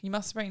like, you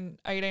must have been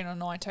 18 or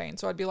 19,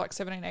 so I'd be like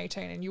 17,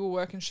 18, and you were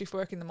working shift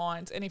work in the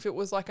mines. And if it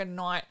was like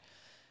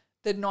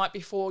the night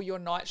before your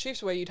night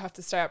shift where you'd have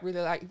to stay up really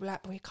late, you'd be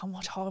like, "We come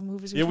watch horror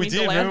movies." Yeah, we in the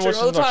did. lounge Remember room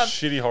watching all the like time.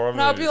 shitty horror And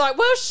movies. I'd be like,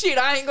 "Well, shit,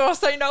 I ain't gonna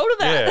say no to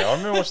that." Yeah, I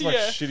remember watching like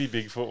Yeah. shitty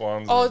Bigfoot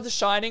ones. Oh, and- The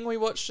Shining we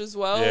watched as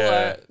well.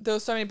 Yeah. There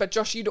was so many, but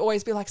Josh, you'd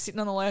always be like sitting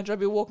on the lounge. I'd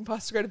be walking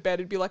past to go to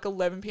bed. It'd be like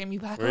 11 p.m.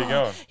 You'd be like, Where are you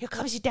going? "Here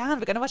comes you down.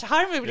 We're gonna watch a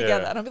horror movie Yeah.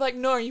 together." And I'd be like,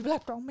 "No." You'd be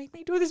like, "Don't make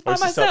me do this I by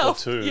used to stay up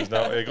myself." till 2. Yeah.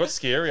 No, it got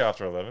scary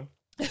after 11.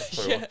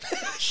 Yeah.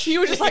 You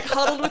were just like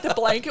huddled with a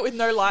blanket with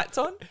no lights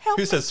on. Help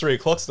Who me. says 3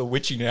 o'clock's the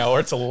witching hour?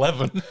 It's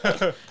 11.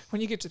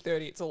 When you get to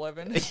 30, it's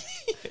 11.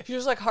 You're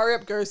just like, "Hurry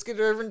up, ghost, get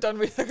it over and done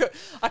with.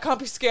 I can't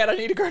be scared. I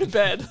need to go to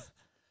bed."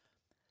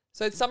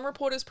 So some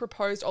reporters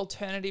proposed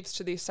alternatives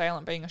to the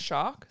assailant being a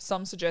shark.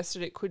 Some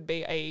suggested it could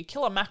be a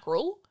killer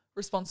mackerel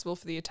responsible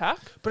for the attack.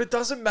 But it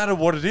doesn't matter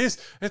what it is.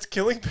 It's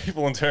killing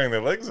people and tearing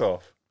their legs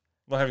off.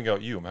 I'm not having a go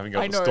at you. I'm having a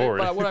go I at know, the story.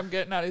 but what I'm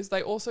getting at is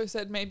they also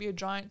said maybe a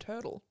giant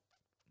turtle.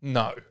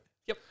 No.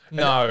 Yep.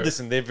 No.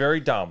 Listen, they're very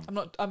dumb.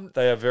 I'm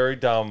They are very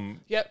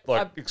dumb. Yep,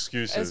 Like it's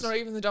excuses. not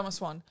even the dumbest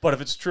one. But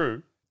if it's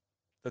true,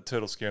 that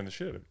turtle's scaring the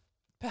shit out of him.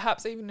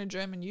 Perhaps even a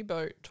German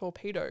U-boat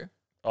torpedo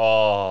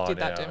Oh, did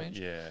that now, damage.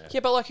 Yeah. Yeah,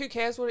 but like, who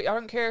cares? I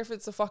don't care if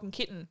it's a fucking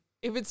kitten.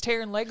 If it's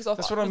tearing legs off,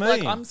 That's what I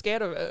like, mean. I'm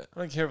scared of it. I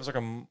don't care if it's like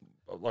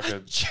a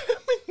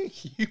German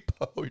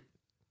U-boat.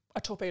 A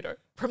torpedo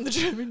from the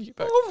German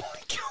U-boat. Oh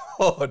my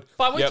god. If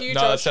I'm with you,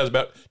 no, that Josh. sounds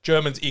about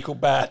Germans equal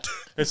bad.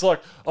 It's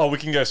like, oh, we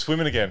can go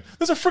swimming again.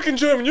 There's a freaking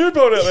German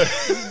U-boat out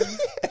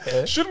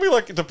there. Shouldn't we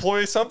like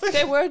deploy something?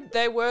 They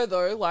were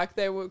though, like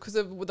they were because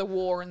of the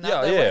war and that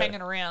Yeah, they were yeah.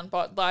 hanging around.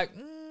 But like,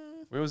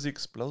 Where was the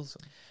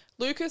explosion?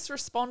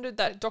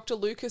 Dr.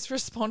 Lucas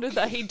responded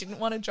that he didn't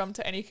want to jump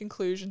to any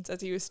conclusions as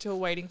he was still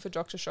waiting for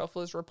Dr.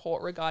 Schoeffler's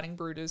report regarding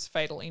Bruder's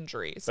fatal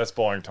injuries. That's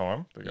buying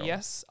time. But go on.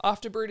 Yes.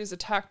 After Bruder's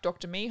attack,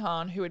 Dr.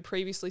 Meehan, who had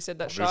previously said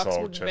that this sharks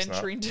old wouldn't chestnut.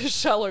 venture into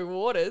shallow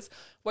waters,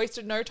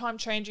 wasted no time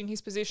changing his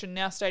position,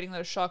 now stating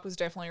that a shark was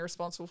definitely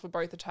responsible for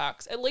both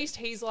attacks. At least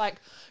he's like,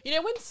 you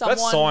know when someone...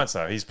 That's science,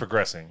 though. He's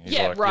progressing. He's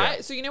Yeah, like, right?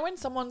 yeah. So you know when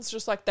someone's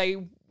just like, they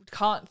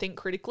can't think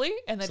critically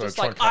and they're So just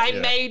try like, and cut- I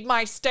yeah. made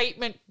my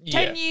statement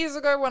 10 Yeah. years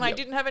ago when I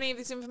didn't have any of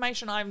this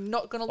information. I'm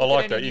not going to I look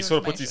like at that. any He new sort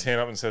of puts his information."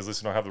 hand up and says,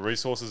 listen, I have the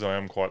resources. I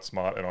am quite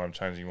smart and I'm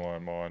changing my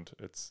mind.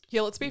 It's,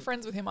 Yeah, let's be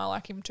friends with him. I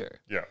like him too.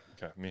 yeah.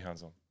 Okay.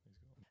 Mihan's on.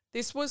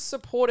 This was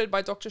supported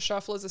by Dr.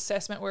 Shuffler's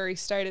assessment where he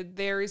stated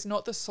there is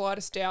not the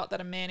slightest doubt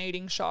that a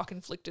man-eating shark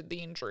inflicted the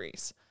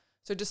injuries.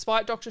 So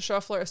despite Dr.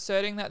 Schoeffler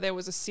asserting that there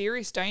was a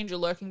serious danger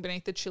lurking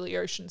beneath the chilly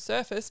ocean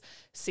surface,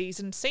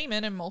 seasoned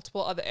seamen and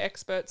multiple other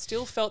experts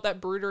still felt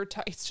that brooder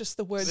attack... It's just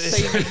the word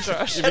seaman,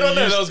 Josh. I don't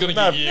know that was going to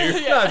get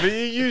you. No, but you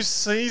use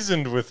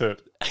seasoned with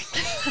it.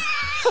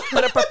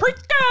 But a paprika!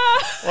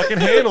 I can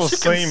handle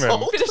Chicken semen.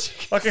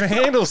 salt. I can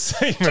handle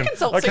semen.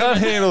 salt I can't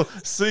semen. handle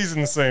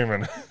seasoned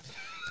semen.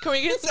 Can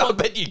we get I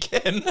bet you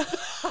can.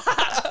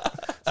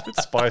 It's a bit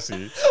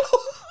spicy.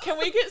 Can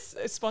we get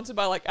sponsored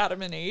by like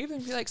Adam and Eve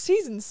and be like,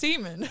 seasoned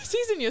semen,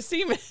 season your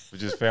semen? We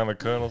just found the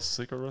Colonel's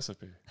secret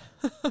recipe.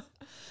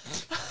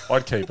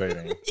 I'd keep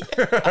eating.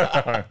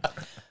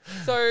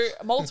 So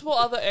multiple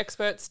other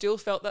experts still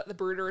felt that the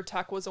brooder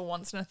attack was a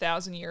once in a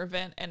 1,000-year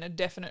event and a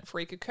definite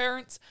freak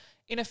occurrence.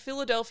 In a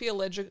Philadelphia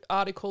Ledger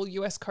article,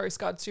 U.S. Coast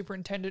Guard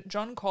Superintendent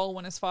John Cole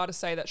went as far to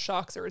say that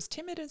sharks are as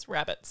timid as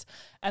rabbits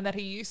and that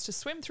he used to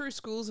swim through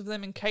schools of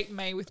them in Cape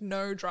May with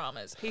no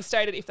dramas. He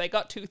stated if they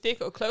got too thick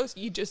or close,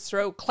 you just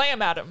throw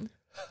clam at them.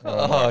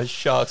 Oh,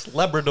 sharks,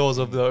 Labradors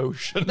of the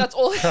ocean. That's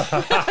all.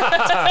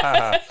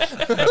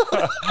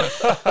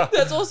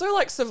 That's also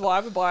like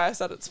survivor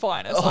bias at its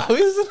finest. Oh, Like,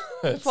 isn't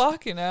it?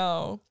 fucking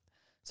hell.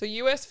 So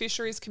US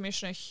Fisheries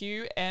Commissioner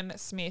Hugh M.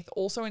 Smith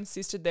also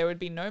insisted there would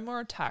be no more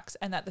attacks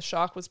and that the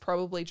shark was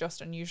probably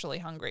just unusually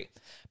hungry.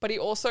 But he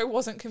also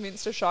wasn't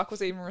convinced a shark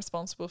was even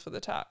responsible for the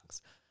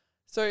attacks.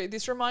 So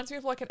this reminds me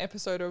of like an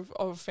episode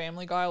of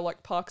Family Guy or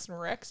like Parks and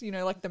Recs. You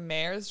know, like the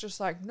mayor is just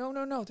like, no,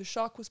 the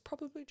shark was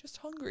probably just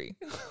hungry.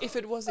 If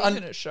it was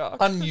even a shark.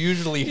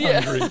 Unusually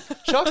Yeah. hungry.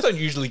 Sharks don't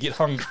usually get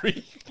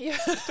hungry. Yeah.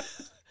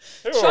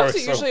 They Sharks are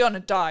usually on a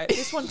diet.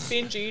 This one's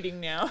binge eating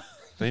now.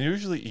 They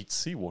usually eat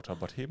seawater,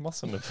 but he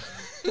mustn't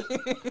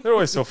have. They're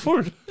always so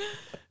full.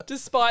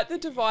 Despite the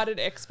divided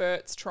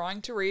experts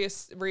trying to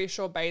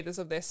reassure bathers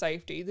of their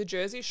safety, the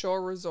Jersey Shore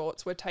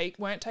resorts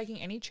weren't taking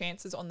any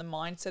chances on the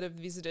mindset of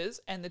visitors,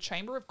 and the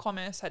Chamber of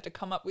Commerce had to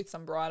come up with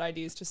some bright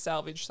ideas to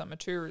salvage summer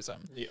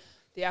tourism. Yeah.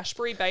 The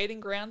Ashbury bathing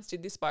grounds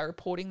did this by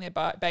reporting their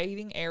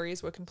bathing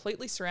areas were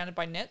completely surrounded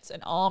by nets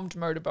and armed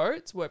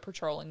motorboats were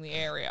patrolling the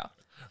area.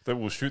 That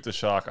will shoot the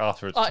shark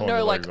after it's torn No,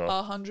 the like legs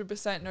off.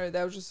 100%. No,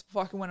 they just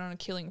fucking went on a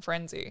killing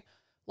frenzy.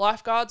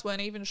 Lifeguards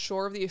weren't even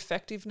sure of the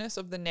effectiveness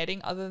of the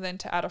netting other than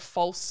to add a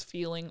false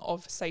feeling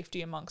of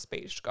safety amongst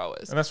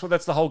beachgoers. And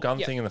that's the whole gun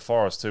Yeah. thing in the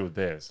forest too with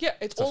bears. Yeah,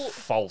 it's a all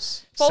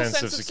false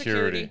sense of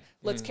security.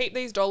 Let's keep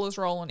these dollars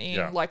rolling in.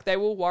 Yeah. Like they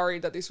were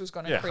worried that this was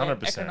going to Yeah, create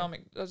 100%. an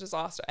economic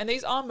disaster. And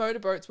these armed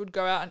motorboats would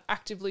go out and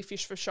actively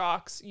fish for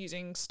sharks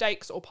using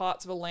steaks or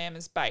parts of a lamb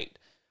as bait.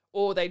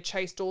 Or they'd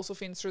chase dorsal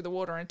fins through the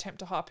water and attempt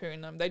to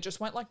harpoon them. They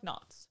just went like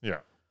nuts. Yeah.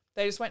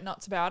 They just went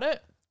nuts about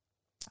it.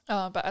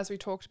 But as we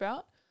talked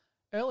about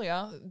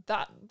earlier,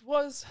 that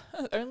was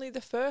only the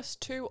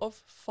first 2 of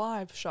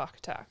 5 shark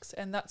attacks.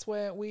 And that's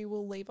where we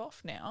will leave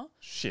off now.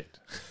 Shit.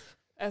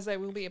 As there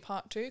will be a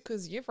part 2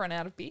 because you've run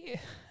out of beer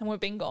and we've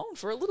been gone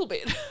for a little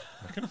bit.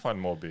 I can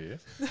find more beer.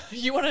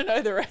 You want to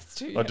know the rest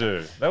too? I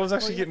do. That was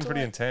actually you getting have to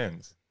pretty wait.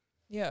 intense.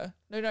 Yeah.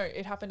 No,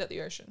 it happened at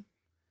the ocean.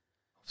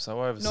 So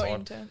Not oversized.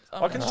 intense.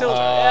 I can no. tell.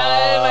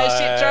 Yeah, my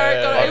shit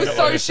joke. I It was got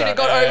so what you're shit it saying.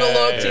 got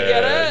overlooked. You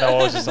get it? No,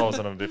 I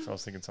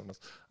was thinking something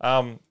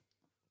else.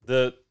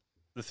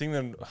 The thing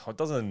that it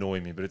doesn't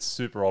annoy me, but it's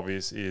super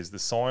obvious, is the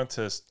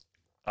scientists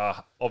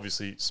are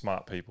obviously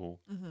smart people.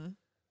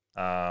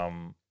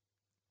 Mm-hmm.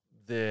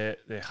 They're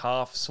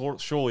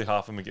surely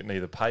half of them are getting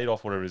either paid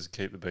off, whatever it is, to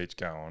keep the beach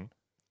going.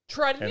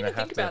 True, I didn't And even they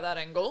have think to- about that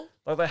angle.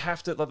 Like they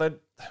have to,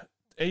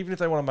 even if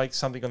they want to make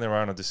something on their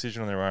own, a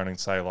decision on their own, and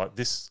say like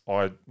this,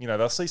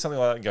 they'll see something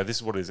like that and go, this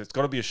is what it is. It's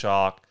got to be a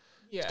shark.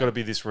 Yeah. It's got to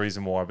be this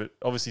reason why. But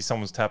obviously,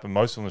 someone's tapping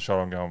most of them on the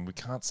shoulder and going, we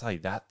can't say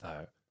that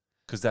though,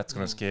 because that's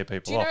going to scare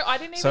people Do you off. know, I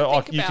didn't even So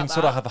think about you can that.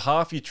 sort of have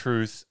half your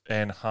truth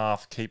and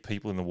half keep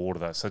people in the water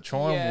though. So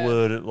try Yeah. and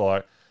word it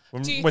like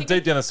when Do you deep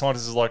think down the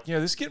scientist is like,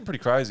 this is getting pretty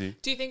crazy.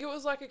 Do you think it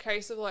was like a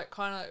case of like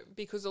kind of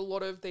because a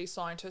lot of these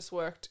scientists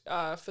worked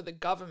for the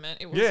government?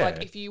 It was Yeah.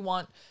 like if you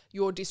want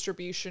your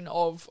distribution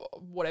of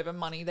whatever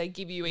money they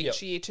give you each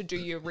Yep. year to do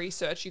your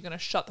research, you're going to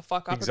shut the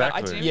fuck up about it. Exactly.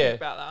 I didn't Yeah.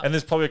 think about that. And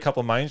there's probably a couple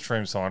of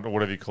mainstream scientists or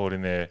whatever you call it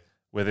in there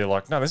where they're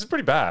like, no, this is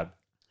pretty bad.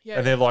 yeah,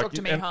 And they're like,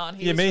 Dr. and- Meehan.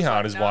 yeah,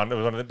 Meehan is one.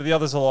 But the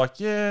others are like,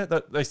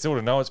 that they still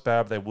don't know it's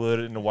bad. But they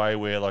word it in a way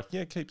where like,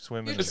 keep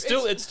swimming. But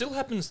still, it still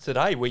happens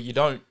today where you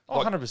don't. Oh,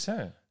 like,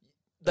 100%.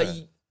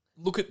 they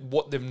look at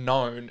what they've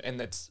known and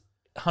that's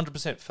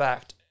 100%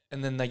 fact,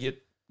 and then they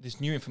get this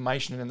new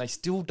information and they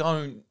still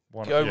don't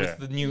go with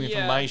the new Yeah.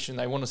 information.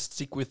 They want to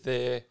stick with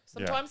their.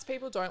 Sometimes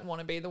people don't want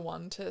to be the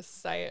one to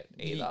say it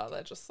either.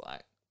 They're just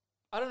like,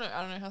 I don't know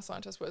how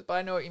scientists work, but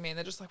I know what you mean.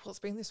 They're just like, well, it's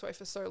been this way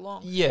for so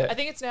long. Yeah. I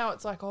think it's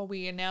like, oh,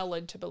 we are now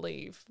led to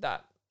believe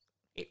that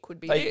it could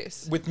be They,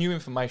 this. with new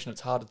information, it's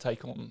hard to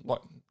take on.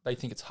 Like they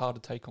think it's hard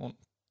to take on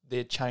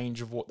their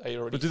change of what they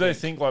already. But do they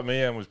think like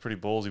Meehan was pretty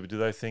ballsy? But do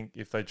they think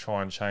if they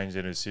try and change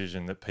their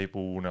decision that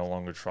people will no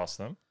longer trust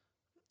them?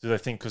 Do they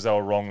think because they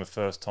were wrong the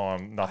first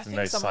time, nothing think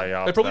they someone- say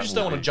after They probably that just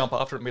will don't want to be- jump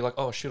after it and be like,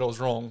 "Oh shit, I was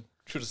wrong.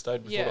 Should have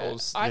stayed with what I Yeah,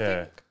 was." I Yeah.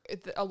 think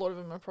a lot of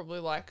them are probably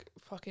like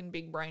fucking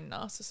big brain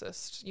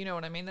narcissists. You know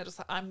what I mean? They're just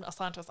like, I'm a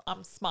scientist,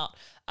 I'm smart.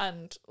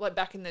 And like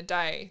back in the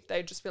day,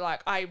 they'd just be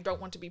like, I don't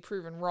want to be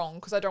proven wrong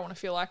because I don't want to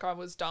feel like I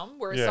was dumb.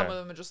 Whereas some of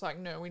them are just like,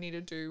 no, we need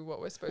to do what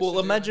we're supposed to do.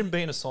 Well, imagine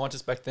being a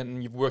scientist back then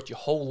and you've worked your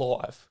whole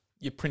life.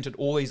 You printed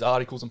all these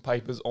articles and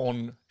papers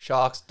on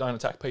sharks don't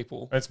attack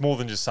people. It's more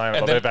than just saying it.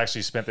 And Like then- they've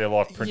actually spent their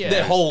life printing Their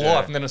this. whole Yeah.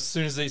 life. And then as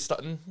soon as they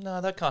start,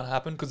 no, that can't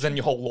happen because then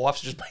your whole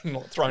life's just been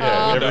like, thrown Yeah, out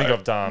the everything window.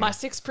 I've done. My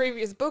 6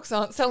 previous books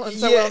aren't selling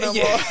so well no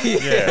more.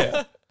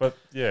 Yeah, but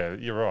yeah,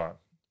 you're right.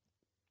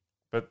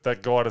 But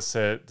that guy to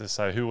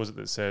say who was it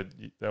that said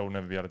they'll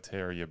never be able to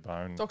tear your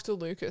bone? Dr.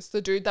 Lucas,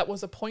 the dude that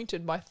was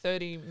appointed by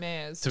 30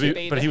 mayors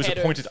But he was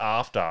appointed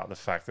after the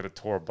fact that it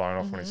tore a bone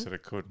off when he said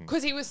it couldn't.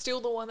 because he was still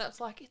the one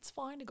that's like, it's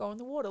fine to go in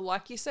the water,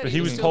 like you said. But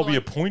he was still probably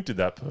like, appointed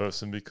that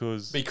person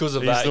because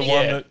of he's that. the Yeah.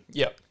 one that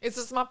Yep. it's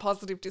just my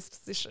positive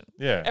disposition.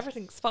 yeah.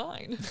 Everything's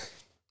fine.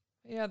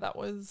 Yeah, that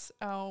was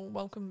our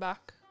welcome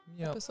back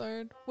Yep.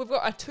 episode. We've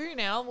got a 2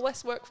 now,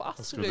 less work for us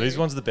That's to good. do. These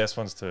ones are the best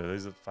ones too.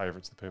 These are the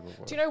favourites of the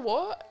people. Do you know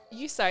what?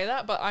 You say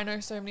that, but I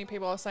know so many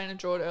people, I was saying to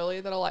Jordan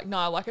earlier, that are like, no,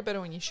 I like it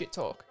better when you shit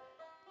talk.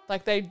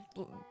 Like do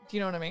you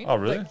know what I mean? Oh,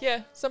 really? Like,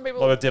 yeah, some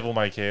people, Like the devil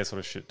may care sort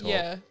of shit talk.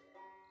 yeah,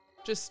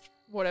 just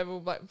whatever,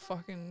 like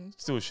fucking.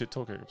 Still a shit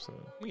talk episode.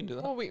 We can do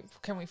that. Well,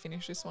 can we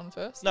finish this one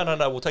first? No.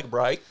 We'll take a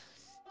break.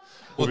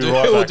 We'll We'll be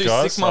right do back,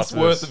 guys, 6 months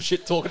after worth this. of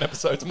shit talking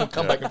episodes and we'll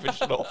come back and finish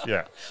it off.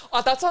 Yeah.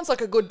 Oh, that sounds like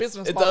a good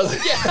business It model.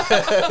 does.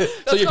 Yeah.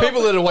 So you got-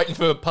 people that are waiting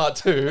for part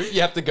 2,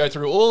 you have to go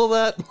through all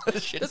that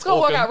shit It's going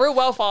to work out real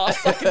well for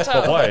us, I can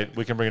tell. But wait,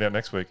 we can bring it out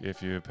next week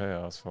if you pay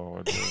us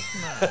forward.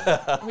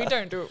 We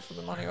don't do it for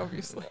the money,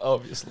 obviously.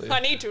 Obviously. I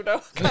need to,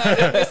 though. I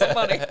don't miss some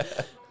money.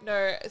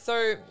 No,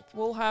 so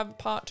we'll have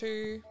part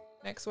 2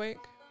 next week,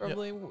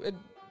 probably.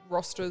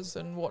 Rosters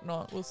and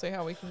whatnot. We'll see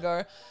how we can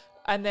go.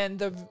 And then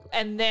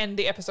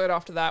the episode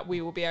after that, we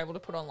will be able to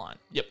put online.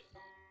 Yep.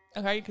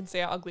 Okay, you can see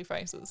our ugly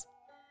faces.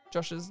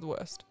 Josh is the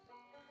worst.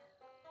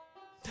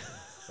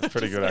 That's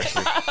pretty good,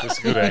 actually. This is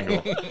a good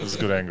angle. This is a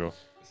good angle.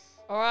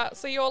 All right,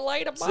 see you all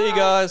later. Bye. See you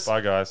guys. Bye,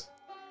 guys.